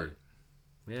have a heart.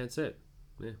 Yeah, that's it.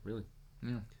 Yeah, really.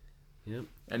 Yeah. Yep.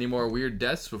 Any more weird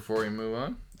deaths before we move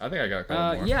on? I think I got a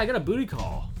couple more. Yeah, I got a booty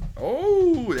call.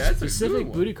 Oh, that's specific a good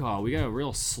one. Booty call. We got a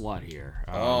real slut here.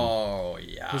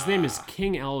 Yeah. His name is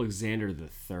King Alexander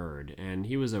III, and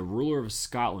he was a ruler of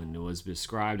Scotland and was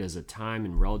described as a time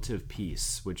in relative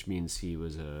peace, which means he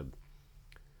was a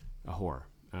whore.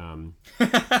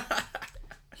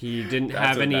 He didn't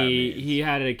have any. He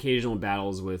had occasional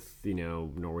battles with,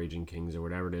 Norwegian kings or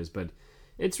whatever it is, but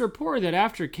it's reported that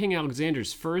after King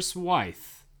Alexander's first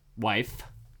wife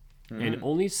and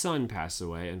only son passed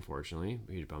away, unfortunately,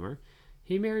 huge bummer,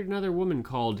 he married another woman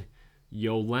called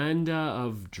Yolanda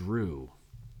of Drew.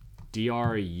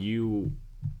 Dreux.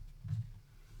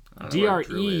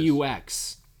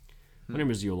 Her name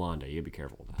is Yolanda. You gotta be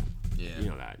careful with that. Yeah. You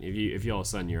know that. If you all of a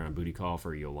sudden you're on a booty call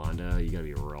for Yolanda, you gotta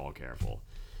be real careful.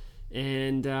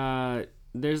 And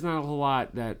there's not a whole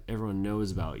lot that everyone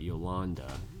knows about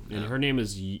Yolanda. And her name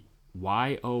is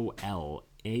Yolande.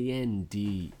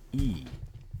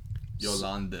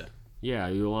 Yolanda. Yeah,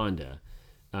 Yolanda.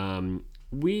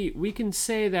 We can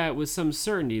say that with some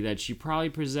certainty that she probably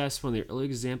possessed one of the early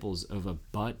examples of a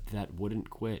butt that wouldn't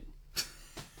quit.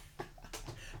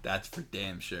 That's for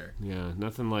damn sure. Yeah,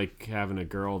 nothing like having a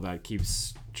girl that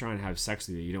keeps trying to have sex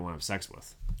with you you don't want to have sex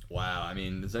with. Wow, I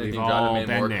mean, does anything drive a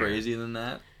man more crazy than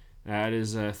that? That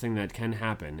is a thing that can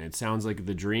happen. It sounds like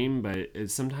the dream, but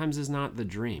it sometimes is not the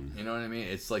dream. You know what I mean?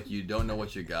 It's like you don't know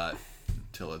what you got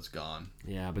until it's gone.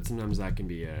 Yeah, but sometimes that can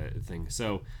be a thing.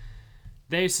 So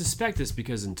they suspect this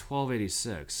because in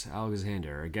 1286,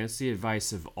 Alexander, against the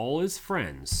advice of all his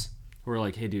friends, who are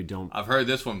like, hey, dude, don't... I've heard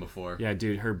this one before. Yeah,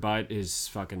 dude, her butt is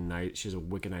fucking nice. She has a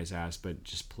wicked nice ass, but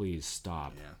just please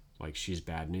stop. Yeah. Like, she's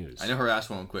bad news. I know her ass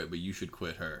won't quit, but you should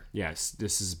quit her. Yes,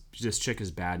 this chick is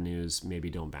bad news.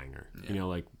 Maybe don't bang her. Yeah.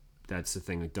 Like, that's the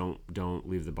thing. Like, don't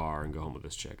leave the bar and go home with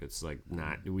this chick. It's like,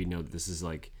 not... We know that this is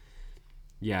like...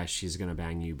 Yeah, she's gonna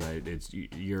bang you, but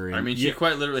you're in... I mean, she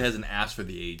quite literally has an ass for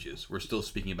the ages. We're still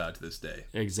speaking about it to this day.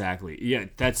 Exactly. Yeah,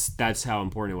 that's how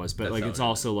important it was. But, like, it's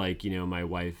also like, my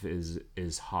wife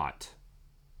is hot.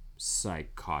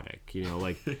 Psychotic.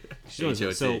 Like... She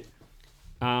doesn't... So...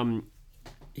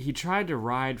 He tried to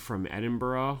ride from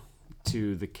Edinburgh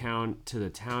to the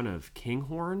town of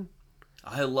Kinghorn.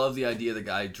 I love the idea of the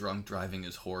guy drunk driving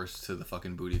his horse to the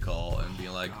fucking booty call and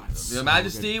being like, Your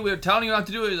Majesty, we're telling you not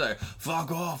to do it. He's like,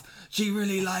 fuck off. She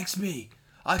really likes me.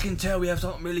 I can tell we have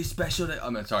something really special.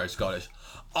 Sorry, Scottish.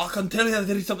 I can tell you that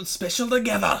there is something special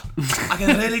together. I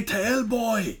can really tell,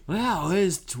 boy. Well,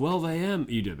 it's 12 a.m.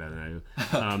 You do it better than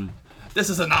I do. This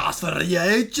is an ass for the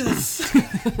ages.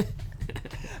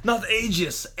 Not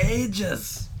ages,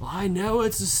 ages. Well, I know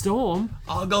it's a storm.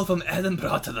 I'll go from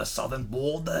Edinburgh to the southern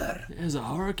border. There's a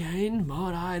hurricane,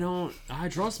 but I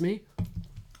trust me.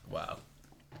 Wow.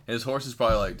 His horse is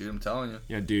probably like, dude, I'm telling you.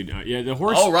 Yeah, dude. The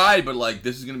horse. I'll ride, but like,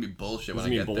 this is gonna be bullshit when I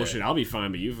get bullshit. there. I'll be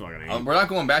fine, but you fucking ain't. We're not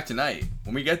going back tonight.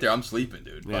 When we get there, I'm sleeping,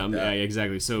 dude. Yeah,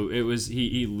 exactly. So it was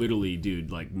he literally,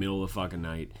 dude, like middle of the fucking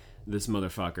night, this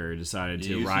motherfucker decided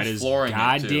to ride his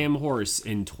goddamn horse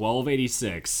in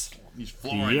 1286. He's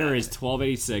flooring the year it. is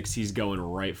 1286. He's going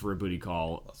right for a booty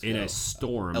call in a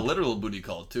storm. A literal booty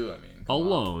call too. I mean,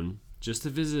 alone, just to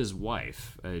visit his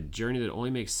wife. A journey that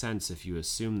only makes sense if you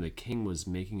assume the king was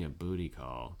making a booty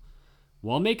call.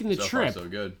 While making the trip, so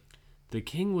good. The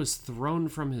king was thrown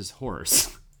from his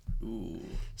horse. Ooh.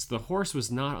 So the horse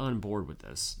was not on board with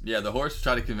this. Yeah, the horse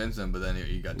tried to convince him, but then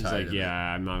he got tired of it.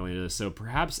 I'm not going to do this. So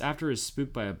perhaps after his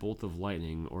spooked by a bolt of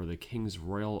lightning or the king's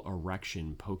royal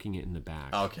erection poking it in the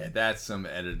back. Okay, that's some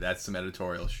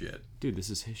editorial shit. Dude, this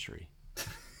is history.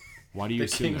 Why do you the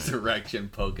assume king's that? erection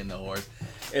poking the horse?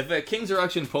 If a king's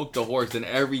erection poked the horse, then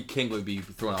every king would be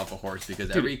thrown off a horse because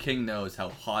every king knows how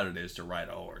hot it is to ride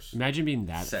a horse. Imagine being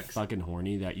that fucking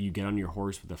horny that you get on your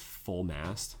horse with a full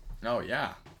mast. Oh,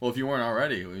 yeah. Well, if you weren't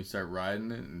already, when you start riding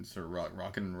it and start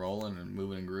rocking and rolling and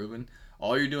moving and grooving,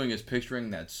 all you're doing is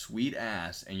picturing that sweet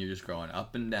ass, and you're just going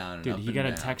up and down and Dude, up and he got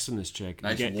down. a text from this chick.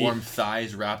 Nice warm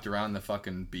thighs wrapped around the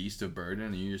fucking beast of burden,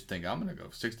 and you just think, I'm gonna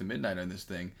go 6 to midnight on this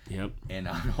thing. Yep. And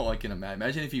all I can imagine.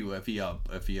 Imagine if he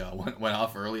went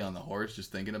off early on the horse,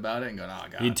 just thinking about it and going, oh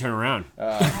god. He'd turn around.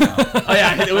 Oh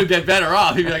yeah, it would be better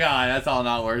off. He'd be like, that's all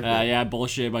not worth it. Yeah,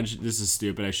 bullshit. This is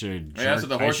stupid. I should have. Yeah, so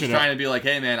the horse is trying to be like,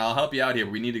 hey man, I'll help you out here,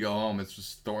 but we need to go home. It's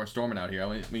just storming out here.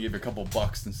 Let me give you a couple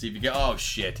bucks and see if you get. Oh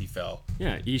shit, he fell.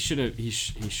 Yeah, he should have. He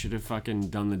should have fucking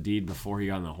done the deed before he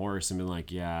got on the horse and been like,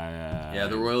 yeah,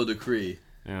 the royal decree.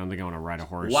 I don't think I want to ride a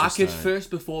horse. Walk it first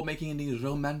before making any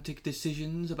romantic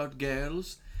decisions about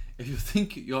girls. If you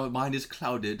think your mind is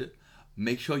clouded,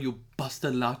 make sure you bust a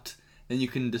lot, then you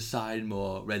can decide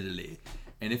more readily.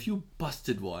 And if you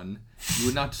busted one, you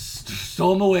would not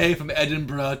storm away from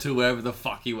Edinburgh to wherever the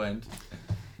fuck he went.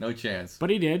 No chance. But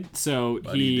he did. So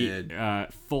he did.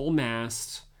 Full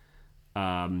mast.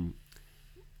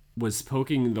 Was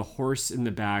poking the horse in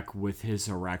the back with his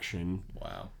erection.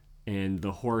 Wow. And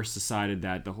the horse decided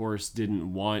that the horse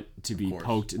didn't want to be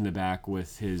poked in the back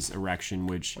with his erection,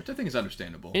 which I think is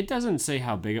understandable. It doesn't say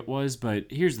how big it was, but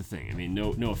here's the thing. I mean,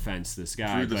 no offense to this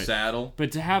guy. Through the saddle.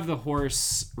 But to have the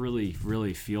horse really,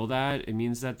 really feel that, it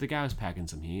means that the guy was packing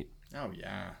some heat. Oh,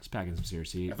 yeah. He's packing some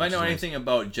serious heat. If I know anything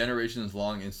about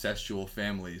generations-long incestual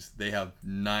families, they have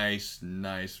nice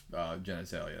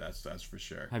genitalia. That's for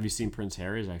sure. Have you seen Prince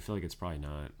Harry's? I feel like it's probably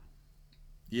not.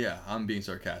 Yeah, I'm being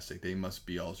sarcastic. They must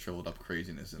be all shriveled up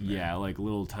craziness in there. Yeah, like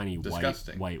little tiny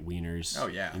white wieners. Oh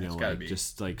yeah, it's gotta like, be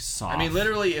just like soft. I mean,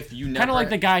 literally, if you never kind of like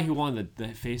the guy who won the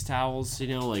face towels,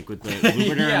 like with the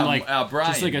lubricator, yeah, and like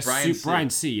Brian, just like a Brian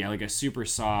C. C. Yeah, like a super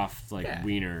soft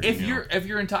wiener. If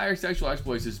your entire sexual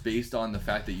exploits is based on the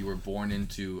fact that you were born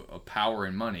into power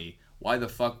and money, why the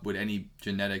fuck would any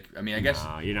genetic? I mean, I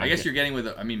guess you're getting with.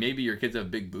 I mean, maybe your kids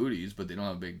have big booties, but they don't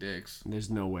have big dicks.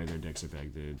 There's no way their dicks are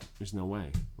big, dude. There's no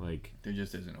way. Like there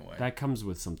just isn't a way. That comes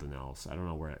with something else. I don't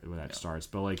know where that starts,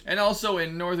 but like. And also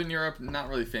in Northern Europe, not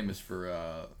really famous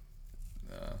for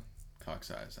cock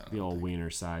size. The old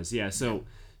wiener size, yeah. So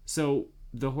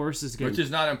the horse is getting, which is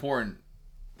not important.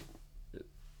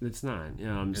 It's not.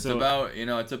 It's about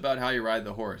it's about how you ride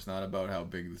the horse, not about how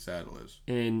big the saddle is.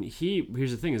 And here's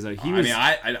the thing is that he was.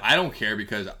 I mean, I don't care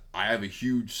because I have a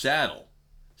huge saddle,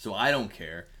 so I don't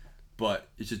care. But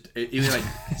it's just it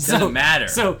doesn't matter.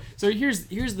 So here's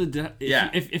the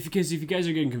because if you guys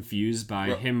are getting confused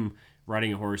by him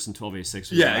riding a horse in 1286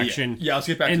 with erection, let's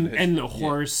get back to this. And the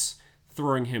horse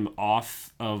throwing him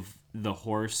off of the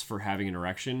horse for having an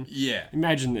erection. Yeah.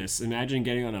 Imagine this. Imagine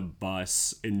getting on a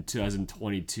bus in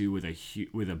 2022 with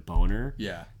a boner.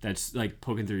 Yeah. That's like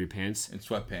poking through your pants. In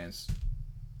sweatpants.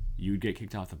 You'd get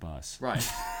kicked off the bus. Right.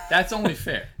 That's only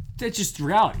fair. That's just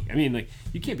reality. I mean, like,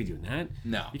 you can't be doing that.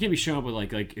 No. You can't be showing up with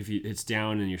like if it's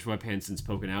down in your sweatpants and it's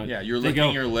poking out. Yeah, you're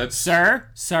licking your lips. Sir,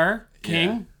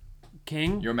 King,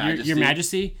 Your Majesty. Your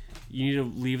Majesty. You need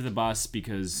to leave the bus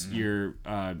because you're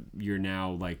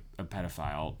now like a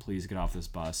pedophile. Please get off this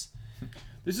bus.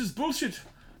 This is bullshit.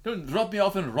 Don't drop me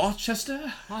off in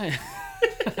Rochester. Hi.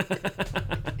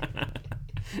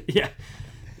 Yeah.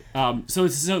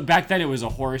 So back then it was a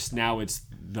horse. Now it's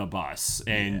the bus,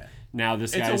 and now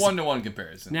this guy's... It's a 1-to-1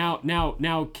 comparison.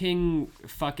 Now King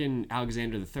fucking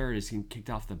Alexander III is getting kicked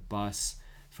off the bus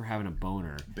for having a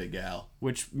boner. Big Al.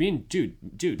 Which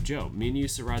Joe, me and you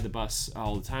used to ride the bus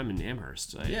all the time in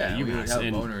Amherst. Yeah, we would have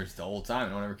boners the whole time.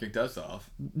 No one ever kicked us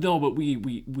off. No, but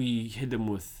we hid them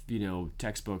with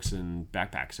textbooks and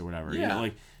backpacks or whatever. Yeah,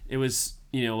 like it was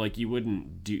like you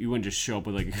wouldn't just show up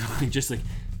with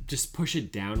just push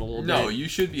it down a little bit. No, you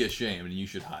should be ashamed and you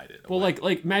should hide it. Well,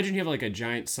 like imagine you have like a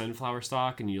giant sunflower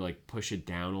stalk and you like push it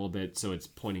down a little bit so it's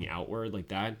pointing outward like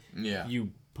that. Yeah.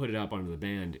 You put it up onto the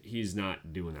band. He's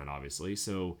not doing that, obviously.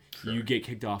 So you get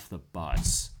kicked off the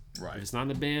bus. Right. If it's not in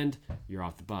the band, you're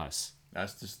off the bus.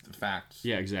 That's just the facts.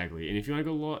 Yeah, exactly. And if you want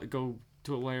to go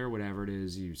to a lair, whatever it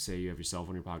is, you say you have your cell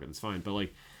phone in your pocket. That's fine. But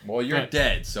like, well, you're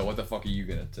dead. So what the fuck are you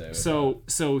gonna do?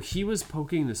 So he was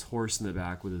poking this horse in the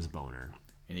back with his boner.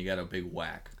 And he got a big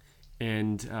whack.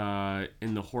 And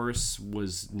the horse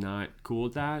was not cool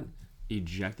with that,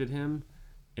 ejected him,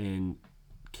 and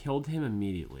killed him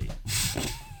immediately.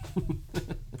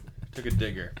 Took a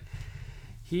digger.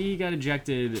 He got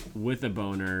ejected with a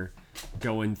boner,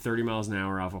 going 30 miles an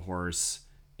hour off a horse,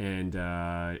 and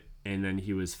then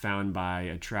he was found by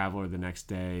a traveler the next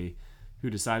day who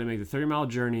decided to make the 30-mile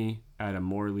journey at a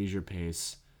more leisure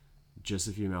pace, just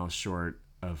a few miles short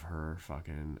of her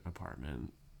fucking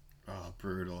apartment. Oh,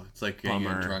 brutal. It's like getting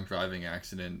in a drunk driving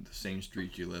accident, the same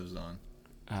street she lives on.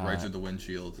 Right through the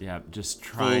windshield. Yeah, just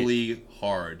fully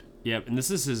hard. Yep, and this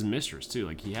is his mistress, too.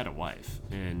 Like, he had a wife,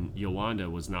 and Yolanda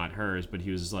was not hers, but he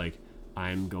was just like,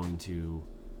 I'm going to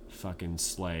fucking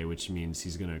slay, which means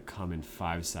he's going to come in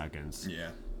 5 seconds. Yeah.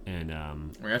 And,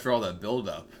 after all that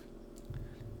build-up.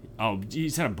 Oh,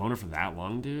 he's had a boner for that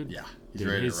long, dude? Yeah, he's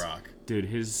ready to rock. Dude,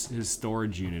 his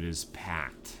storage unit is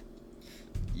packed.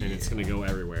 Yeah. And it's going to go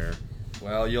everywhere.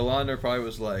 Well, Yolanda probably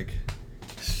was like,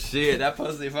 shit, that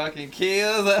pussy fucking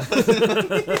kills.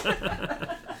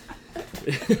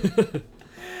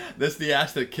 This the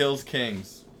ass that kills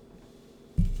kings.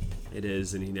 It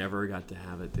is, and he never got to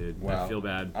have it, dude. Wow. I feel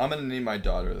bad. I'm going to name my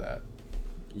daughter that.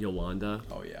 Yolanda?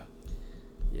 Oh, yeah.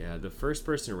 Yeah, the first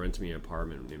person who rented me an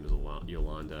apartment named was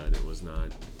Yolanda, and it was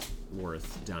not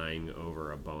worth dying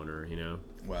over a boner,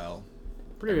 Well,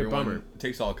 pretty big bummer. It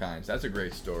takes all kinds. That's a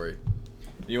great story.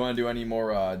 Do you want to do any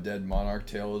more dead monarch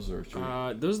tales? Or should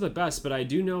we... Those are the best, but I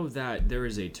do know that there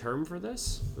is a term for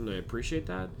this, and I appreciate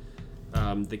that.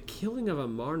 The killing of a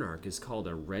monarch is called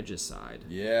a regicide.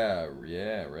 Yeah,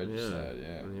 regicide,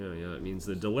 yeah. It means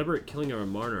the deliberate killing of a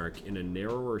monarch in a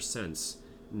narrower sense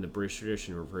in the British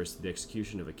tradition refers to the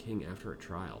execution of a king after a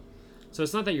trial. So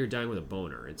it's not that you're dying with a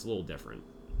boner. It's a little different.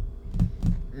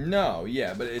 No,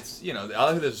 yeah, but it's, I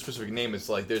like there's a specific name. It's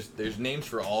like there's names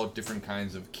for all different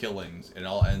kinds of killings, and it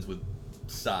all ends with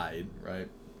side, right?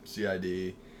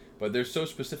 CID. But there's so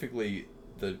specifically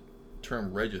the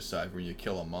term regicide when you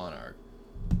kill a monarch.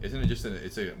 Isn't it just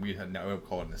we now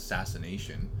call it an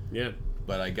assassination? Yeah.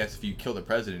 But I guess if you kill the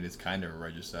president, it's kind of a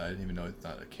regicide, even though it's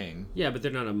not a king. Yeah, but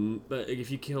they're not but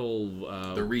if you kill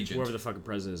the regent, whoever the fucking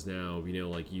president is now,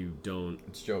 like you don't.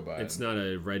 It's Joe Biden. It's not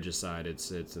a regicide.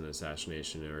 It's an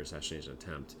assassination or assassination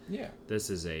attempt. Yeah. This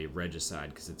is a regicide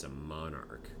because it's a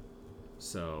monarch.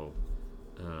 So,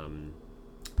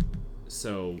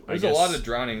 there's a lot of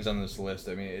drownings on this list.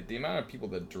 I mean, the amount of people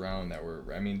that drown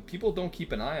people don't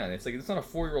keep an eye on it. It's like it's not a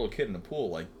 4-year-old kid in the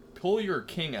pool. Like, pull your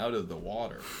king out of the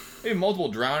water. Maybe multiple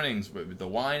drownings with the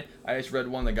wine. I just read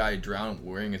one. The guy drowned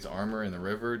wearing his armor in the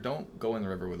river. Don't go in the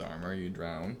river with armor. You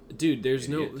drown. Dude, there's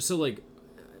no... So, like,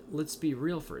 let's be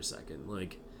real for a second.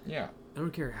 Like, yeah. I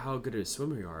don't care how good a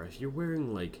swimmer you are. If you're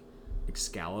wearing, like,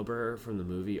 Excalibur from the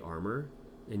movie armor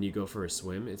and you go for a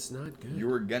swim, it's not good.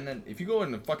 If you go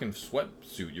in a fucking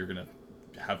sweatsuit, you're gonna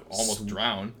have almost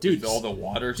drown. Dude, all the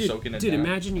water soaking it down. Dude,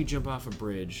 imagine you jump off a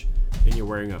bridge and you're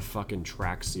wearing a fucking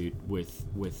tracksuit with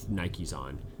Nikes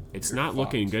on. You're not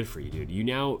looking good for you, dude. You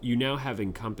now have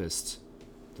encompassed. Is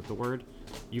that the word?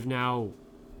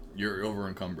 You're over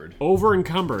encumbered.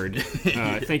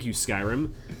 Thank you,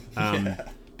 Skyrim.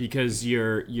 Because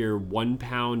your 1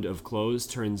 pound of clothes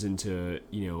turns into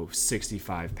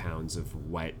 65 pounds of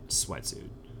wet sweatsuit.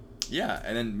 Yeah,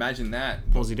 and then imagine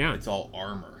that pulls you down. It's all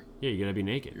armor. Yeah, you gotta be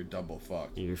naked. You're double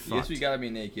fucked. You're fucked. Yes, we gotta be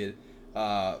naked.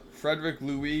 Frederick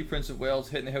Louis, Prince of Wales,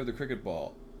 hit in the head with a cricket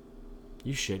ball.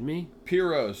 You shit me?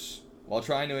 Pyrrhus, while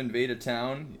trying to invade a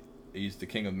town, he's the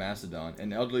king of Macedon,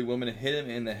 an elderly woman hit him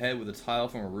in the head with a tile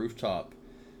from a rooftop.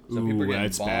 So people are getting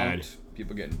bonked. Bad.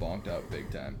 People getting bonked out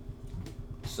big time.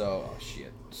 So,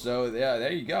 shit. So, yeah,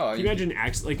 there you go. Can you imagine,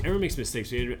 everyone makes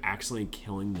mistakes. So you accidentally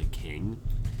killing the king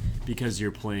because you're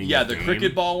playing the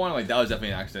cricket ball one, that was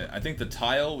definitely an accident. I think the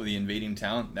tile with the invading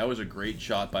town, that was a great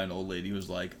shot by an old lady who was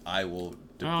like, I will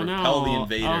to propel the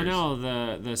invaders. Oh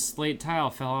no, the slate tile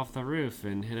fell off the roof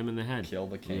and hit him in the head. Kill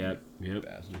the king. Yep.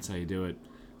 That's how you do it.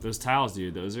 Those tiles,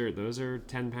 dude, those are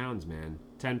 10 pounds, man.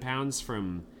 10 pounds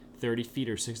from 30 feet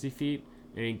or 60 feet,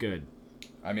 it ain't good.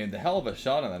 I mean, the hell of a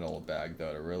shot on that old bag,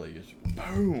 though, to really just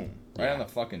boom right on the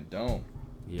fucking dome.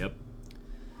 Yep.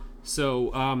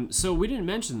 So, so we didn't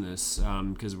mention this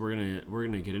because we're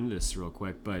gonna get into this real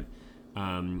quick, but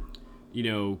you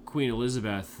know, Queen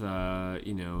Elizabeth,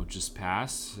 you know, just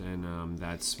passed, and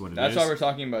that's what it is. That's why we're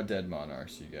talking about dead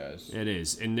monarchs, you guys. It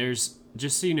is, and there's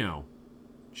just so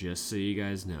you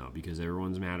guys know, because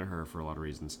everyone's mad at her for a lot of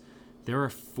reasons. There are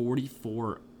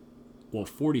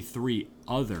 43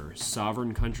 other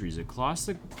sovereign countries across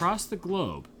the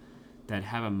globe that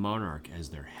have a monarch as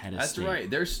their head of state. That's right.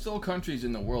 There's still countries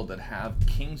in the world that have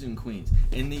kings and queens.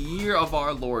 In the year of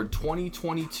our Lord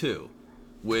 2022,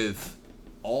 with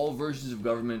all versions of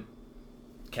government,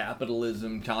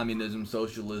 capitalism, communism,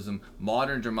 socialism,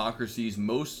 modern democracies,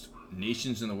 most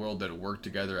nations in the world that work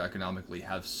together economically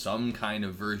have some kind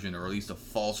of version, or at least a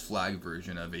false flag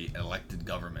version, of a elected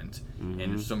government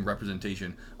and some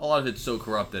representation. A lot of it's so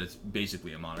corrupt that it's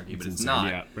basically a monarchy, but it's not.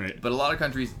 Yeah, right. But a lot of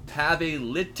countries have a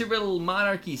literal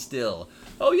monarchy still.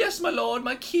 Oh yes, my lord,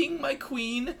 my king, my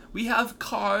queen. We have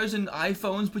cars and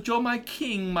iPhones, but you're my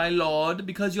king, my lord,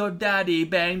 because your daddy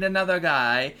banged another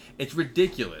guy. It's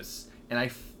ridiculous. And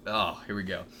oh, here we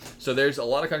go. So there's a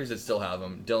lot of countries that still have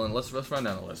them. Dylan, let's run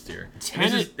down the list here.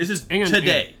 This is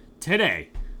today. Today,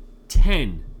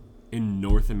 10 in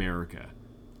North America.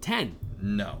 10.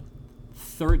 No.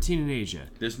 13 in Asia.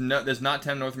 There's not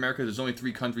 10 in North America. There's only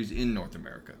 3 countries in North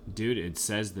America. Dude, it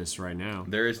says this right now.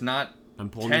 There is not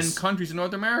 10 countries in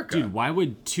North America. Dude, why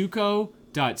would tuco.co.ke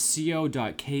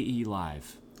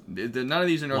live? None of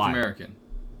these are North American.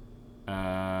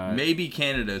 Maybe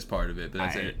Canada is part of it, but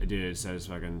that's it. Dude, it says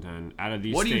fucking 10. Out of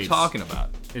these What states, are you talking about?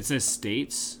 It says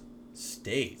states.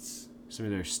 States? Some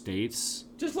of their states.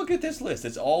 Just look at this list.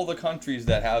 It's all the countries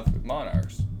that have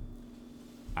monarchs.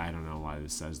 I don't know why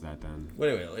this says that then.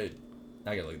 Wait.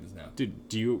 I gotta look at this now. Dude,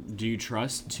 do you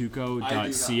trust tuco.co.ke?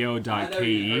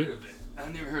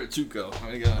 I've never heard of Tuco. I'm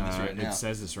gonna go on this right now. It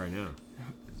says this right now.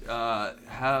 Out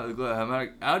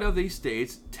of these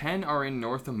states, 10 are in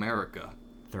North America.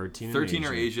 13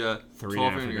 are Asia, 3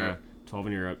 12 in in Africa, Europe. 12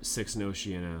 in Europe, 6 in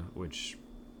Oceania, which...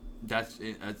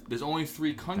 There's only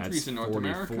 3 countries in North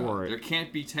 44. America. There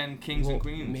can't be 10 kings and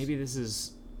queens. Maybe this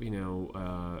is, a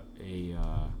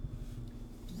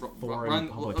foreign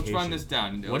publication. Let's run this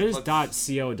down. What is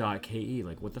 .co.ke?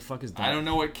 Like, what the fuck is that? I don't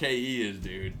know what KE is,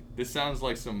 dude. This sounds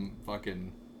like some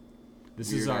fucking...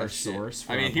 This is our source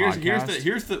for here's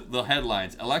the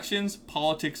headlines. Elections,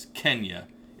 politics, Kenya.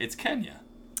 It's Kenya.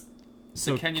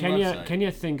 So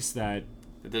Kenya thinks that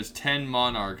there's 10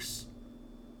 monarchs,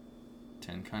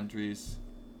 10 countries.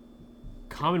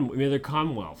 They're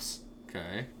commonwealths.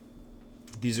 Okay.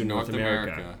 These are North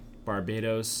America.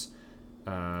 Barbados,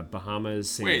 Bahamas,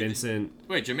 St. Vincent.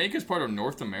 Wait, Jamaica's part of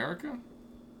North America?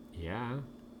 Yeah.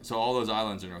 So all those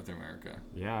islands are North America.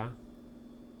 Yeah.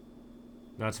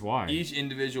 That's why. Each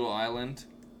individual island?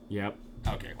 Yep.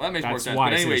 Okay, well that makes more sense.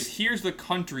 But anyways, here's the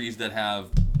countries that have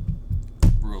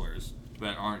rulers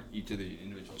that aren't each of the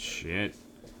individual. Shit.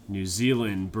 New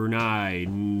Zealand, Brunei,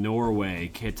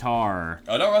 Norway, Qatar.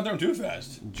 Oh, don't run through them too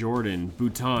fast. Jordan,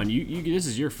 Bhutan. You this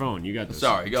is your phone. You got this.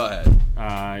 Sorry, go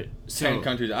ahead. 10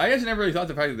 countries. I guess I never really thought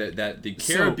the fact that the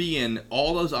Caribbean,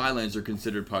 all those islands are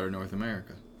considered part of North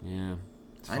America. Yeah.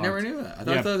 I never knew that. I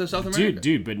thought it was South America.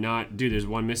 Dude, but not. Dude, there's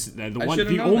one missing.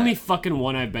 The only fucking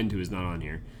one I've been to is not on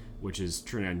here, which is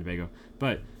Trinidad and Tobago.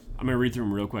 But I'm gonna read through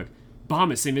them real quick.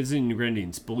 Bahamas, St. Vincent and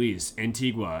Grenadines, Belize,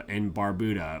 Antigua and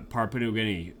Barbuda, Papua New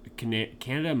Guinea,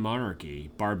 Canada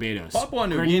Monarchy, Barbados, Papua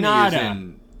New Grenada.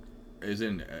 Guinea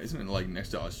isn't it like next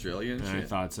to Australia and shit? I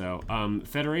thought so.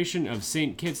 Federation of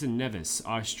St. Kitts and Nevis,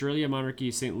 Australia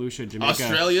Monarchy, St. Lucia, Jamaica.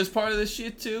 Australia's part of this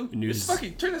shit too? Turn this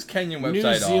Kenyan website off.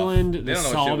 New Zealand, the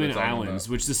Solomon Islands,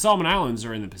 which the Solomon Islands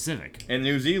are in the Pacific. And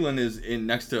New Zealand is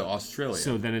next to Australia.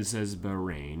 So then it says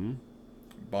Bahrain.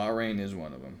 Bahrain is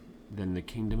one of them. Then the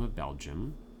Kingdom of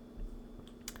Belgium.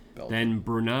 Then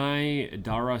Brunei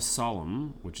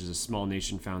Darussalam, which is a small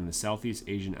nation found in the Southeast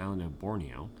Asian island of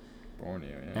Borneo.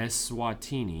 Yeah.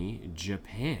 Eswatini,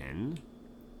 Japan.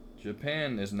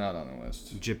 Japan is not on the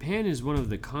list. Japan is one of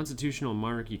the constitutional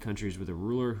monarchy countries with a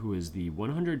ruler who is the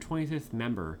 125th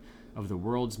member of the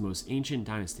world's most ancient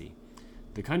dynasty.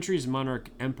 The country's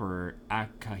monarch, Emperor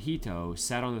Akihito,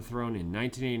 sat on the throne in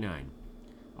 1989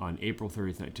 on April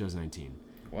 30th, 2019.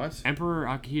 What? Emperor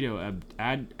Akihito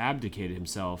abdicated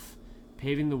himself,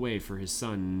 paving the way for his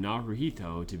son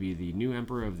Naruhito to be the new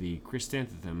emperor of the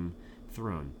Chrysanthemum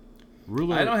throne.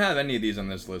 Ruler. I don't have any of these on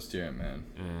this list here, man.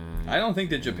 I don't think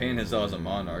that Japan has saw as a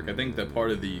monarch. I think that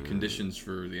part of the conditions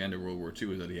for the end of World War II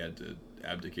was that he had to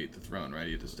abdicate the throne, right?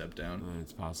 He had to step down.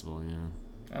 It's possible, yeah.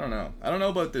 I don't know. I don't know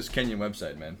about this Kenyan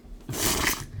website, man.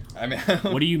 I mean,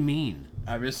 what do you mean?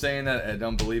 I'm just saying that I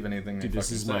don't believe anything. Dude,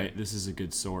 this is a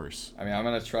good source. I mean, I'm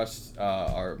gonna trust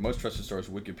our most trusted source,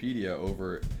 Wikipedia,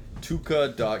 over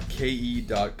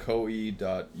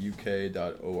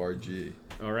tuka.ke.coe.uk.org.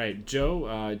 All right,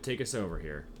 Joe, take us over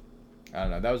here. I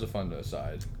don't know. That was a fun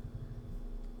aside.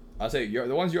 I'll say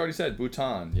the ones you already said.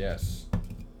 Bhutan, yes.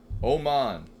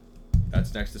 Oman,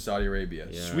 that's next to Saudi Arabia.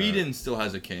 Yeah. Sweden still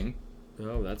has a king.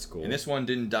 Oh, that's cool. And this one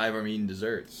didn't die from eating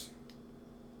desserts.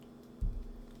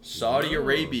 Saudi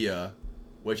Arabia,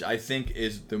 which I think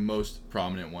is the most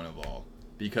prominent one of all.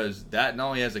 Because that not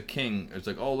only has a king, it's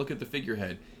like, oh, look at the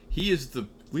figurehead. He is the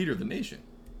leader of the nation.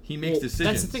 He makes decisions.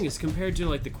 That's the thing, is compared to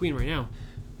like the queen right now,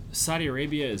 Saudi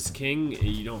Arabia is king.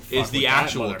 You don't fuck is the with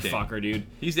actual that motherfucker, king. dude.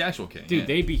 He's the actual king. Dude,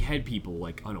 they behead people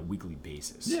like on a weekly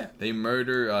basis. Yeah, they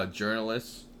murder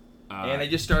journalists. And they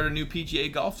just started a new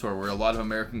PGA golf tour where a lot of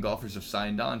American golfers have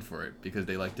signed on for it because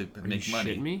they like to make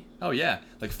money. Shitting me? Oh yeah,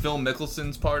 like Phil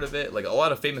Mickelson's part of it. Like a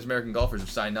lot of famous American golfers have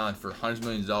signed on for hundreds of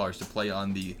millions of dollars to play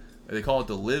on the, they call it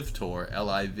the Live Tour,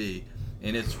 LIV,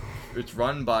 and it's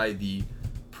run by the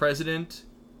president,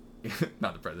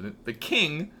 not the president, the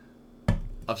king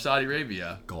of Saudi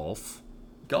Arabia. Golf,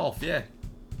 yeah.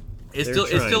 It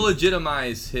still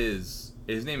legitimize his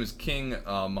name is King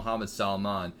Mohammed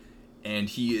Salman. And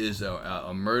he is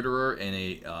a murderer and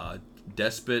a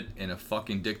despot and a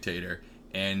fucking dictator.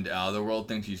 And the world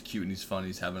thinks he's cute and he's fun.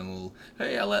 He's having a little,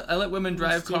 hey, I let women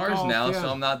drive cars now, so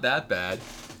I'm not that bad.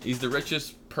 He's the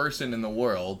richest person in the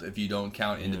world, if you don't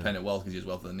count independent wealth, because he has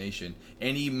wealth of the nation.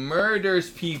 And he murders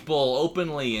people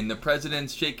openly, and the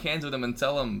presidents shake hands with him and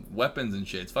sell him weapons and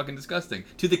shit. It's fucking disgusting.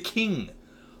 To the king.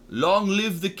 Long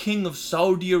live the king of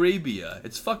Saudi Arabia.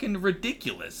 It's fucking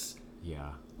ridiculous.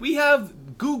 Yeah. We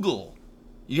have Google.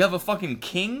 You have a fucking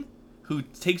king who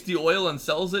takes the oil and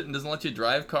sells it and doesn't let you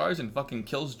drive cars and fucking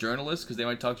kills journalists because they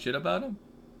might talk shit about him.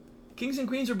 Kings and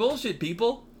queens are bullshit,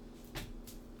 people.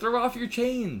 Throw off your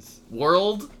chains.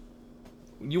 World.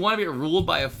 You want to be ruled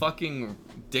by a fucking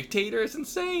dictator? It's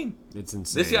insane. It's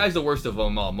insane. This guy's the worst of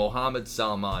them all. Mohammed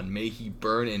Salman. May he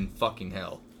burn in fucking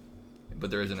hell. But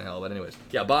there isn't a hell. But anyways.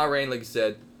 Yeah, Bahrain, like you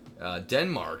said.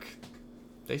 Denmark.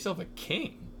 They still have a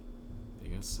king.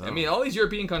 So. I mean, all these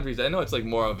European countries, I know it's like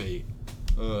more of a,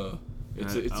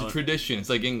 it's a tradition. It's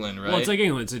like England, right? Well, it's like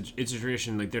England. It's a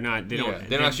tradition. Like they're not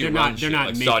making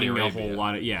a whole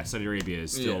lot of. Yeah, Saudi Arabia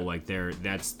is still like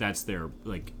that's their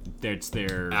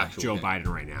actual Joe Biden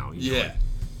right now. Yeah.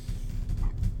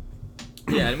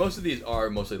 Yeah, and most of these are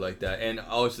mostly like that, and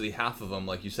obviously half of them,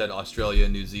 like you said, Australia,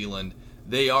 New Zealand,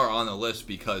 they are on the list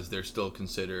because they're still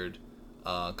considered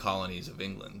colonies of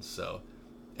England. So.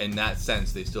 In that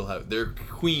sense, they still have their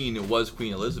queen was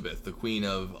Queen Elizabeth, the Queen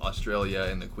of Australia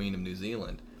and the Queen of New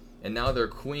Zealand, and now their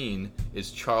queen is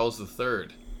Charles III,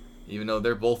 even though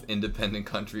they're both independent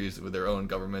countries with their own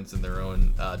governments and their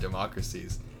own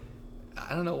democracies.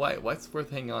 I don't know why. What's worth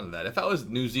hanging on to that? If I was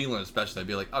New Zealand, especially, I'd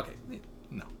be like, okay,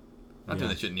 no, not doing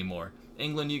that shit anymore.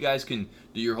 England, you guys can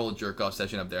do your whole jerk off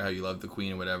session up there, how you love the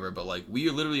Queen or whatever, but like we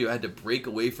literally had to break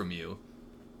away from you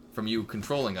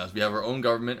controlling us. We have our own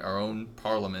government, our own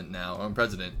parliament now, our own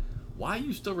president. Why are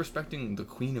you still respecting the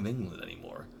Queen of England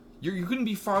anymore? You couldn't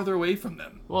be farther away from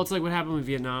them. Well, it's like what happened with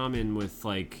Vietnam and with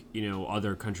like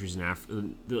other countries in Africa,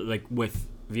 like with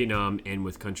Vietnam and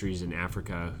with countries in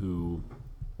Africa who.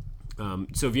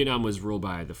 So Vietnam was ruled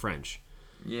by the French.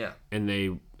 Yeah. And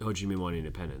Ho Chi Minh won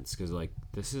independence because like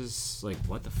this is like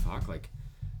what the fuck, like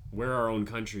we're our own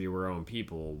country, we're our own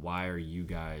people. Why are you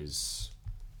guys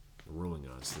ruling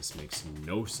us? This makes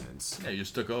no sense. Yeah, you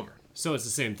just took over. So it's the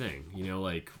same thing,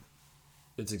 like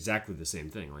it's exactly the same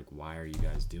thing. Like, why are you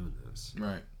guys doing this?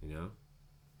 Right.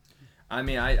 I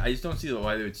mean, I just don't see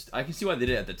why they would. I can see why they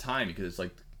did it at the time because it's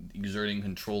like exerting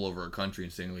control over a country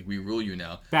and saying like we rule you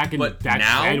now. Back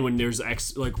then when there's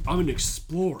like I'm an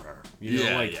explorer,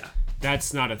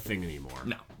 that's not a thing anymore.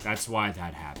 No, that's why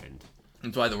that happened.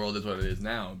 That's why the world is what it is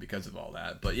now because of all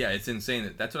that. But yeah, it's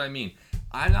insane. That's what I mean.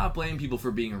 I'm not blaming people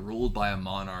for being ruled by a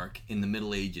monarch in the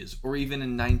Middle Ages or even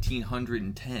in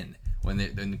 1910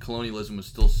 when colonialism was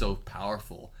still so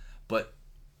powerful. But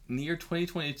in the year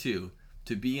 2022,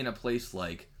 to be in a place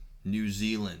like New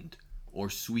Zealand or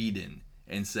Sweden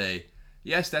and say,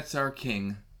 yes, that's our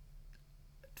king,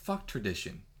 fuck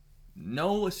tradition.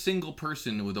 No single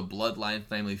person with a bloodline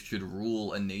family should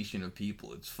rule a nation of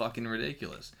people. It's fucking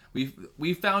ridiculous.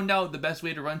 We've found out the best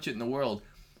way to run shit in the world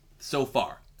so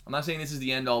far. I'm not saying this is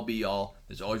the end-all, be-all.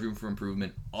 There's always room for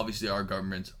improvement. Obviously, our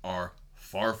governments are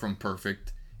far from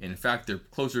perfect. And in fact, they're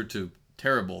closer to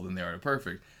terrible than they are to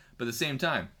perfect. But at the same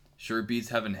time, sure beats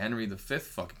having Henry V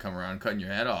fucking come around cutting your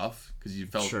head off because you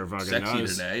felt sexy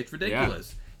today. It's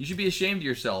ridiculous. Yeah. You should be ashamed of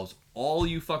yourselves, all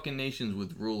you fucking nations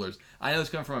with rulers. I know it's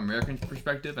coming from an American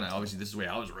perspective, and obviously this is the way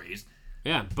I was raised.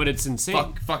 Yeah, but it's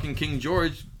insane. Fucking King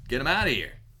George, get him out of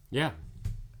here. Yeah.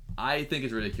 I think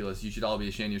it's ridiculous. You should all be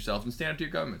ashamed of yourselves and stand up to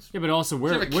your governments. Yeah, but also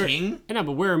we're king. I know,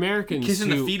 but we're Americans. Kissing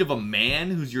the feet of a man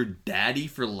who's your daddy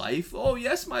for life. Oh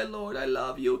yes, my lord, I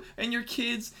love you, and your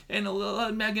kids, and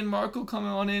Meghan Markle coming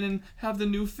on in and have the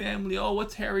new family. Oh,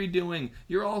 what's Harry doing?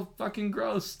 You're all fucking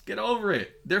gross. Get over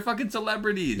it. They're fucking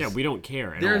celebrities. Yeah, we don't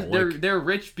care at all. They're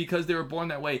rich because they were born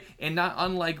that way, and not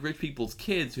unlike rich people's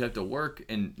kids who have to work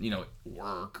and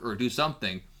work or do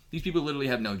something. These people literally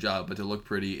have no job but to look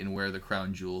pretty and wear the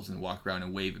crown jewels and walk around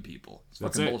and wave at people. It's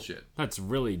fucking bullshit. That's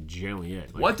really generally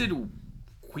it. What did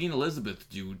Queen Elizabeth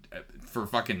do for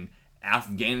fucking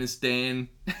Afghanistan?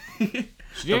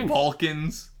 The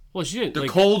Balkans? Well, she didn't. The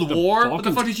Cold War? What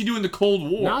the fuck did she do in the Cold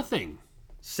War? Nothing.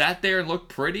 Sat there and looked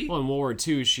pretty? Well, in World War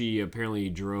II, she apparently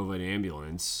drove an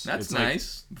ambulance. That's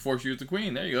nice. Before she was the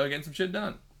queen. There you go, getting some shit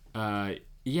done.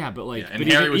 Yeah, but like... Yeah, and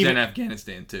Harry was in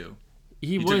Afghanistan, too.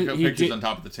 He took pictures on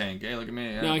top of the tank. Hey, look at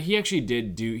me. Yeah. No, he actually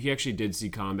did see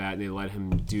combat, and they let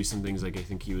him do some things like I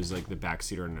think he was like the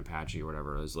backseater on an Apache or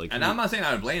whatever. It was like, and I'm not saying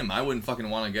I would blame him. I wouldn't fucking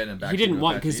want to get in a backseat. He didn't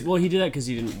want he did that because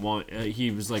he didn't want.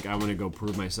 He was like, I want to go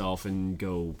prove myself and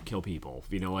go kill people.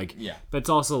 Yeah. But it's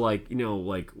also like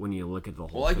like when you look at the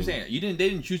whole. Well, like you're saying, they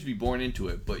didn't choose to be born into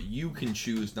it, but you can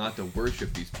choose not to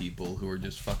worship these people who are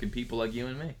just fucking people like you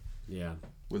and me. Yeah.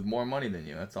 With more money than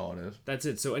you. That's all it is. That's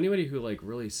it. So anybody who like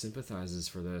really sympathizes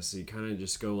for this, you kind of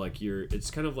just go like it's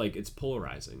kind of like it's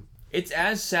polarizing. It's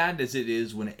as sad as it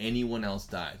is when anyone else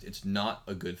dies. It's not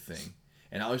a good thing.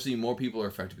 And obviously more people are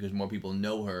affected because more people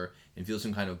know her and feel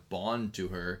some kind of bond to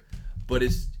her. But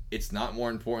it's not more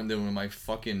important than when my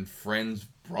fucking friend's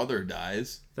brother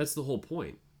dies. That's the whole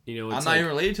point. I'm not even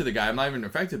related to the guy. I'm not even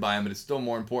affected by him, but it's still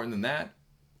more important than that.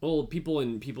 Well, people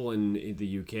in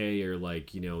the UK are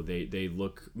like, they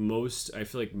look I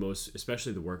feel like most,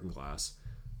 especially the working class,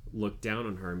 look down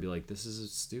on her and be like, this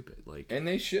is stupid. Like, and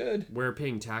they should. We're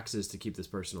paying taxes to keep this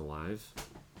person alive.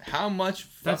 How much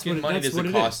fucking money does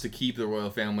it cost to keep the royal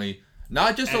family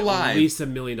not just alive, at least $1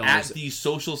 million at the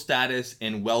social status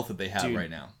and wealth that they have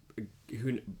right now?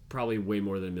 Probably way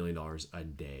more than $1 million a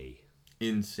day.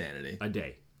 Insanity. A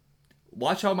day.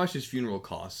 Watch how much his funeral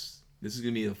costs. This is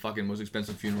going to be the fucking most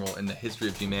expensive funeral in the history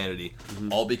of humanity.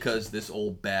 Mm-hmm. All because this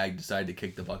old bag decided to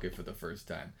kick the bucket for the first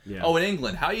time. Yeah. Oh, in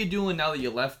England, how are you doing now that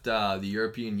you left the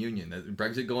European Union?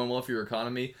 Brexit going well for your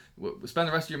economy? Spend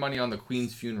the rest of your money on the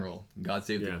Queen's funeral. God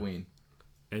save the Queen.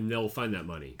 And they'll find that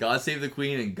money. God save the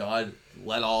Queen and God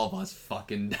let all of us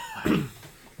fucking die.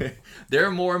 They're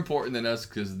more important than us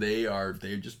because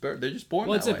they're just born that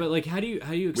way. That's it. But like, how do you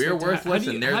expect? We're worthless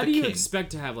and they're the king. How do you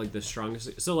expect to have like the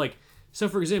strongest? So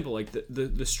for example, like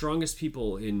the strongest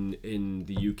people in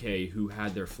the UK who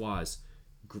had their flaws,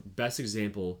 best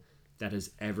example that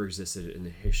has ever existed in the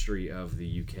history of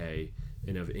the UK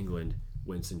and of England,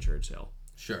 Winston Churchill.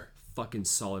 Sure. Fucking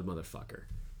solid motherfucker.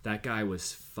 That guy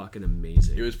was fucking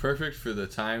amazing. It was perfect for the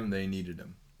time they needed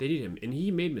him. They needed him, and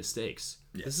he made mistakes.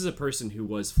 Yeah. This is a person who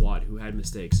was flawed, who had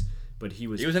mistakes, but he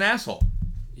was an asshole.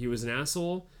 He was an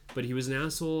asshole. But he was an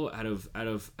asshole out of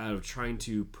trying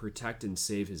to protect and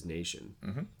save his nation.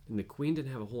 Mm-hmm. And the Queen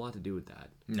didn't have a whole lot to do with that.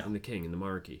 No. And the King and the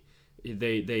monarchy.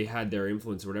 They had their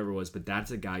influence or whatever it was, but that's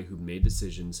a guy who made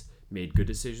decisions, made good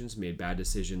decisions, made bad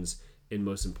decisions, and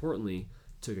most importantly,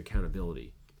 took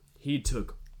accountability. He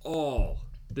took all...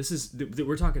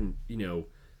 We're talking,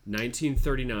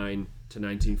 1939 to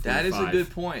 1945. That is a good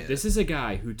point. This is a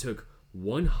guy who took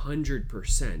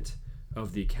 100%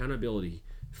 of the accountability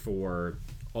for...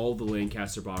 all the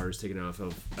Lancaster bombers taken off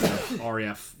of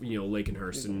RAF,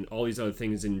 Lakenhurst and all these other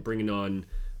things, and bringing on,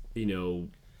 all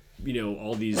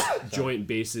these joint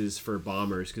bases for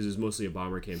bombers because it was mostly a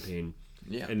bomber campaign,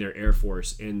 and their air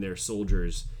force and their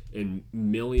soldiers and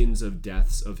millions of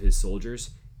deaths of his soldiers.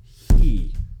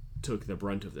 He took the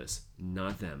brunt of this,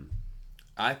 not them.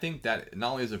 I think that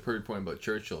not only is a perfect point about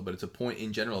Churchill, but it's a point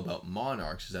in general about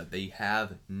monarchs is that they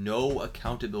have no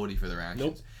accountability for their actions.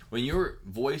 Nope. When your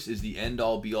voice is the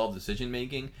end-all, be-all of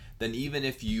decision-making, then even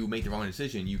if you make the wrong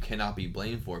decision, you cannot be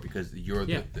blamed for it because you're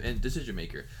the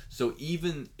decision-maker. So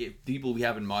even if people we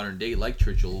have in modern day, like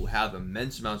Churchill, who have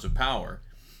immense amounts of power,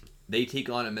 they take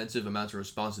on immense amounts of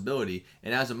responsibility.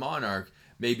 And as a monarch,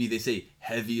 maybe they say,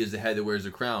 heavy is the head that wears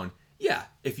the crown. Yeah,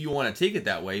 if you want to take it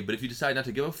that way, but if you decide not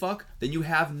to give a fuck, then you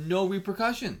have no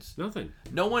repercussions. Nothing.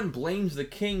 No one blames the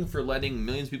king for letting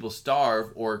millions of people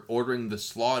starve or ordering the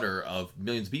slaughter of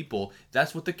millions of people.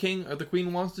 That's what the king or the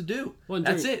queen wants to do. Well,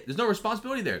 that's it. There's no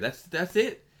responsibility there. That's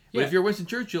it. But if you're Winston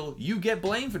Churchill, you get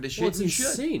blamed for this shit. Well, it's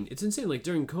insane. It's insane. Like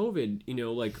during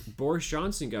COVID, like Boris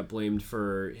Johnson got blamed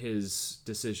for his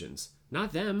decisions,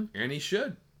 not them. And he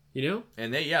should.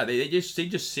 And they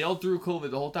just sailed through COVID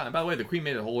the whole time. By the way, the Queen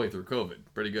made it the whole way through COVID.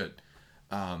 Pretty good.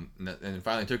 And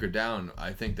finally took her down.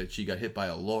 I think that she got hit by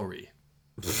a lorry.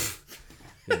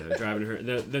 Driving her.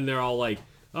 Then they're all like,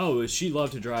 "Oh, she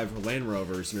loved to drive her Land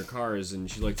Rovers in her cars,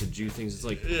 and she liked to do things." It's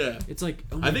like, it's like.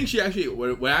 Oh I think she actually.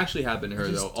 What actually happened to her,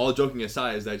 though, all joking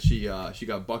aside, is that she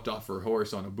got bucked off her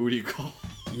horse on a booty call.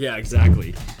 Yeah,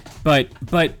 exactly. But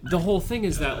the whole thing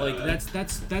is that like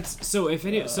that's so if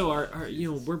any so our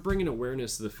we're bringing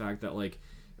awareness to the fact that like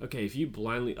okay, if you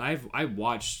blindly I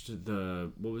watched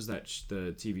the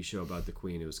TV show about the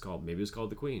Queen. It was called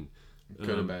The Queen. Could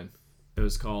have been. It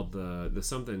was called the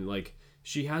something like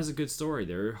she has a good story.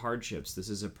 There are hardships. This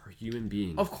is a human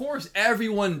being. Of course,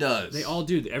 everyone does. They all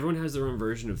do. Everyone has their own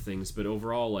version of things, but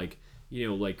overall like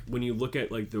like when you look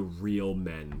at like the real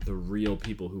men, the real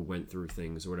people who went through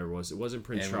things or whatever it wasn't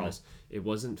Prince Charles. It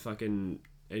wasn't fucking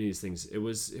any of these things. It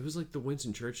was like the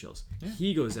Winston Churchills. Yeah.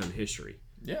 He goes down in history.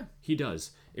 Yeah. He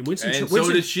does. And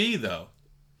so does she though.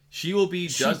 She will be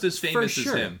just as famous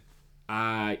as him.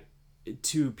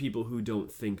 To people who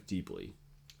don't think deeply.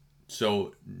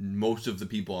 So most of the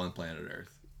people on planet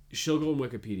Earth. She'll go on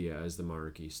Wikipedia as the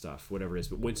monarchy stuff, whatever it is.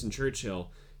 But Winston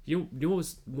Churchill, you know what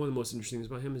was one of the most interesting things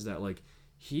about him is that like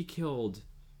he killed,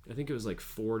 I think it was like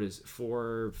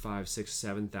 4,000, 5,000,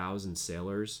 6,000, 7,000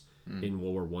 sailors in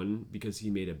World War One because he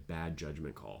made a bad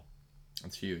judgment call.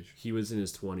 That's huge. He was in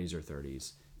his 20s or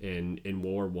 30s, and in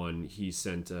World War One he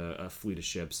sent a fleet of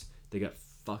ships. They got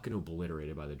fucking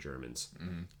obliterated by the Germans,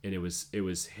 and it was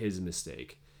his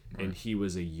mistake. Right. And he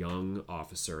was a young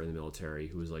officer in the military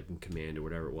who was like in command or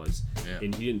whatever it was,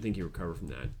 and he didn't think he'd recover from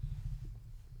that.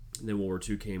 And then World War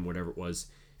II came, whatever it was,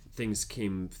 things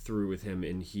came through with him,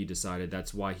 and he decided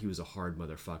that's why he was a hard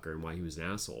motherfucker and why he was an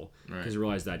asshole. Because he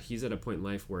realized that he's at a point in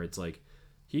life where it's like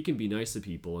he can be nice to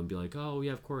people and be like, oh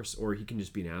yeah, of course, or he can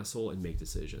just be an asshole and make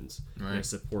decisions. Right. And I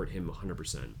support him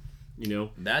 100%.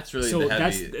 That's really the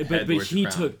heavy but he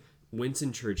took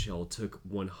Winston Churchill took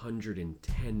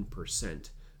 110%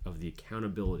 of the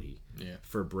accountability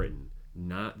for Britain,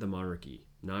 not the monarchy.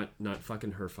 Not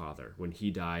fucking her father when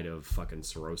he died of fucking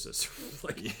cirrhosis.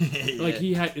 like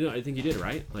he had, I think he did,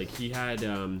 right? Like he had.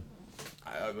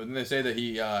 Wouldn't they say that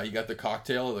he got the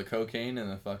cocktail of the cocaine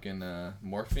and the fucking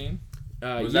morphine?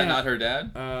 Was that not her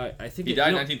dad? I think he died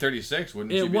in 1936.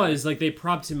 Wouldn't it was like they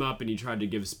propped him up and he tried to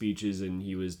give speeches and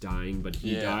he was dying, but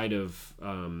he died of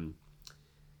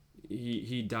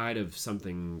he died of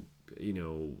something.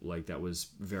 Like that was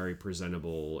very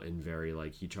presentable and very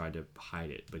like he tried to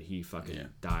hide it, but he fucking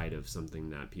died of something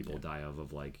that people die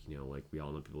of like like we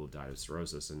all know people have died of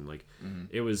cirrhosis and like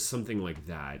it was something like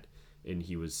that, and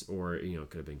he was or it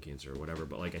could have been cancer or whatever,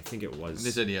 but like I think it was. They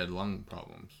said he had lung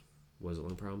problems. Was it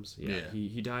lung problems? Yeah.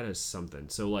 He died of something.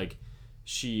 So like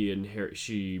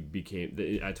she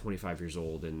became at 25 years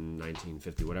old in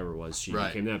 1950 whatever it was she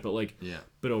became that, but like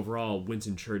but overall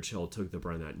Winston Churchill took the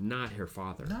brunt of that, not her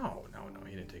father. No,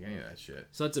 he didn't take any of that shit.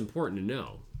 So that's important to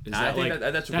know. I think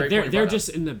that's a great point. They're just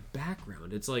in the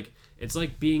background. It's like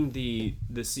being the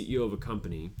CEO of a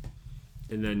company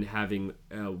and then having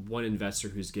one investor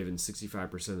who's given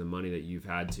 65% of the money that you've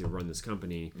had to run this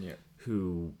company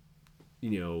who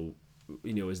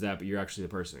is that, but you're actually the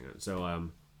person. So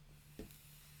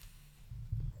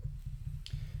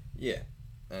yeah,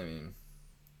 I mean,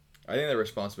 I think the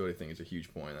responsibility thing is a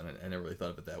huge point, and I never really thought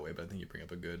of it that way, but I think you bring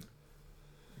up a good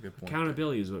point.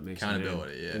 Accountability is what makes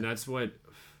accountability, and that's what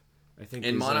I think.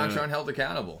 And monarchs aren't held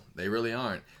accountable; they really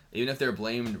aren't. Even if they're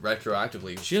blamed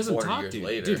retroactively, she doesn't 40 talk years to you.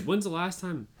 later. Dude, when's the last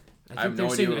time? I have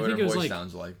no idea what her voice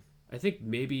sounds like. I think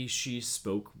maybe she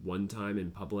spoke one time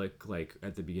in public, like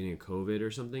at the beginning of COVID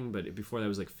or something, but before that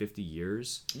was like 50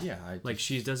 years. Yeah,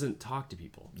 she doesn't talk to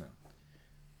people. No.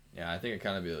 Yeah, I think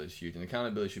accountability is huge, and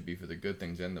accountability should be for the good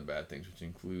things and the bad things, which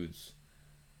includes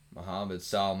Mohammed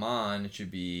Salman should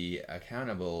be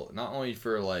accountable not only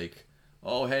for like,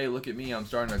 oh hey, look at me, I'm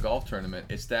starting a golf tournament.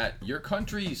 It's that your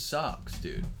country sucks,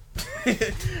 dude.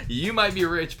 You might be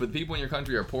rich, but the people in your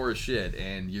country are poor as shit,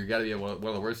 and you got to be one of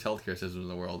the worst healthcare systems in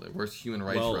the world, the worst human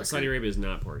rights record. Saudi Arabia is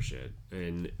not poor as shit,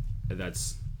 and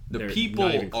that's the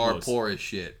people are poor as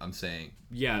shit. I'm saying.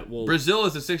 Yeah, well, Brazil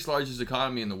is the 6th largest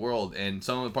economy in the world, and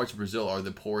some of the parts of Brazil are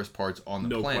the poorest parts on the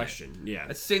planet. No question. Yeah,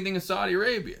 that's the same thing in Saudi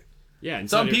Arabia. Yeah, and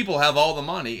some people have all the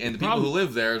money, and the people who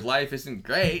live there, life isn't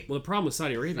great. Well, the problem with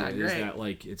Saudi Arabia is that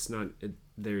like it's not.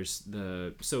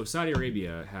 So Saudi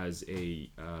Arabia has a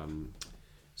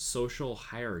social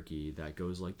hierarchy that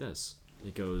goes like this.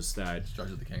 It goes that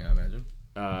starts with the king, I imagine.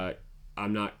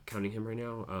 I'm not counting him right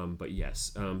now, but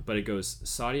yes. But it goes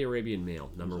Saudi Arabian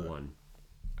male, number 1.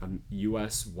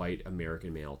 U.S. white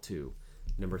American male, 2.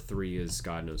 Number 3 is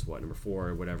God knows what. Number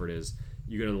 4, whatever it is.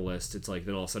 You get on the list, it's like,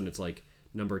 then all of a sudden it's like,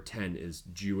 number 10 is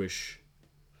Jewish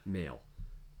male.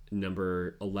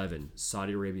 Number 11,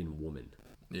 Saudi Arabian woman.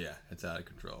 Yeah, it's out of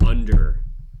control. Under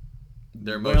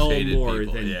they're most hated more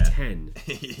people. than 10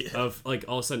 of like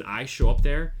all of a sudden I show up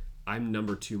there, I'm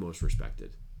number 2 most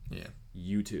respected. Yeah.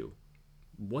 You too.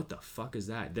 What the fuck is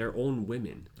that? Their own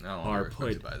women are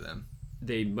put by them.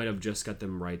 They might have just got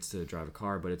them rights to drive a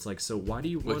car, but it's like, so why do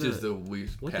you want to... Which is the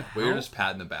weirdest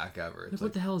pat in the back ever. Like,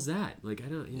 what the hell is that? Like, I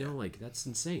don't, you know, like, that's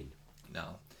insane.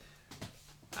 No.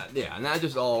 Yeah, and that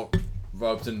just all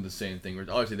rubs into the same thing.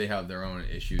 Obviously, they have their own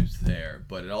issues there,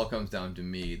 but it all comes down to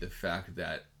me, the fact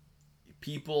that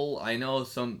people, I know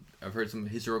I've heard some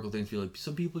historical things feel like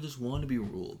some people just want to be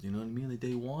ruled, you know what I mean? Like,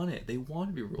 they want it. They want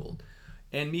to be ruled.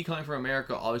 And me coming from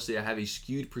America, obviously, I have a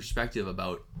skewed perspective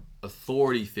about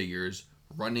authority figures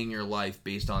running your life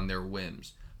based on their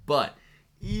whims. But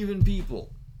even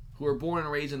people who are born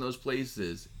and raised in those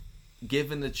places,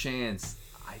 given the chance,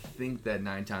 I think that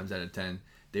 9 times out of 10,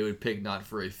 they would pick not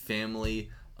for a family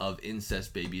of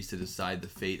incest babies to decide the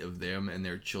fate of them and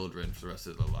their children for the rest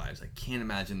of their lives. I can't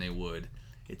imagine they would.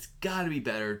 It's got to be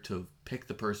better to pick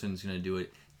the person who's going to do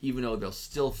it, even though they'll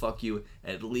still fuck you.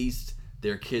 At least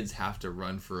their kids have to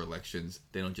run for elections.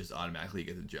 They don't just automatically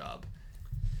get the job.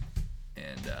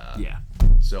 And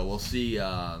so we'll see.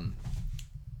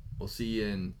 We'll see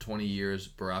in 20 years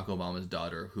Barack Obama's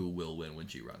daughter who will win when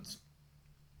she runs.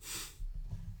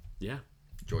 Yeah.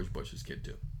 George Bush's kid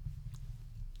too.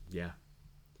 Yeah.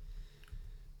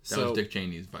 That was Dick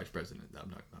Cheney's vice president that I'm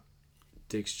talking about.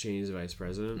 Dick Cheney's vice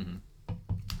president? Mm-hmm.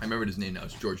 I remember his name now.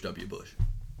 It's George W. Bush.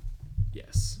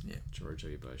 Yes. Yeah. George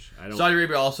W. Bush. Saudi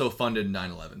Arabia also funded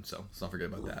 9/11, so let's not forget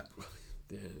about that.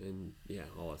 And yeah,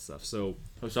 all that stuff. So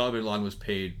Osama bin Laden was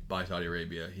paid by Saudi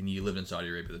Arabia, and he lived in Saudi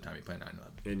Arabia at the time he planned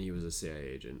 9/11. And he was a CIA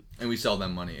agent. And we sell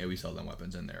them money, and we sell them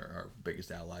weapons, and they're our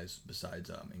biggest allies besides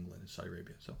England and Saudi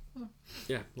Arabia. So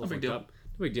yeah, no big deal. No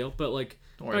big deal. But like,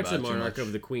 back to the monarch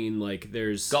of the queen, like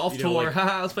there's golf tour. Like,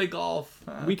 let's play golf.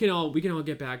 We can all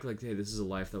get back. Like, hey, this is a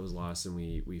life that was lost, and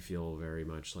we feel very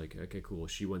much like, okay, cool.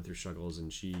 She went through struggles,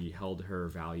 and she held her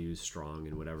values strong,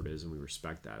 and whatever it is, and we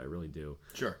respect that. I really do.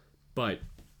 Sure. But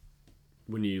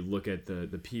when you look at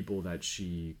the people that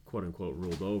she quote unquote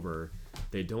ruled over,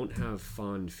 they don't have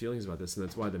fond feelings about this, and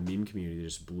that's why the meme community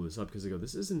just blew this up, because they go,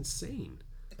 this is insane.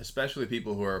 Especially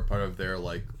people who are part of their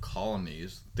like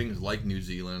colonies, things like New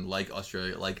Zealand, like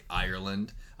Australia, like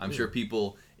Ireland. I'm sure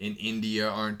people in India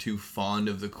aren't too fond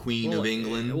of the Queen of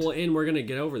England. And we're gonna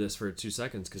get over this for 2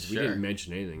 seconds because we didn't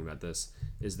mention anything about this.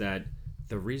 Is that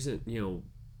the reason?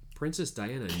 Princess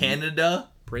Diana.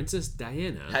 Princess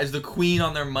Diana has the Queen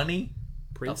on their money.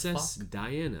 Princess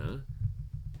Diana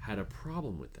had a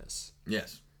problem with this.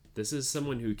 Yes. This is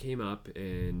someone who came up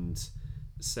and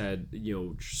said,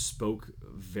 spoke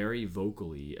very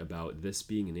vocally about this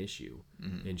being an issue.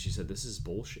 Mm-hmm. And she said, this is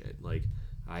bullshit. Like,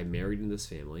 I married in this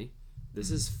family.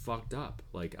 This is fucked up.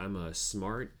 Like, I'm a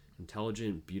smart,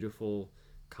 intelligent, beautiful,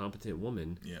 competent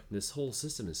woman. Yep. This whole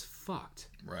system is fucked.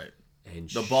 Right. And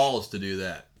the balls to do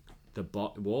that.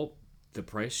 The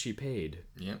price she paid.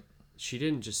 Yep. She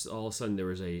didn't just all of a sudden there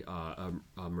was a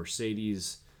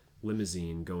Mercedes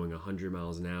limousine going 100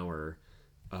 miles an hour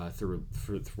through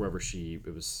wherever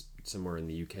it was somewhere in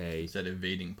the UK. Said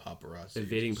evading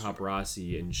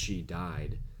paparazzi. And she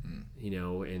died.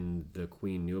 And the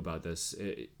Queen knew about this.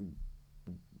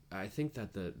 I think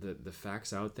that the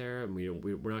facts out there, and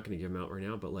we're not going to give them out right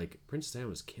now, but like Princess Diana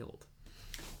was killed.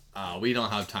 We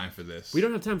don't have time for this. We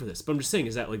don't have time for this, but I'm just saying,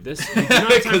 is that like this?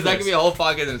 Because that could be a whole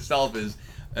podcast in itself. Is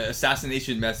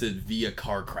assassination method via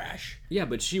car crash. Yeah,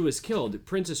 but she was killed.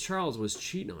 Princess Charles was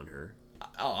cheating on her.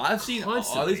 I've seen,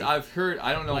 at least I've heard,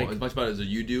 I don't know as much about it as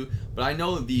you do, but I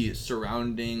know the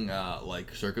surrounding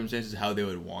circumstances, how they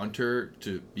would want her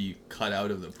to be cut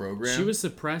out of the program. She was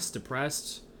suppressed,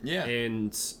 depressed, Yeah.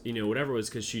 And, whatever it was,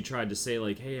 because she tried to say,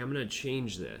 like, hey, I'm going to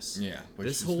change this. Yeah, which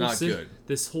this is whole not good.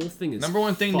 This whole thing is Number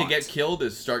one thing fucked. to get killed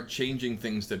is start changing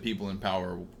things that people in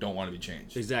power don't want to be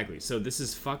changed. Exactly. So this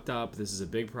is fucked up. This is a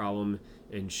big problem.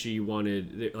 And she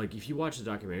wanted, like, if you watch the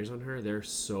documentaries on her, they're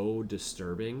so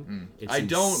disturbing. It's I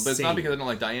don't, but it's not insane. because I don't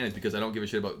like Diana. It's because I don't give a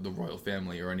shit about the royal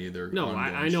family or any of their. No,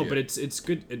 I know, shit. but it's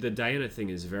good. The Diana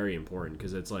thing is very important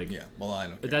because it's like. Yeah, well, I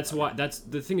don't. That's why. That's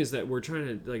the thing is that we're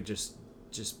trying to like just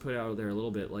put out there a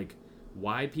little bit like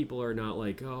why people are not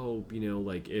like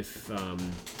like if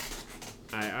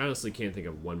I honestly can't think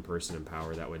of one person in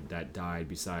power that died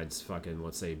besides fucking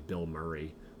let's say Bill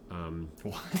Murray.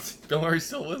 What? Bill Murray's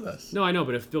still with us. No, I know,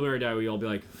 but if Bill Murray died, we'd all be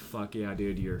like, fuck yeah,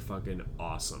 dude, you're fucking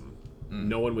awesome.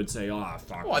 No one would say, oh,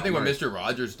 fuck. Well, I think when Mr.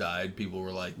 Rogers died, people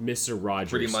were like, Mr. Rogers.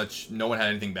 pretty much no one had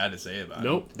anything bad to say about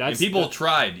Nope, it. that's- and people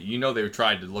tried. They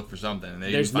tried to look for something, and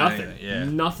they There's didn't find nothing. anything. Yeah.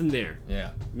 Nothing there. Yeah.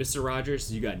 Mr. Rogers,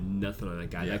 you got nothing on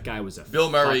that guy. Yeah. That guy was a Bill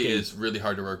Murray fucking... is really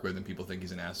hard to work with, and people think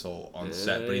he's an asshole on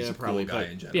set, but he's a probably, cool guy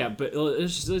but, in general. Yeah, but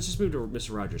let's just move to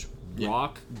Mr. Rogers.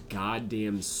 Rock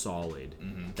goddamn solid.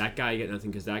 Mm-hmm. That guy got nothing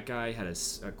because that guy had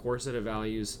a core set of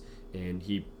values, and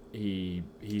he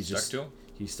Stuck to him?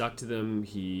 He stuck to them.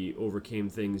 He overcame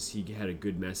things. He had a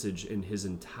good message, and his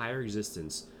entire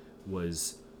existence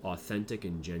was authentic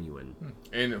and genuine.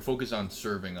 And focus on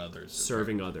serving others.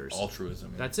 Serving others.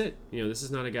 Altruism. Yeah. That's it. This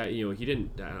is not a guy. He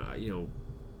didn't.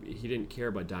 He didn't care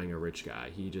about dying a rich guy.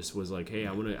 He just was like, hey,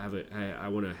 I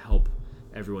want to help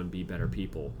everyone be better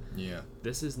people. Yeah.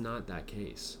 This is not that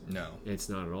case. No. It's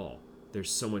not at all.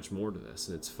 There's so much more to this,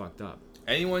 and it's fucked up.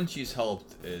 Anyone she's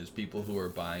helped is people who are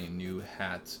buying new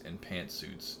hats and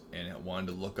pantsuits and wanted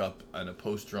to look up on a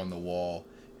poster on the wall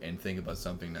and think about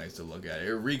something nice to look at.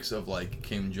 It reeks of like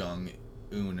Kim Jong-un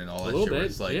and all that shit. Where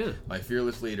it's like, my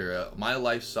fearless leader, my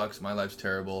life sucks, my life's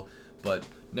terrible, but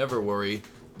never worry.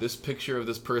 This picture of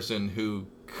this person who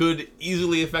could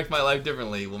easily affect my life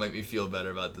differently will make me feel better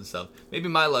about this stuff. Maybe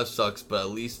my life sucks, but at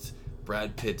least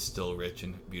Brad Pitt's still rich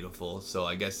and beautiful, so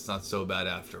I guess it's not so bad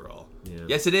after all. Yeah.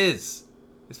 Yes, it is.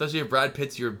 Especially if Brad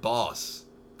Pitt's your boss.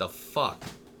 The fuck?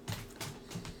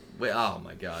 Wait, oh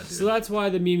my god, dude. So that's why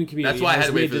the meme community that's why I had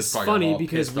to wait made for this this part. funny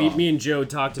because me and Joe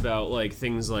talked about like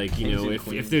things like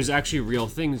if there's actually real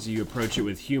things, you approach it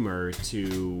with humor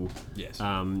to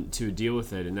to deal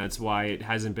with it, and that's why it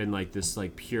hasn't been like this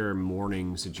like pure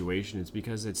mourning situation. It's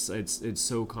because it's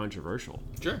so controversial.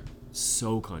 Sure.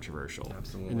 So controversial.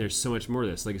 Absolutely. And there's so much more to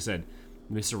this. Like I said,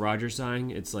 Mr. Rogers dying,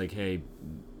 it's like, hey,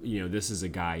 this is a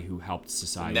guy who helped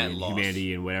society and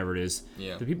humanity and whatever it is.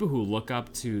 Yeah. The people who look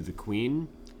up to the Queen.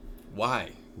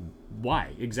 Why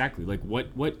Exactly? Like what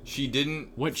she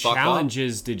didn't what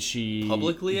challenges did she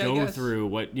publicly go through?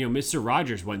 What Mr.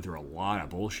 Rogers went through a lot of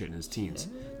bullshit in his teens.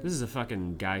 This is a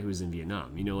fucking guy who was in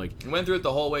Vietnam. Like he went through it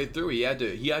the whole way through. He had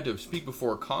to speak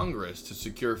before Congress to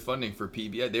secure funding for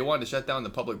PBS. They wanted to shut down the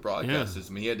public broadcast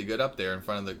system. He had to get up there in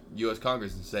front of the U.S.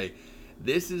 Congress and say,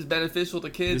 "This is beneficial to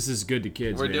kids. This is good to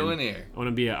kids. We're man. doing here. I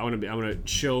want to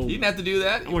show. You didn't have to do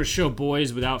that. I want to show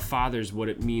boys without fathers what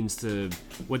it means to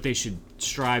what they should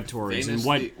strive towards.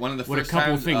 Famously, and one of the what first a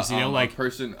couple times, things like a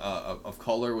person of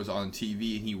color was on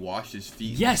TV and he washed his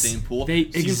feet yes, in the same pool.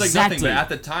 exactly. Seems like nothing, but at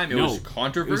the time it was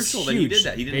controversial that he did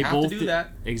that. He didn't have to do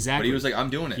that. Exactly. But he was like, I'm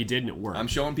doing it. He did, and it worked. I'm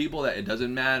showing people that it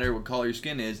doesn't matter what color your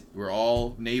skin is. We're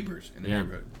all neighbors in the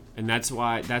neighborhood. And that's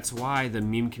why the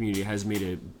meme community has made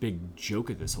a big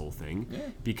joke of this whole thing. Yeah.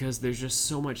 Because there's just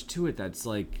so much to it that's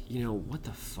like, what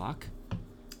the fuck?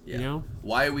 Yeah.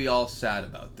 Why are we all sad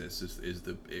about this is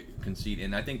the conceit.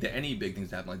 And I think that any big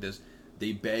things that happen like this,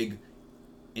 they beg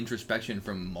introspection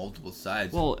from multiple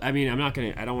sides. Well, I mean, I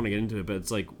don't want to get into it, but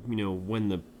it's like, when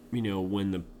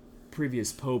the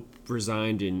previous pope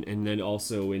resigned and then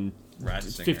also in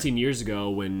 15 years ago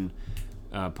when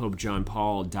Pope John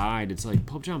Paul died, it's like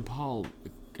Pope John Paul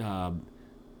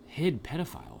hid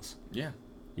pedophiles. Yeah.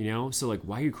 So like,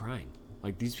 why are you crying?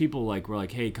 Like these people were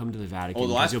like, hey, come to the Vatican. Oh,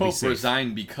 the last pope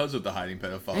resigned because of the hiding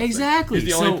pedophiles. Exactly.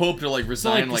 He's the only pope to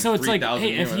resign so it's 3,000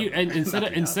 hey, years. if you and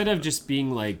instead of just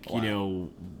being like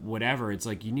whatever, it's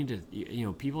like you need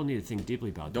to people need to think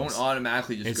deeply about this. Don't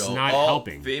automatically just it's go. Not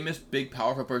helping. Famous, big,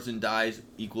 powerful person dies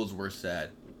equals we're sad.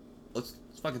 Let's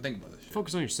fucking think about this shit.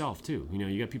 Focus on yourself too.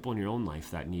 You got people in your own life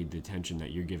that need the attention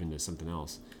that you're giving to something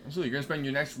else. Absolutely. You're gonna spend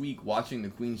your next week watching the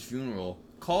Queen's funeral.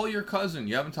 Call your cousin.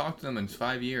 You haven't talked to them in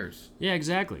 5 years. Yeah,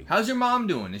 exactly. How's your mom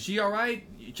doing? Is she all right?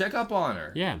 You check up on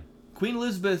her. Yeah. Queen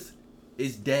Elizabeth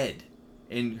is dead,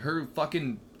 and her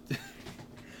fucking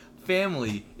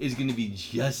family is going to be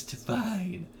just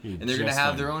fine. And they're going to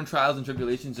have their own trials and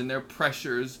tribulations and their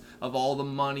pressures of all the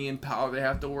money and power they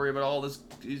have to worry about, all this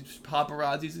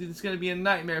paparazzi. It's going to be a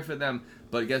nightmare for them.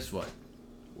 But guess what?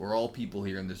 We're all people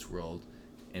here in this world,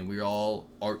 and we all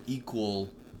are equal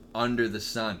under the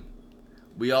sun.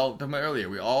 We all, talking about earlier,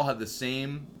 we all have the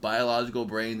same biological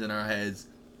brains in our heads.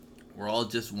 We're all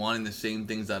just wanting the same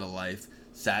things out of life: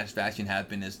 satisfaction,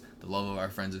 happiness, the love of our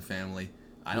friends and family.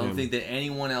 I don't think that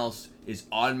anyone else is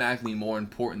automatically more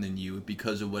important than you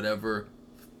because of whatever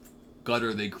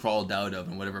gutter they crawled out of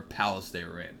and whatever palace they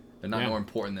were in. They're not more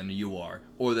important than you are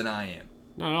or than I am.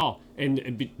 Not at all.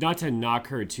 And not to knock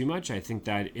her too much, I think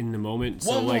that in the moment...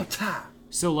 One more time!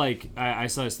 So, like, I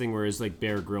saw this thing where it's like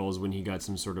Bear Grylls, when he got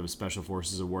some sort of a Special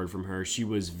Forces award from her, she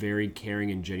was very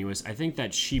caring and genuine. I think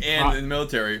that she... And in the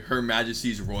military, Her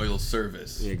Majesty's Royal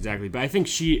Service. Yeah, exactly. But I think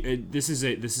she... this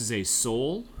is a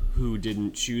soul who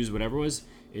didn't choose whatever it was,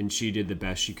 and she did the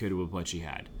best she could with what she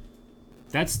had.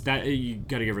 You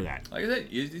gotta give her that. Like I said,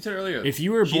 you said earlier. If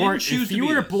you were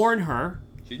born her...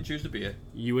 She didn't choose to be it.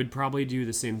 You would probably do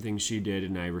the same thing she did,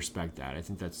 and I respect that. I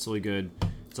think that's totally good.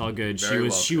 It's all good.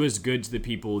 She was good to the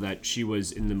people that she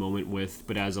was in the moment with,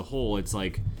 but as a whole, it's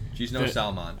like she's no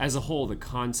Salman. As a whole, the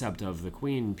concept of the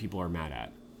queen, people are mad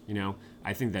at. You know,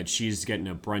 I think that she's getting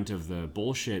a brunt of the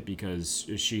bullshit because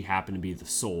she happened to be the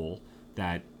soul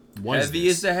that was heavy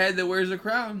is the head that wears the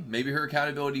crown. Maybe her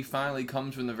accountability finally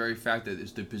comes from the very fact that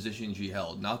it's the position she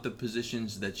held, not the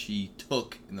positions that she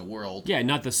took in the world. Yeah,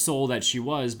 not the soul that she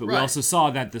was, but we also saw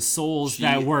that the souls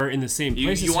that were in the same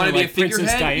places. You want to be a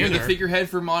figurehead? You're the figurehead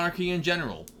for monarchy in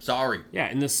general. Sorry. Yeah,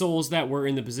 and the souls that were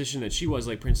in the position that she was,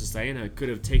 like Princess Diana, could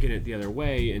have taken it the other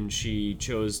way, and she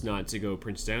chose not to go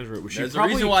Princess Diana's route. There's a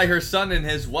reason why her son and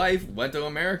his wife went to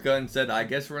America and said, "I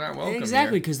guess we're not welcome."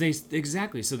 Exactly, because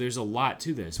So there's a lot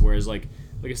to this. Whereas, like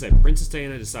I said, Princess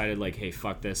Diana decided, like, hey,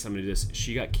 fuck this, I'm gonna do this.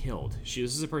 She got killed. This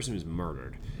is a person who's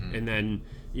murdered, and then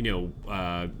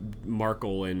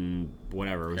Markle and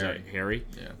whatever was that Harry?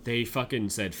 Yeah. They fucking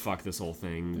said, fuck this whole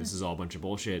thing. This is all a bunch of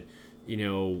bullshit.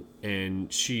 And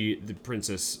the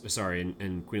princess,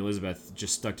 and Queen Elizabeth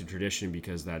just stuck to tradition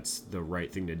because that's the right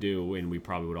thing to do, and we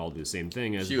probably would all do the same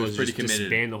thing. As she was pretty committed.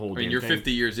 Disband the whole damn you're thing.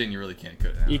 50 years in, you really can't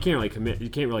cut it out. You can't really commit. You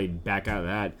can't really back out of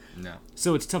that. No.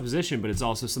 So it's a tough position, but it's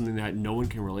also something that no one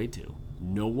can relate to.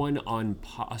 No one on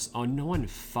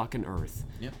fucking earth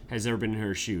has ever been in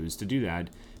her shoes to do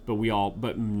that. But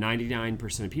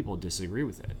 99% of people disagree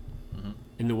with it. Mm-hmm.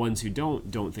 And the ones who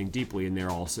don't think deeply, and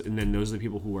then those are the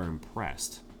people who are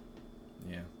impressed.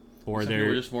 Yeah. Or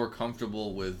they're just more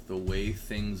comfortable with the way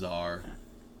things are,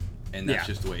 and that's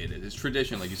just the way it is. It's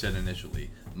tradition, like you said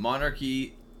initially.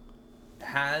 Monarchy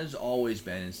has always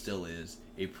been and still is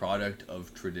a product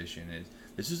of tradition.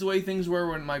 This is the way things were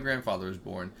when my grandfather was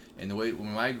born, and the way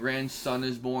when my grandson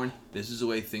is born, this is the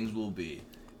way things will be.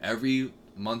 Every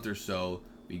month or so,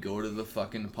 we go to the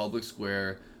fucking public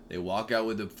square. They walk out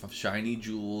with the shiny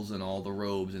jewels and all the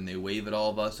robes, and they wave at all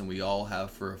of us, and we all have,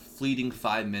 for a fleeting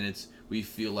 5 minutes, we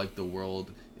feel like the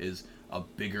world is a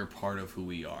bigger part of who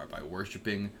we are by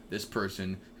worshiping this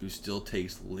person who still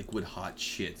takes liquid hot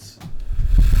shits.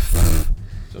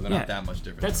 So they're not that much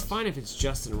different. That's fine if it's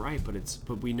just and right,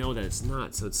 but we know that it's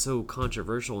not, so it's so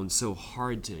controversial and so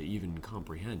hard to even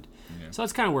comprehend. Yeah. So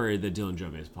that's kind of where the Dylan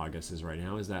Jove's podcast is right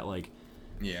now, is that, like,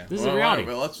 yeah, this is a reality.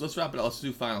 Well, let's wrap it up. Let's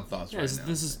do final thoughts. Final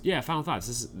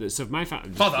thoughts. So my final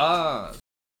thoughts.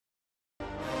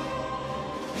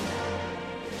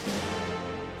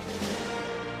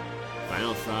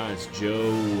 Final thoughts.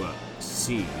 Joe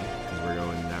C, because we're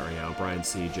going that right now. Brian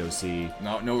C, Joe C.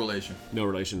 No relation. No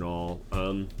relation at all.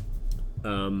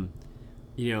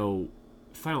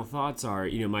 Final thoughts are,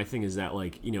 my thing is that,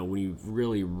 like, when you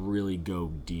really, really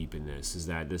go deep in this, is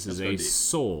that this is a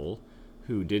soul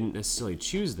who didn't necessarily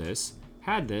choose this,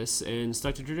 had this, and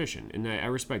stuck to tradition. And I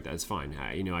respect that. It's fine.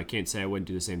 I can't say I wouldn't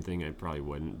do the same thing. I probably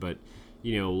wouldn't. But,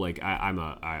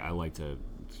 I like to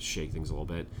shake things a little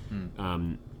bit.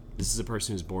 This is a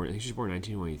person who's born, I think she's born in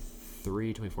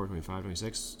 1923, 24, 25,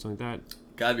 26, something like that.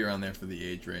 Gotta be around there for the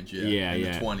age range, yeah. In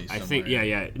the 20s I think,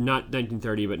 not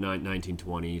 1930, but not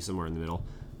 1920, somewhere in the middle.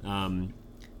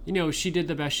 She did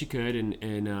the best she could,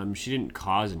 and she didn't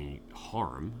cause any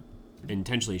harm.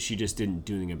 Intentionally, she just didn't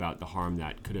do anything about the harm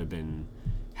that could have been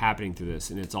happening through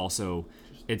this. And it's also,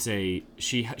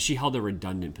 she held a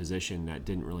redundant position that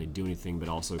didn't really do anything, but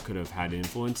also could have had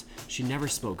influence. She never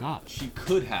spoke up. She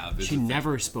could have. She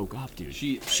never spoke up, dude.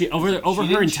 She over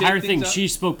her entire thing, she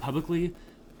spoke publicly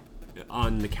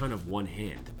on the count of one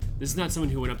hand. This is not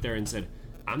someone who went up there and said,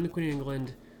 "I'm the Queen of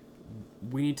England.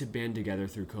 We need to band together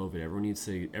through COVID. Everyone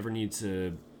needs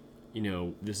to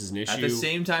this is an issue. At the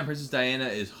same time, Princess Diana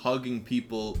is hugging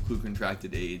people who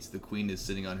contracted AIDS. The Queen is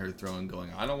sitting on her throne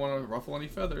going, I don't want to ruffle any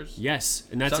feathers. Yes,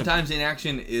 and that's sometimes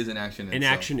inaction is an action itself.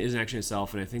 Inaction is an action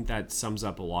itself, and I think that sums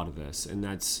up a lot of this, and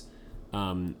that's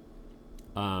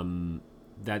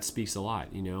that speaks a lot,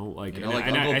 like like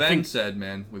Uncle Ben said,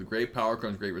 man, with great power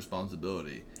comes great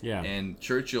responsibility. Yeah. And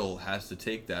Churchill has to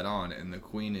take that on, and the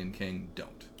Queen and King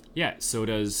don't. Yeah, so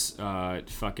does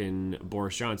fucking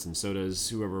Boris Johnson. So does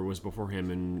whoever was before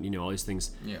him, and all these things.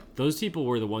 Yeah, those people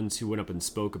were the ones who went up and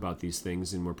spoke about these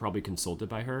things, and were probably consulted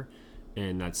by her,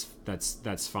 and that's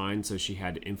fine. So she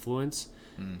had influence.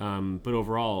 But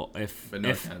overall,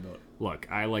 look,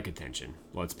 I like attention.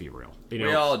 Let's be real.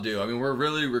 We all do. I mean, we're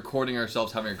really recording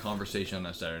ourselves having a conversation on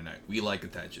a Saturday night. We like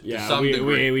attention. Yeah, to some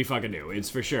degree. We fucking do. It's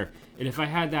for sure. And if I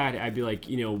had that, I'd be like,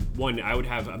 one, I would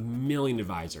have a million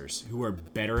advisors who are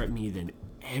better at me than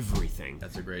everything.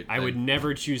 That's a great thing. I would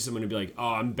never choose someone to be like, oh,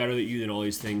 I'm better than you than all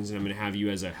these things, and I'm going to have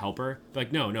you as a helper.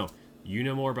 Like, no. You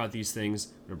know more about these things.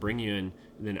 I'm going to bring you in,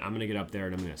 and then I'm going to get up there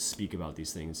and I'm going to speak about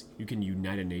these things. You can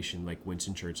unite a nation like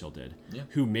Winston Churchill did. Yeah.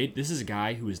 This is a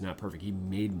guy who is not perfect. He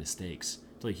made mistakes.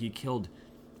 Like, he killed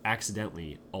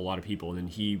accidentally a lot of people, and then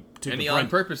he took on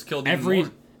purpose killed more.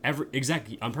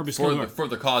 Exactly, on purpose for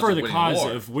the cause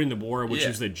of winning the war, which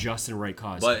was the just and right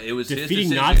cause. But it was defeating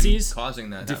his Nazis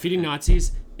causing that. Defeating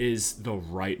Nazis is the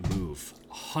right move,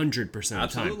 100% of the time.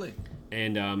 Absolutely.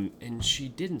 And she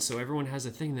didn't. So everyone has a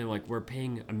thing. They're like, we're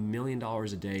paying $1 million a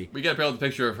day. We got to build a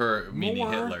picture of her meeting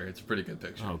Hitler. It's a pretty good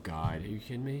picture. Oh God, are you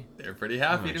kidding me? They're pretty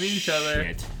happy to meet each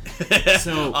other.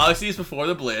 So obviously it's before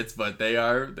the Blitz, but they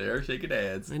are shaking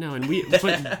hands. I know,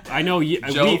 but I know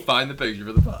Joe, find the picture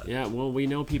for the pod. Yeah, well, we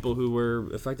know people who were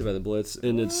affected by the Blitz,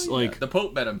 and it's like the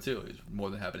Pope met him too. He's more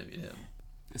than happy to meet him.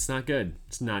 It's not good.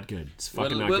 It's not good. It's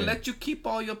fucking not good. We'll let you keep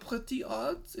all your pretty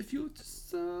odds if you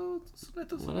just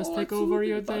let us take over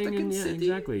your thing. And yeah,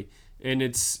 exactly. And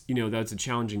it's that's a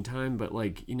challenging time, but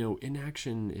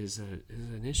inaction is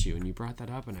an issue, and you brought that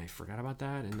up, and I forgot about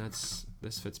that, and this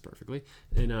fits perfectly.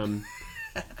 And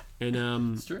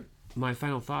it's true. My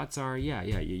final thoughts are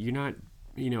you're not.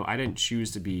 I didn't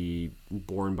choose to be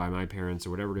born by my parents or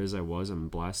whatever it is I was. I'm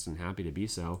blessed and happy to be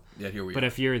so. Yeah, here we are. But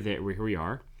if you're there, here we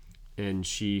are. And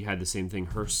she had the same thing.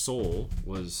 Her soul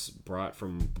was brought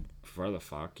from where the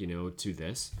fuck, to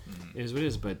this. It is what it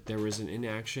is. But there was an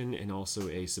inaction and also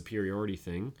a superiority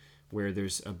thing where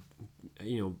there's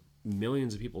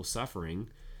millions of people suffering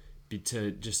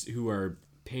who are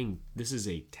paying. This is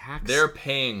a tax. They're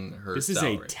paying her. This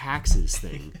salary. is a taxes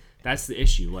thing. That's the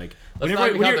issue. Like when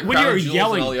you're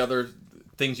yelling, and all the other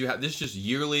things you have. This is just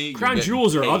yearly. Crown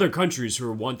jewels are other countries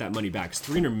who want that money back. It's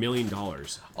 $300 million.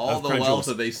 All the wealth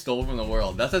that they stole from the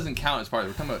world. That doesn't count as part of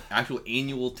it. We're talking about actual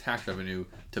annual tax revenue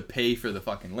to pay for the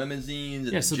fucking limousines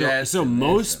and the jets. So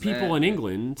most people in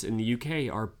England and the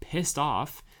UK are pissed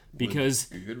off because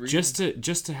just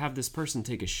to have this person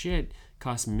take a shit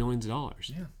costs millions of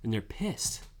dollars. Yeah. And they're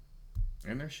pissed.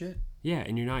 And they're shit. Yeah,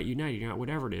 and you're not united. You're not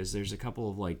whatever it is. There's a couple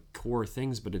of core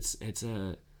things, but it's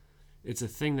a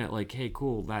thing that hey,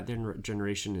 cool, that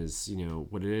generation is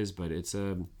what it is, but it's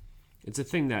a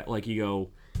thing that you go,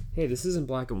 hey, this isn't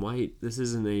black and white. This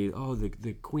isn't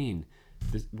the queen.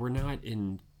 We're not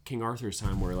in King Arthur's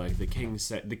time where the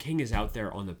king is out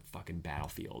there on the fucking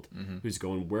battlefield, who's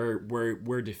going,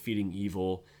 we're defeating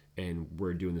evil and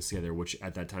we're doing this together, which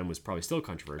at that time was probably still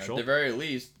controversial. At the very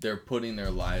least, they're putting their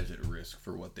lives at risk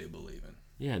for what they believe in.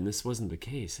 Yeah, and this wasn't the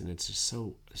case, and it's just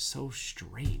so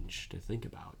strange to think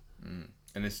about.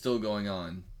 And it's still going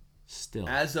on. Still.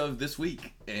 As of this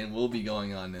week, and will be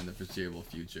going on in the foreseeable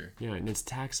future. Yeah, and it's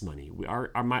tax money.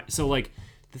 The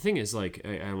thing is, I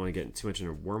don't want to get too much in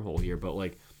a wormhole here,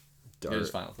 but here's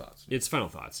final thoughts. It's final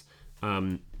thoughts.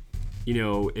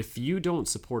 If you don't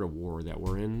support a war that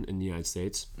we're in the United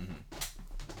States,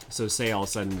 so say all of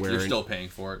a sudden you're still paying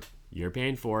for it. You're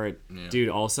paying for it. Yeah. Dude,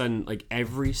 all of a sudden,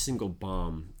 every single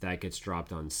bomb that gets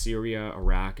dropped on Syria,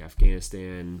 Iraq,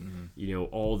 Afghanistan,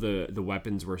 all the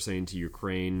weapons we're sending to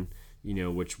Ukraine,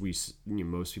 which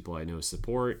most people I know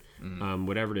support,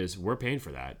 whatever it is, we're paying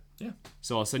for that. Yeah.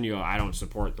 So all of a sudden you go, I don't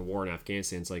support the war in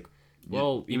Afghanistan. It's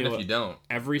well, even if you don't,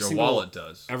 your wallet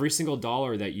does. Every single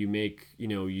dollar that you make,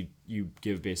 you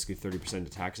give basically 30%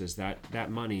 to taxes. That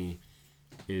money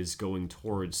is going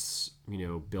towards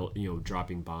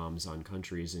dropping bombs on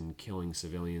countries and killing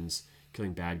civilians,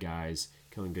 killing bad guys,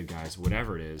 killing good guys,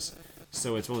 whatever it is.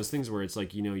 So it's one of those things where it's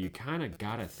you kind of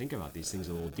gotta think about these things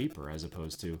a little deeper, as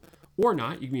opposed to, or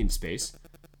not. You can be in space.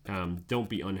 Don't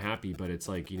be unhappy, but it's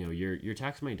your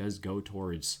tax money does go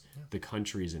towards the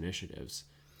country's initiatives,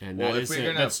 and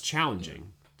that's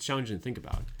challenging challenging to think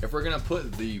about. If we're gonna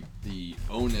put the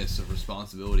onus of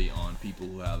responsibility on people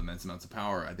who have immense amounts of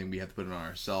power, I think we have to put it on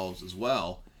ourselves as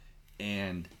well.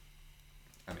 And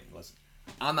I mean, listen,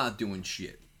 I'm not doing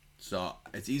shit, so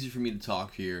it's easy for me to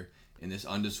talk here in this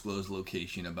undisclosed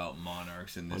location about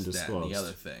monarchs and this, that, and the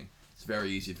other thing. It's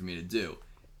very easy for me to do,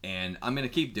 and I'm gonna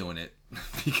keep doing it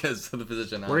because of the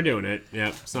position we're doing it. Yeah,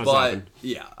 it's not but stopping.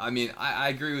 yeah, I mean, I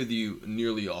agree with you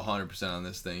nearly 100% on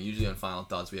this thing. Usually on Final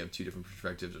Thoughts we have two different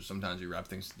perspectives, or sometimes we wrap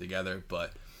things together,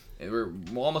 but we're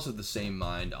almost of the same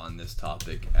mind on this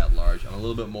topic at large. I'm a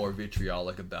little bit more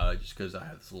vitriolic about it just because I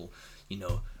have this little,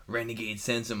 renegade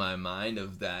sense in my mind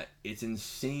of that. It's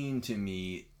insane to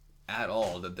me at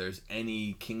all that there's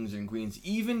any kings and queens,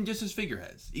 even just as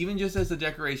figureheads, even just as the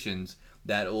decorations,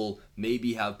 that will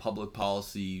maybe have public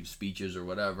policy speeches or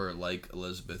whatever, like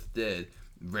Elizabeth did.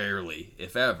 Rarely,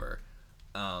 if ever.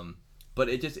 But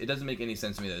it doesn't make any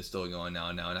sense to me that it's still going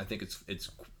on now, and I think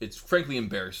it's frankly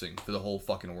embarrassing for the whole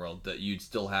fucking world that you'd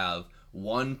still have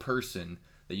one person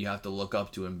that you have to look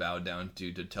up to and bow down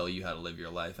to tell you how to live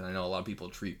your life. And I know a lot of people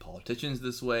treat politicians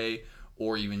this way,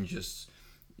 or even just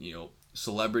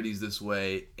celebrities this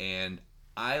way, and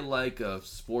I like a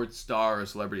sports star or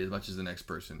celebrity as much as the next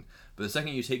person. But the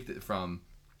second you take it from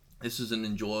this is an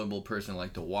enjoyable person I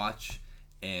like to watch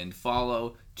and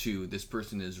follow to this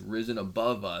person is risen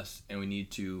above us and we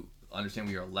need to understand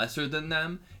we are lesser than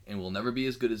them and we'll never be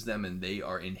as good as them and they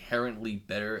are inherently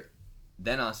better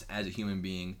than us as a human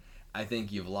being, I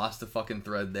think you've lost the fucking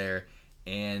thread there.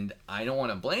 And I don't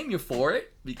want to blame you for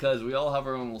it because we all have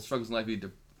our own little struggles in life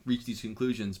to reach these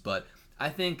conclusions. But I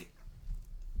think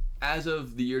as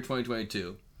of the year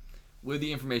 2022, with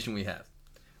the information we have,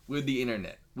 with the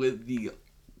internet, with the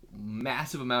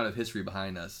massive amount of history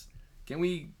behind us, can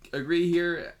we agree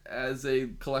here as a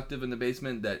collective in the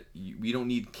basement that we don't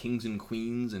need kings and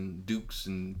queens and dukes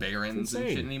and barons and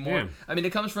shit anymore? Yeah. I mean,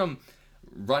 it comes from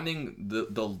running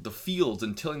the fields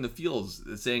and tilling the fields,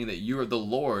 saying that you are the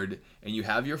Lord and you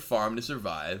have your farm to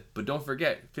survive, but don't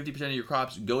forget 50% of your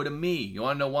crops go to me. You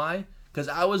want to know why? Because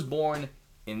I was born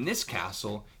in this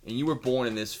castle and you were born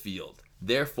in this field,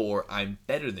 therefore I'm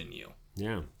better than you.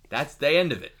 Yeah, that's the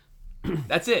end of it.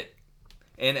 That's it.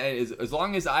 And as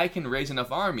long as I can raise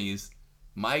enough armies,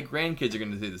 my grandkids are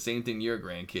going to say the same thing to your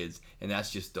grandkids, and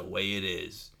that's just the way it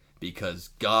is because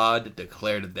God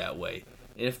declared it that way.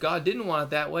 And if God didn't want it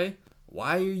that way,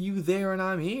 why are you there and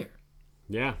I'm here?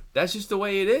 Yeah. That's just the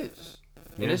way it is.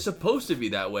 Yeah. And it's supposed to be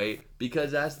that way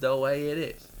because that's the way it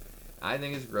is. I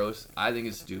think it's gross. I think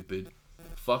it's stupid.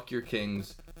 Fuck your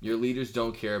kings. Your leaders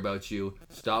don't care about you.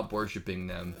 Stop worshiping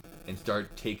them and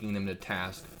start taking them to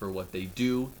task for what they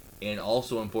do and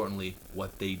also, importantly,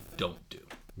 what they don't do.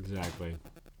 Exactly.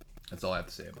 That's all I have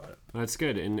to say about it. That's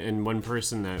good. And one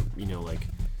person that,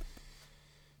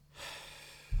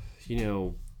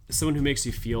 someone who makes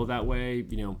you feel that way,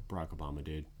 Barack Obama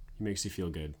did. He makes you feel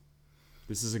good.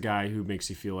 This is a guy who makes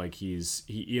you feel like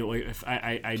if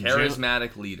I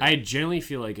charismatic leader. I generally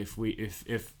feel like if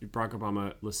Barack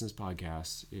Obama listens to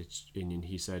podcasts, and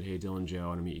he said, "Hey, Dylan, Joe, I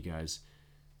want to meet you guys,"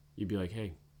 you'd be like,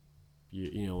 "Hey,"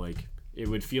 it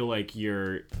would feel like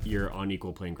you're on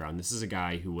equal playing ground. This is a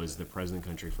guy who was the president of the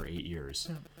country for 8 years,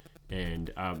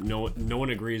 and no one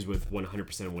agrees with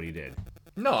 100% of what he did.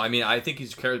 No, I mean, I think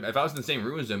he's charismatic. If I was in the same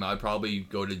room as him, I'd probably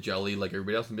go to jelly like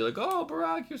everybody else and be like, "Oh,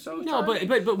 Barack, you're so charming."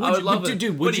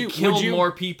 but would you kill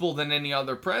more people than any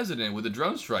other president with the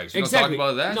drone strikes? We exactly.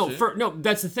 don't talk about that.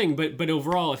 That's the thing. But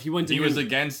overall, if you went to he was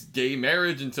against gay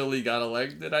marriage until he got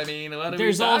elected. I mean, what are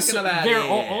we talking about?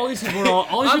 All these people are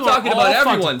all. I'm talking about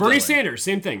everyone. Bernie Sanders,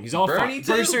 same thing. He's all Bernie fucked.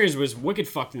 Bernie Sanders was wicked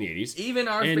fucked in the 80s. Even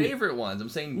our favorite ones. I'm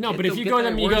saying no, but if you go to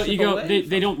them, you go.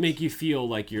 They don't make you feel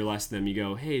like you're less than them. You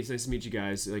go, "Hey, it's nice to meet you guys."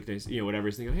 Like this, whatever.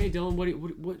 So they go, "Hey, Dylan, what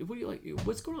do you like?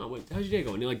 What's going on? How's your day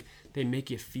going?" And they make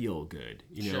you feel good,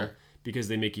 Sure. because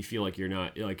they make you feel like you're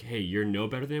not like, hey, you're no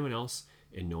better than anyone else,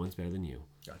 and no one's better than you.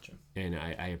 Gotcha. And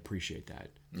I appreciate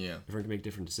that. Yeah. Everyone can make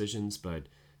different decisions, but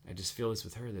I just feel this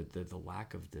with her that the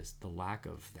lack of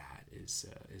that is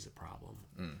a problem.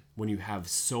 When you have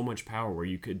so much power, where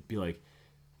you could be like,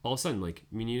 all of a sudden, we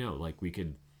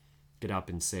could get up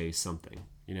and say something,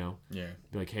 Yeah.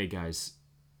 Be like, hey guys,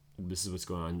 this is what's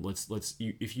going on. Let's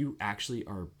if you actually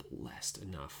are blessed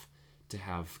enough to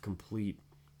have complete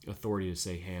authority to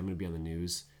say, hey, I'm going to be on the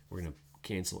news. We're going to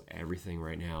cancel everything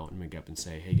right now. I'm going to get up and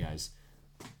say, hey guys,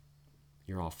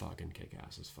 you're all fucking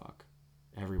kick-ass as fuck.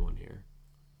 Everyone here.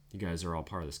 You guys are all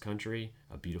part of this country,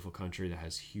 a beautiful country that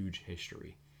has huge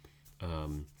history.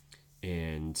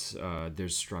 And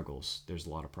there's struggles. There's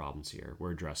a lot of problems here.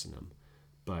 We're addressing them.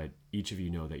 But each of you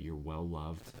know that you're well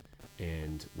loved,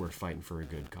 and we're fighting for a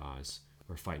good cause.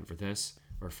 We're fighting for this.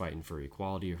 We're fighting for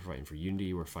equality. We're fighting for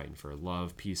unity. We're fighting for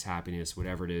love, peace, happiness,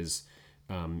 whatever it is.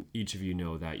 Each of you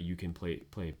know that you can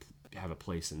have a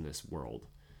place in this world.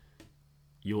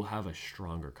 You'll have a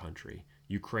stronger country.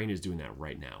 Ukraine is doing that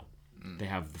right now. They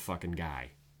have the fucking guy,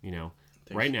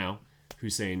 right now,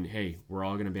 who's saying, "Hey, we're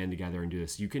all gonna band together and do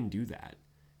this." You can do that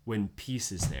when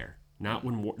peace is there, not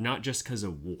when war, not just because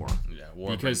of war. Yeah,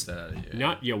 war because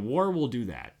that, war will do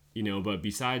that, But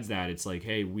besides that, it's like,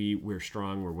 hey, we're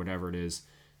strong or whatever it is.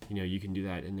 You can do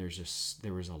that, and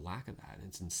there was a lack of that.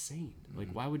 It's insane.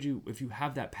 Like, why would you, if you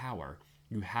have that power,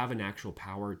 you have an actual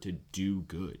power to do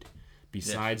good,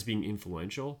 besides being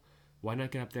influential. Why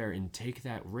not get up there and take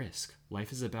that risk?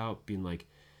 Life is about being like,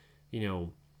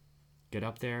 get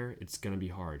up there. It's going to be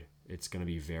hard. It's going to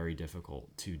be very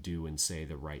difficult to do and say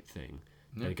the right thing.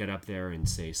 Like, get up there and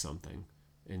say something.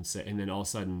 And then all of a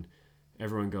sudden,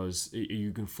 everyone goes,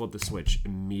 you can flip the switch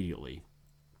immediately.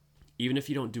 Even if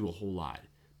you don't do a whole lot,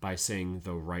 by saying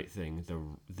the right thing,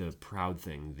 the proud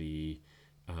thing, the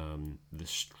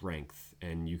strength,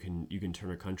 and you can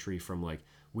turn a country from like,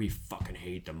 we fucking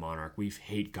hate the monarch, we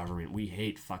hate government, we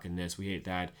hate fucking this, we hate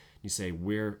that. You say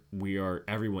we are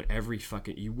everyone,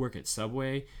 you work at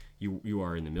Subway, you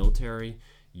are in the military,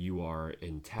 you are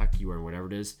in tech, you are in whatever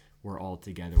it is. We're all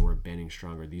together. We're banding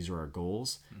stronger. These are our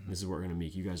goals. This is what we're gonna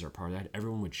make. You guys are a part of that.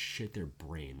 Everyone would shit their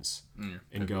brains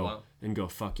and go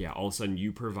fuck yeah. All of a sudden,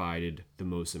 you provided the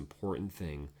most important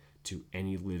thing to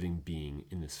any living being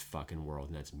in this fucking world,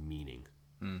 and that's meaning.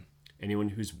 Anyone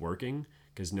who's working,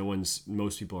 because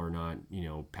most people are not,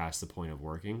 past the point of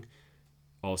working.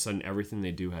 All of a sudden, everything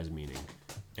they do has meaning,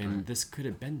 and this could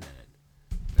have been that.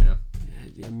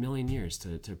 A million years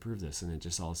to prove this, and it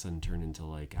just all of a sudden turned into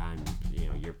like,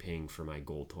 you're paying for my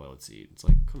gold toilet seat. It's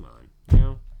like, come on,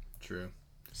 True.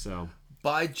 So,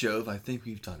 by Jove, I think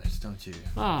we've done it, don't you?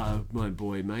 My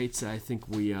boy, mates, I think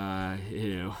we,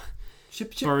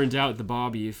 burned out the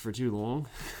Bobby for too long.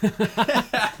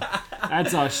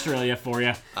 That's Australia for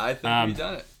you. I think we've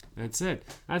done it. That's it.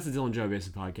 That's the Dylan Joe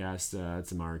Basin podcast.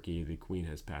 It's a monarchy. The Queen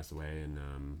has passed away, and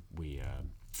we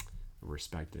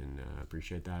respect and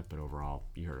appreciate that. But overall,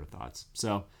 you heard her thoughts.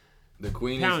 So, the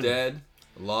Queen is dead.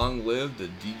 Long live the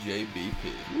DJBP.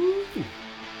 Woo.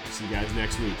 See you guys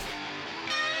next week.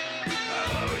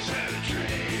 I always had a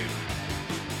dream.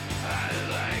 I'd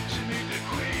like to meet the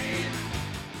Queen.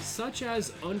 Such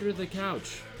as under the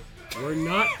couch. We're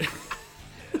not.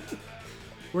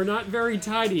 We're not very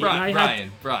tidy.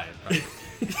 Brian.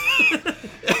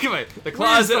 Anyway, the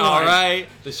closet, all right.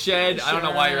 The shed, I don't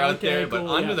know why you're out there, but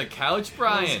under the couch,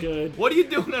 Brian. What are you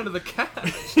doing under the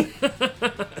couch?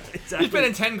 Exactly. You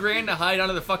spending $10,000 to hide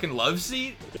under the fucking love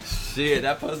seat? Shit,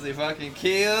 that pussy fucking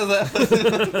kills.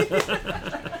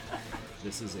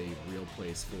 This is a real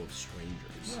place full of strangers.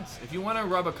 Yes. If you want to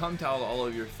rub a cum towel all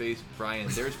over your face, Brian,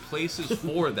 there's places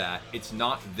for that. It's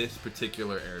not this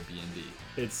particular Airbnb.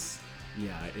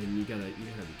 Yeah, and you gotta be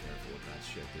careful with that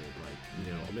shit, dude. Like,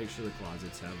 make sure the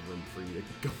closets have room for you to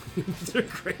go with your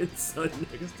grandson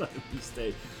next time you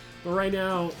stay. But right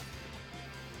now,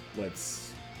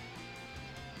 let's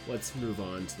move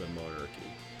on to the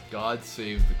monarchy. God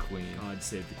save the Queen. God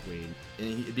save the Queen.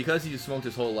 And because he smoked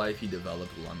his whole life, he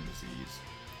developed lung disease.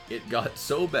 It got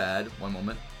so bad. One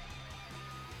moment.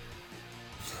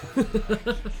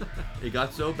 It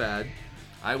got so bad.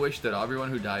 I wish that everyone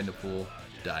who died in the pool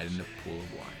died in the pool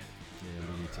of wine. Yeah,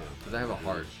 me too. Because I have a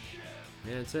heart.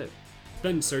 Yeah, that's it.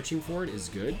 Been searching for it is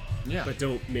good. Yeah. But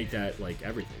don't make that like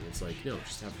everything. It's like, no,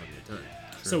 just have a fucking time.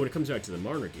 True. So when it comes back to the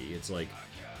monarchy, it's like,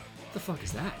 what the fuck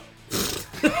is that?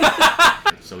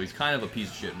 So he's kind of a piece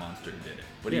of shit monster who did it.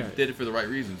 But he did it for the right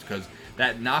reasons, because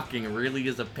that knocking really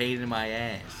is a pain in my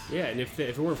ass. Yeah, and if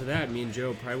it weren't for that, me and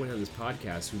Joe probably wouldn't have this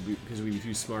podcast because we'd be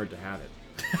too smart to have it.